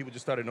 people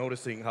just started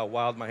noticing how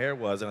wild my hair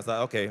was, and I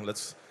thought, okay,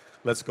 let's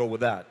go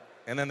with that.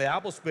 And then the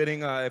apple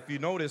spitting, if you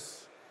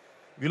notice,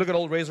 if you look at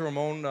old Razor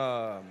Ramon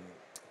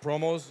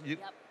promos,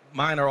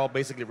 mine are all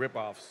basically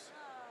rip-offs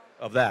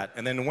of that.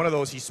 And then in one of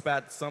those, he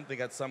spat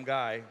something at some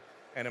guy,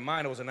 and in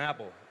mine, it was an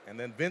apple. And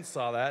then Vince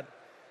saw that,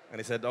 and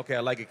he said, okay, I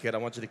like it, kid. I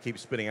want you to keep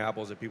spitting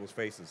apples at people's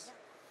faces.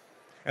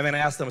 And then I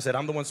asked him, I said,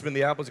 I'm the one spitting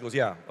the apples? He goes,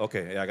 yeah,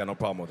 okay, yeah, I got no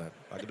problem with that.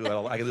 I can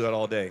do that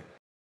all day.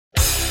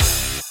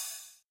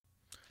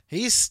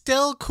 He's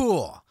still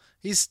cool.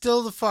 He's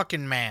still the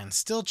fucking man.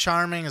 Still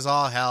charming as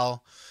all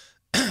hell.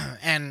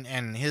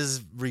 and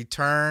his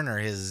return or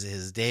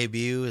his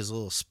debut, his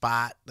little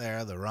spot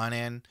there, the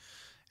run-in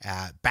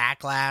at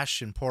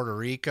Backlash in Puerto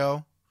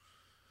Rico.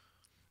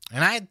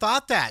 And I had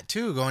thought that,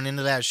 too, going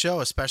into that show,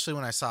 especially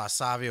when I saw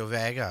Savio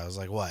Vega. I was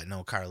like, what,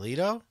 no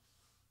Carlito?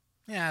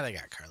 Yeah, they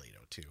got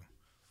Carlito, too.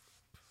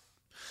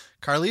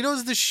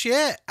 Carlito's the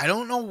shit. I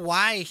don't know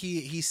why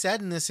he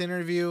said in this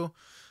interview,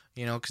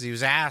 because he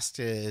was asked,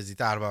 has he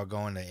thought about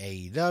going to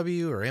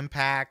AEW or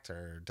Impact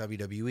or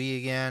WWE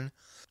again?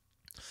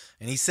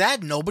 And he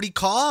said nobody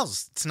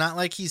calls. It's not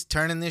like he's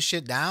turning this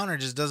shit down or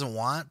just doesn't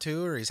want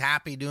to or he's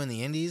happy doing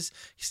the indies.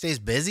 He stays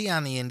busy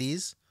on the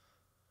indies.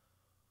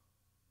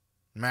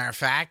 Matter of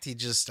fact,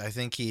 I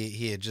think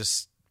he had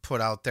just put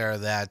out there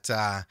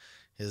that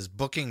his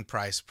booking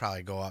price would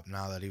probably go up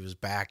now that he was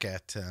back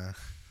at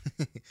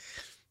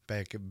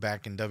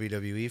back in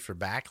WWE for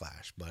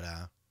Backlash. But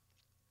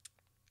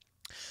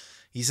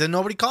he said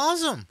nobody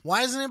calls him.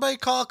 Why doesn't anybody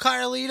call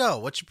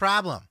Carlito? What's your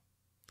problem?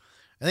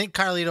 I think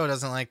Carlito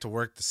doesn't like to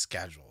work the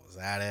schedule. Is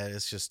that it?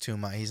 It's just too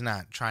much. He's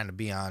not trying to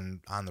be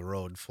on the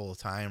road full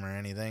time or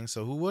anything.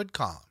 So who would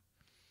call him?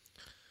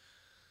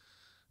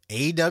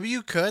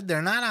 AEW could.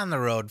 They're not on the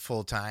road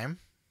full time.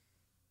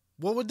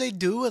 What would they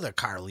do with a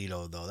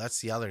Carlito, though?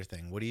 That's the other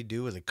thing. What do you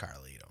do with a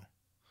Carlito?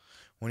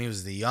 When he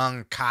was the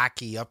young,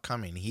 cocky,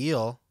 upcoming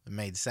heel, it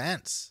made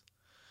sense.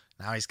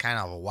 Now he's kind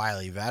of a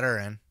wily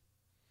veteran.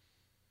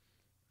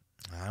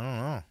 I don't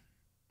know.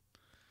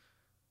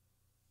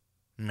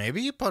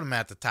 Maybe you put him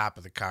at the top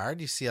of the card.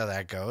 You see how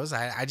that goes.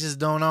 I just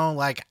don't know.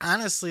 Like,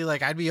 honestly,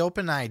 like, I'd be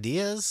open to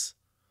ideas.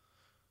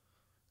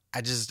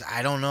 I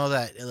don't know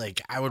that,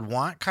 like, I would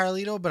want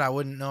Carlito, but I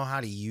wouldn't know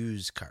how to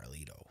use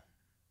Carlito.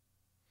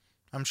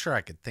 I'm sure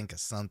I could think of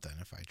something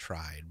if I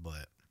tried,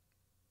 but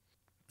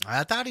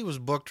I thought he was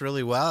booked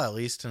really well, at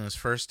least in his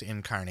first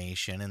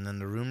incarnation. And then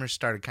the rumors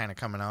started kind of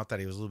coming out that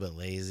he was a little bit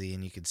lazy,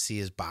 and you could see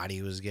his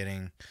body was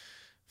getting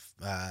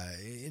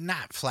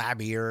not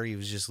flabbier. He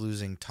was just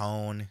losing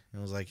tone. It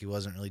was like he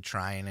wasn't really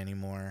trying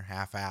anymore,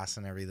 half-ass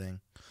and everything.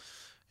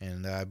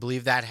 And I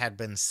believe that had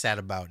been said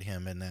about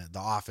him, and the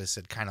office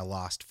had kind of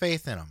lost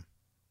faith in him.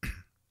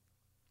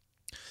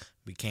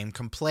 Became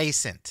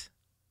complacent.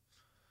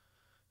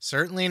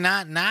 Certainly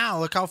not now.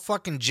 Look how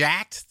fucking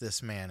jacked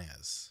this man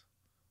is.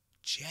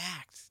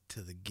 Jacked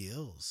to the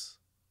gills.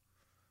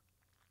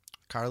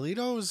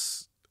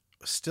 Carlito's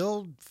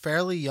still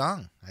fairly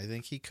young. I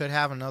think he could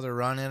have another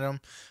run in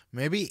him.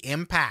 Maybe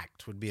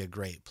Impact would be a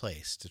great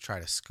place to try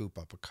to scoop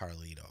up a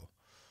Carlito.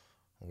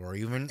 Or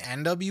even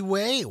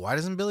NWA. Why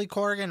doesn't Billy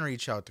Corgan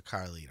reach out to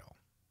Carlito?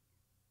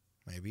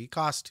 Maybe he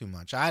costs too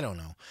much. I don't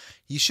know.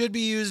 He should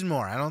be used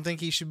more. I don't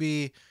think he should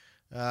be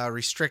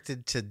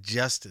restricted to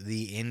just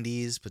the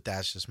indies, but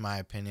that's just my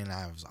opinion.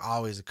 I was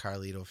always a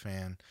Carlito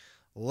fan.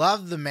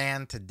 Love the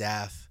man to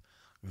death.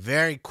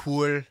 Very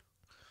cool.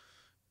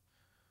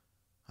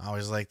 I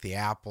always liked the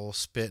apple,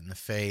 spit in the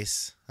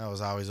face. That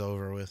was always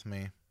over with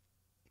me.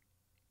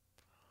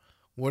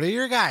 What are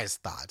your guys'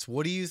 thoughts?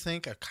 What do you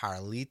think of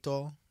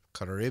Carlito,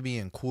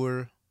 Caribbean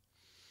Cool?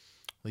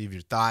 Leave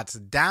your thoughts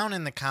down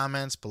in the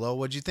comments below.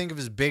 What'd you think of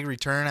his big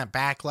return at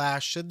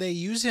Backlash? Should they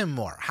use him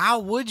more? How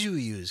would you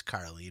use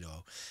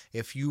Carlito?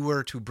 If you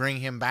were to bring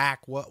him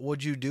back, what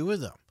would you do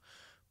with him?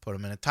 Put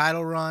him in a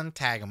title run,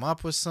 tag him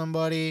up with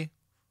somebody,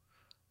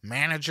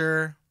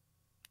 manager.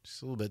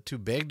 Just a little bit too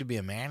big to be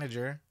a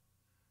manager.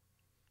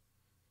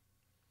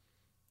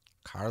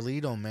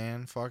 Carlito,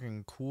 man,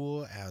 fucking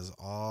cool as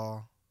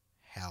all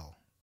hell.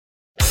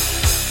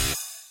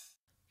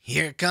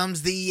 Here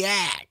comes the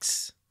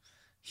axe.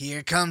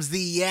 Here comes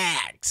the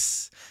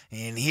axe.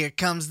 And here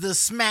comes the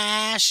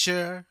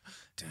smasher.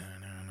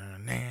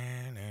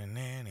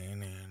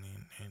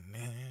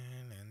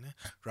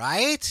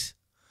 Right?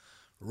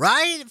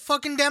 Right?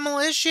 Fucking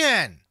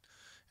Demolition.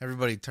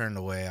 Everybody turned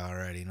away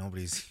already.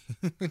 Nobody's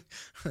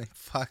like,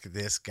 fuck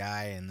this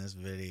guy in this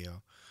video.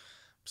 I'm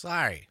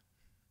sorry.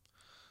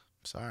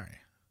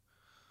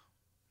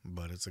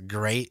 But it's a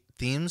great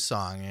theme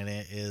song, and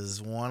it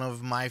is one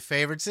of my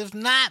favorites, if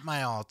not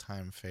my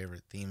all-time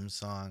favorite theme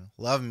song.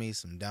 Love me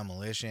some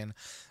Demolition.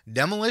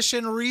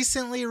 Demolition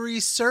recently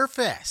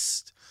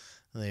resurfaced.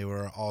 They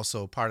were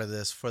also part of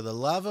this For the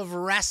Love of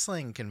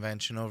Wrestling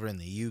convention over in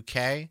the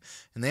UK,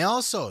 and they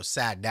also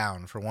sat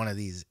down for one of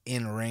these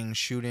in-ring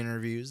shoot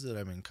interviews that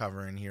I've been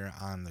covering here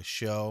on the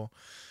show.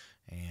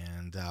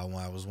 And that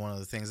was one of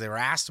the things they were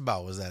asked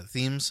about was that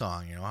theme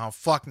song. You know, how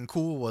fucking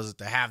cool was it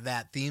to have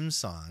that theme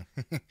song?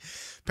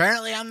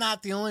 Apparently, I'm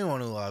not the only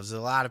one who loves it.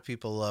 A lot of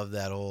people love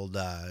that old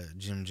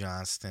Jim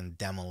Johnston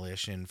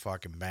Demolition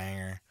fucking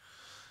banger.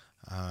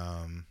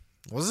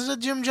 Was it a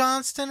Jim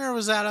Johnston or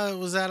was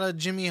that a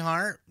Jimmy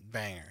Hart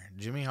banger?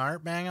 Jimmy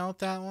Hart bang out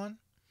that one?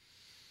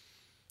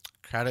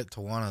 Credit to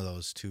one of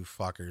those two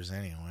fuckers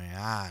anyway.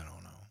 I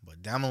don't know.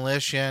 But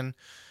Demolition,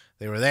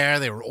 they were there.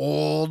 They were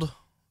old.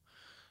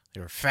 They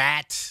were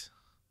fat.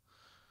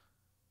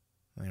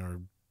 They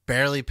were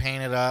barely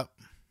painted up.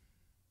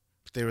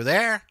 But they were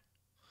there.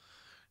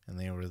 And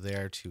they were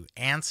there to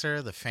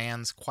answer the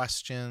fans'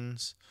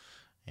 questions.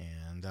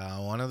 And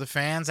one of the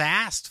fans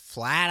asked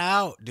flat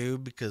out,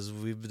 dude, because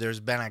there's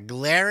been a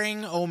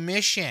glaring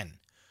omission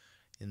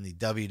in the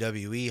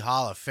WWE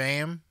Hall of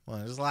Fame.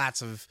 Well,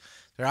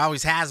 there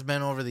always has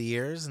been over the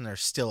years, and there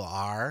still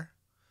are.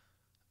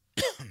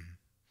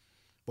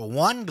 But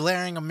one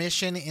glaring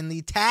omission in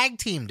the tag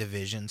team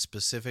division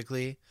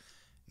specifically,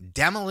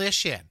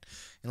 Demolition.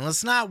 And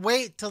let's not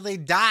wait till they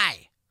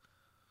die.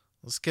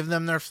 Let's give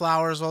them their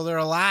flowers while they're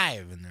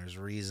alive. And there's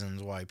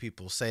reasons why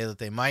people say that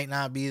they might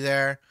not be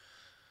there.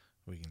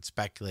 We can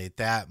speculate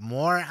that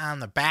more on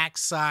the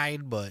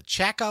backside, but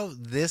check out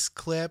this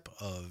clip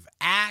of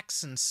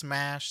Axe and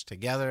Smash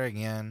together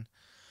again,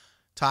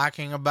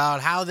 talking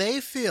about how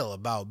they feel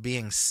about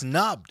being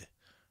snubbed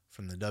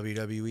from the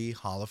WWE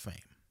Hall of Fame.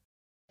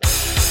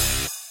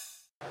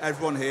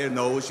 Everyone here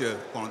knows you're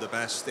one of the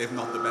best, if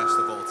not the best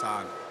of all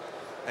time.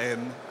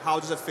 How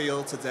does it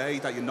feel today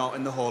that you're not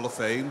in the Hall of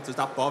Fame? Does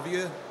that bother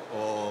you,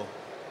 or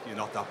you're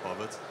not that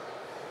bothered?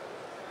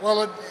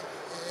 Well,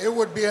 it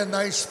would be a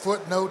nice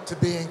footnote to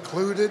be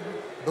included,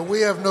 but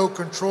we have no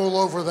control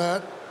over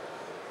that.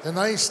 The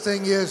nice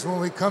thing is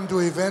when we come to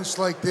events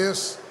like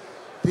this,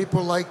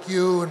 people like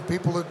you and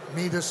people that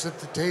meet us at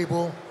the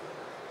table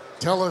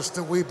tell us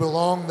that we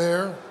belong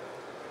there.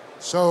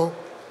 So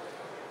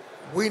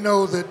we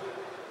know that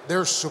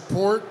there's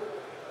support,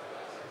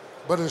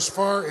 but as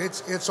far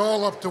it's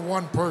all up to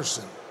one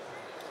person.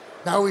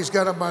 Now he's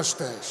got a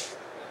mustache.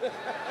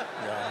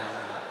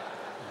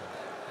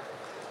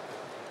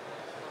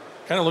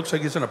 Kind of looks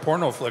like he's in a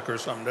porno flick or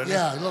something, doesn't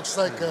Yeah, it looks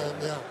like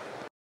yeah.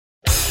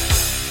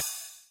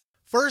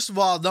 First of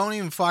all, don't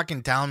even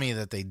fucking tell me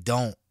that they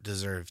don't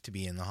deserve to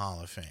be in the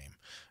Hall of Fame.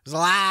 There's a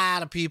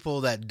lot of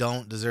people that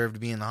don't deserve to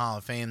be in the Hall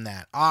of Fame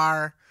that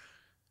are.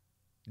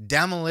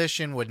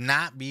 Demolition would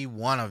not be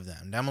one of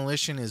them.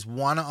 Demolition is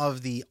one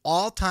of the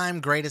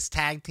all-time greatest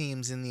tag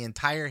teams in the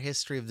entire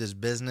history of this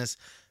business,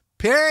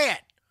 period.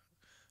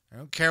 I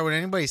don't care what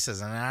anybody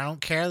says, and I don't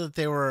care that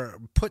they were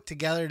put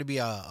together to be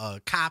a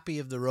copy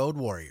of the Road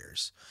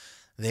Warriors.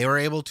 They were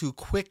able to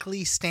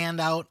quickly stand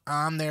out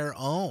on their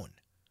own.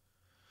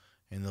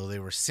 And though they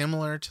were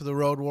similar to the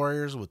Road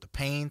Warriors with the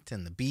paint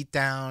and the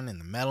beatdown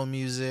and the metal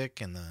music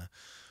and the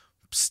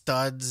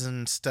studs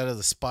instead of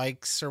the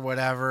spikes or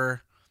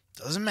whatever,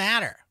 doesn't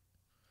matter.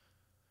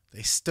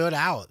 They stood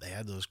out. They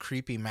had those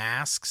creepy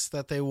masks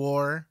that they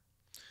wore.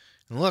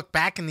 And look,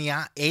 back in the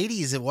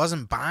 80s, it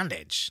wasn't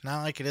bondage.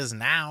 Not like it is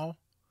now.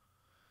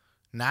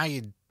 Now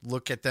you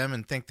look at them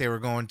and think they were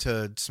going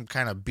to some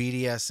kind of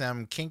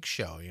BDSM kink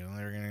show. You know,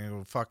 they were going to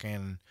go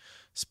fucking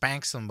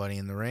spank somebody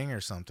in the ring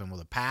or something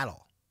with a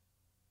paddle.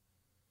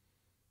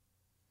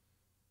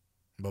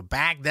 But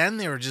back then,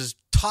 they were just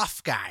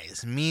tough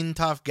guys, mean,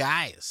 tough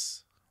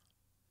guys.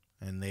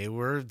 And they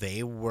were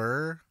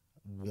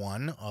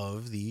one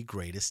of the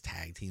greatest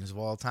tag teams of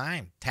all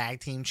time.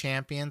 Tag team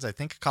champions, I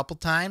think a couple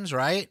times,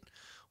 right?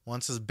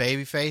 Once as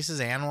baby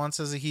faces and once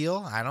as a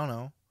heel. I don't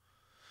know.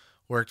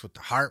 Worked with the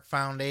Hart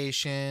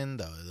Foundation,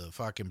 the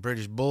fucking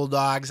British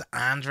Bulldogs,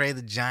 Andre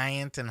the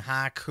Giant and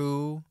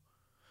Haku,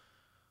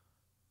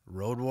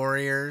 Road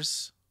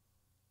Warriors.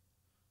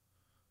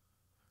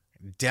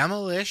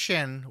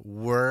 Demolition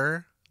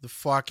were the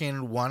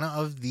fucking one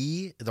of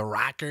the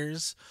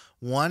Rockers,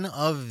 one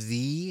of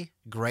the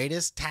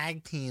greatest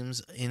tag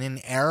teams in an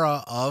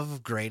era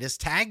of greatest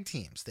tag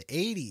teams, the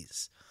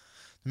 80s.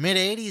 The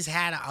mid-80s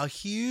had a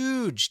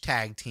huge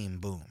tag team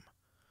boom.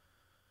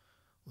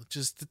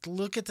 Just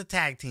look at the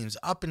tag teams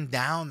up and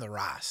down the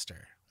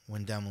roster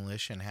when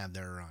Demolition had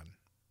their run.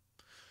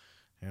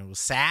 And it was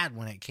sad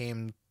when it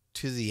came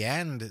to the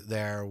end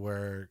there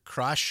where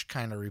Crush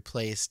kind of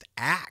replaced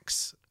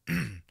Axe.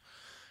 And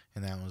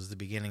that was the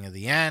beginning of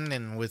the end.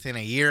 And within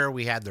a year,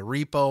 we had the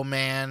Repo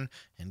Man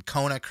and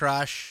Kona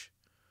Crush.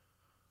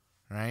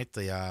 Right?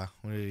 The,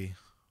 what did he?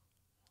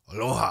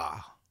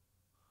 Aloha.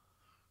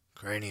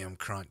 Cranium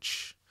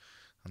Crunch.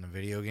 On the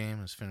video game,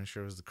 his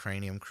finisher was the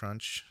Cranium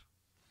Crunch.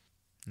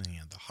 And then he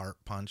had the Heart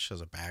Punch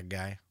as a bad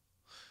guy.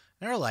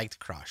 Never liked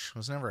Crush.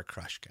 Was never a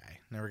Crush guy.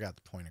 Never got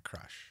the point of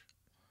Crush.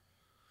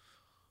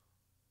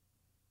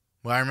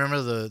 Well, I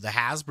remember the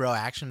Hasbro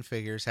action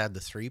figures had the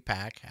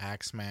 3-pack,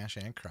 Axe, Smash,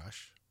 and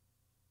Crush.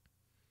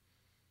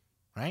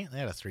 Right? They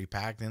had a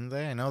 3-pack, didn't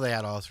they? I know they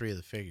had all three of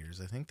the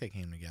figures. I think they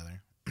came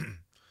together.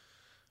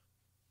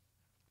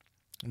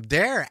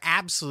 They're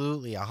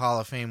absolutely a Hall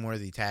of Fame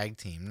worthy tag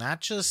team. Not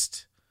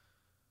just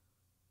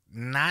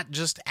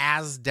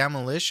as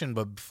Demolition,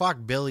 but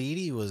fuck, Bill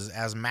Eadie was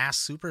as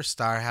Masked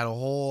Superstar, had a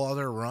whole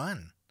other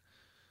run.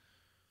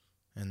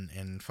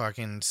 And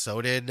fucking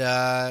so did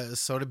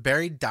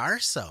Barry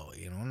Darso,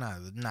 you know,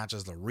 not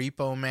just the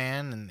Repo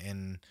Man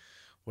and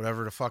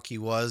whatever the fuck he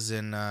was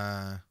in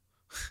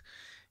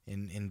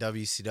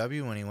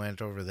WCW when he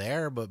went over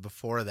there, but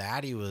before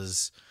that he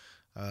was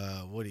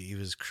he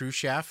was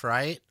Khrushchev,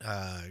 right?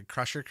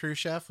 Crusher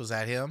Khrushchev, was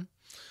that him?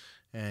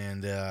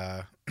 And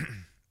they're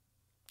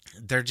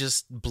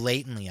just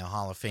blatantly a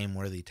Hall of Fame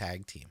worthy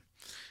tag team.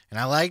 And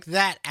I like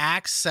that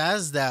Axe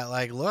says that,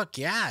 like, look,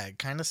 yeah, it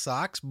kind of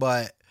sucks,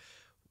 but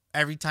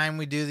every time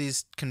we do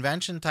these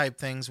convention type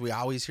things, we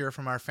always hear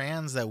from our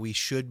fans that we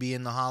should be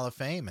in the Hall of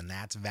Fame, and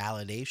that's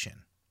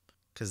validation,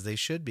 because they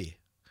should be.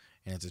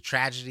 And it's a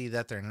tragedy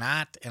that they're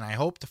not, and I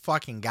hope to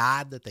fucking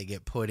God that they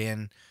get put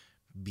in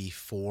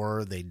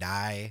before they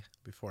die,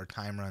 before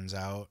time runs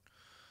out.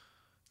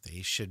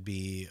 They should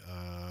be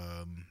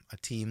a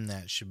team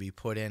that should be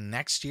put in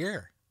next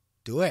year.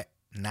 Do it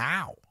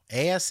now,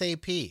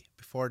 ASAP,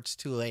 before it's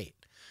too late.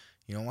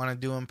 You don't want to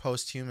do them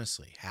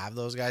posthumously. Have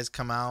those guys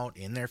come out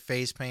in their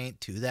face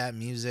paint to that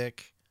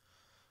music.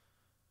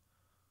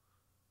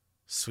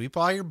 Sweep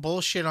all your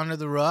bullshit under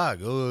the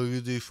rug. Oh,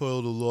 they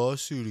filed a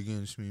lawsuit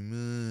against me.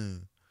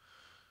 Man.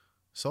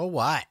 So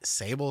what?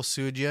 Sable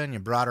sued you and you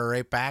brought her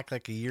right back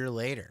like a year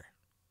later.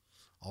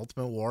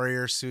 Ultimate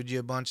Warrior sued you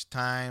a bunch of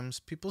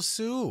times. People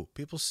sue.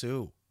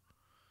 You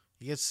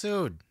get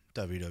sued,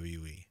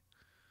 WWE.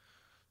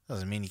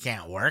 Doesn't mean you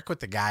can't work with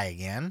the guy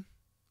again.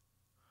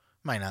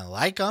 Might not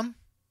like him.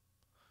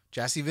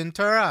 Jesse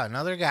Ventura,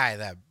 another guy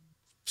that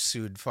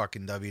sued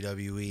fucking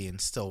WWE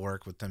and still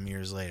work with them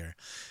years later.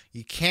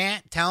 You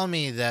can't tell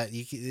me that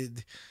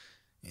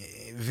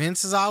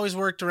Vince has always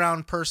worked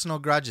around personal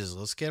grudges.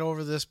 Let's get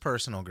over this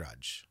personal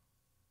grudge.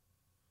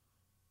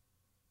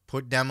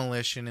 Put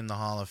Demolition in the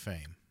Hall of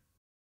Fame.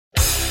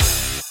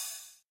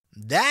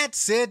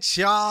 That's it,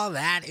 y'all.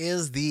 That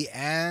is the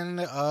end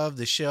of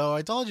the show.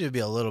 I told you it'd be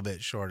a little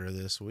bit shorter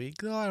this week,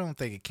 though I don't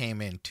think it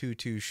came in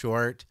too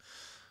short.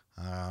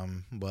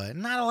 But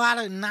not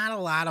a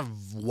lot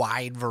of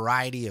wide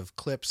variety of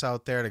clips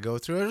out there to go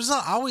through. There's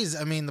always,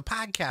 I mean, the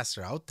podcasts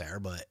are out there,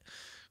 but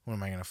what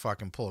am I gonna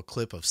fucking pull a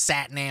clip of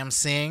Satnam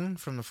Singh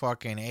from the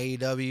fucking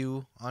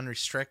AEW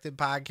Unrestricted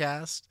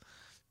podcast?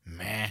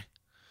 Meh.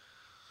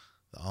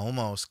 The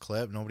Almost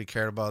clip, nobody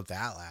cared about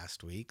that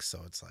last week,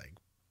 so it's like,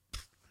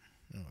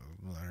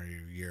 are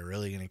you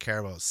really gonna care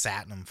about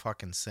Satnam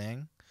fucking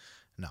Singh?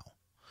 No.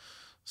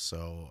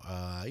 So,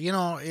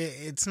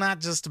 it's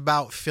not just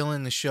about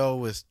filling the show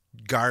with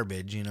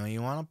garbage.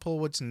 You want to pull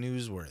what's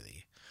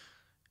newsworthy.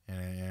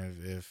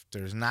 And if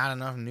there's not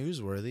enough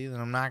newsworthy, then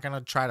I'm not going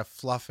to try to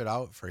fluff it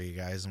out for you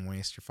guys and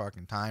waste your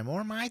fucking time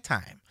or my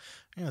time.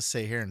 I'm going to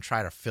sit here and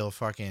try to fill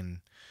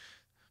fucking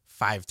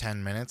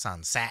 5-10 minutes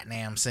on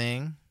Satnam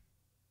Singh.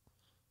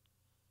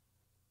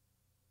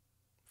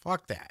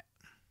 Fuck that.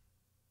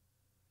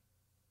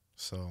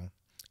 So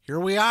here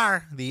we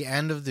are, the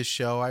end of the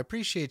show. I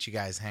appreciate you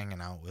guys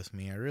hanging out with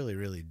me. I really,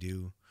 really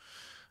do.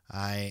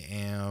 I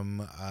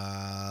am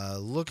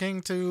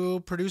looking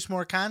to produce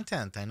more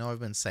content. I know I've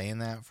been saying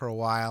that for a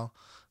while,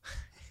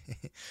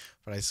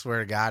 but I swear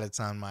to God, it's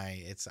on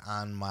my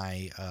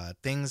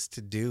things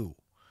to do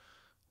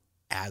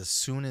as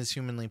soon as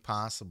humanly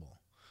possible.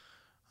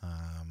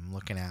 I'm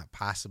looking at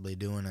possibly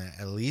doing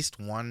at least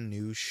one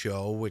new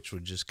show, which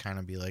would just kind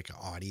of be like an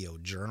audio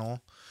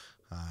journal.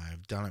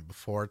 I've done it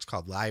before. It's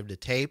called Live to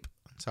Tape.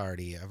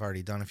 I've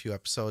already done a few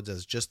episodes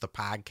as just the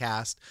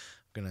podcast.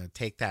 I'm going to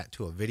take that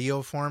to a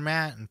video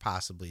format and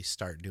possibly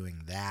start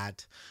doing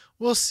that.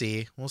 We'll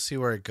see. We'll see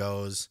where it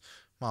goes.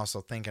 I'm also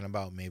thinking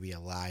about maybe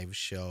a live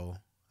show.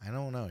 I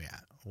don't know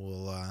yet.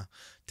 We'll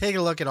take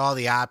a look at all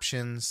the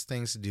options,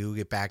 things to do,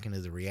 get back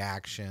into the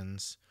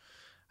reactions.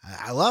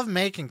 I love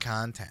making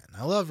content.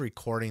 I love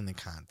recording the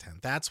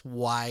content. That's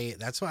why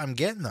I'm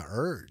getting the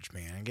urge,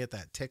 man. I get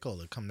that tickle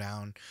to come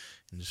down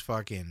and just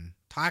fucking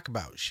talk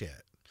about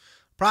shit.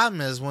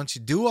 Problem is, once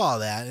you do all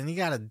that, then you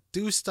got to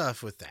do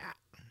stuff with that.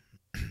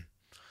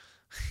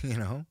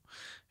 I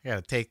got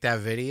to take that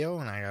video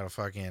and I got to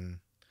fucking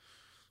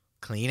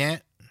clean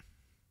it.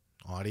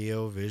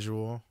 Audio,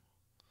 visual.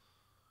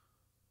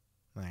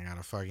 And I got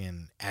to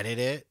fucking edit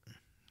it.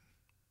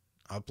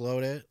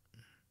 Upload it.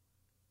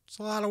 It's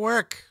a lot of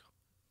work.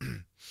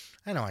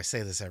 I know I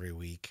say this every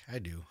week. I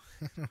do.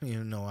 I don't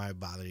even know why I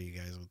bother you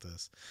guys with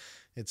this.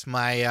 It's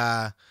my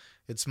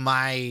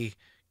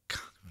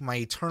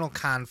eternal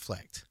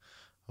conflict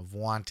of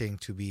wanting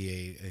to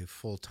be a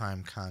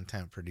full-time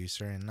content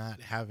producer and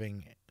not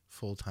having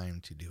full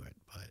time to do it.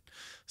 But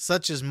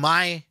such is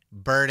my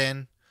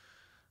burden.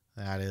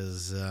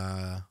 That's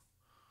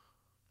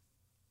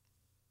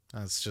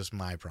just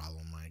my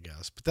problem, I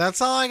guess. But that's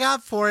all I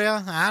got for you.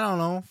 I don't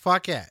know.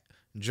 Fuck it.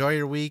 Enjoy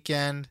your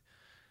weekend.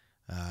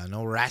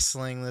 No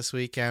wrestling this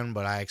weekend,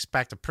 but I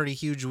expect a pretty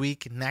huge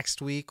week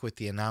next week with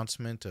the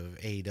announcement of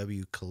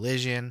AEW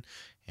Collision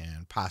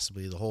and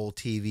possibly the whole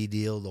TV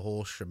deal, the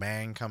whole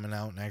shebang coming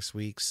out next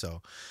week.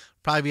 So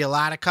probably be a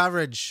lot of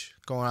coverage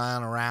going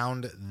on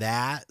around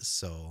that.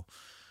 So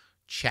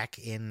check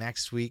in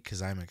next week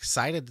because I'm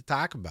excited to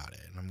talk about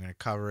it. And I'm going to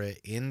cover it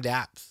in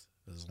depth,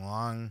 as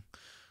long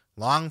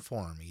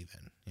form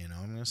even.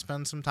 I'm going to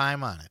spend some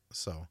time on it.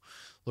 So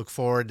look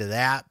forward to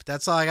that. But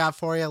that's all I got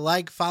for you.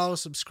 Like, follow,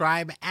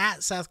 subscribe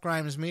at Seth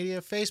Grimes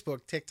Media,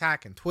 Facebook,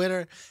 TikTok, and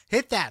Twitter.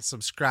 Hit that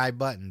subscribe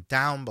button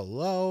down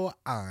below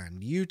on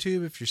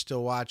YouTube if you're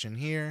still watching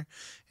here.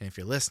 And if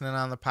you're listening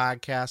on the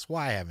podcast,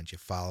 why haven't you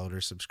followed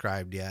or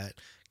subscribed yet?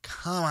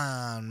 Come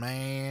on,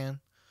 man.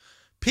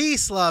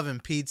 Peace, love,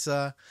 and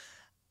pizza.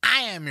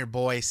 I am your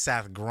boy,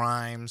 Seth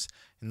Grimes,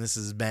 and this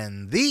has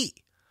been the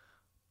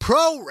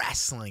Pro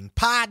Wrestling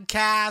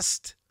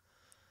Podcast.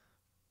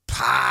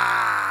 Podcast.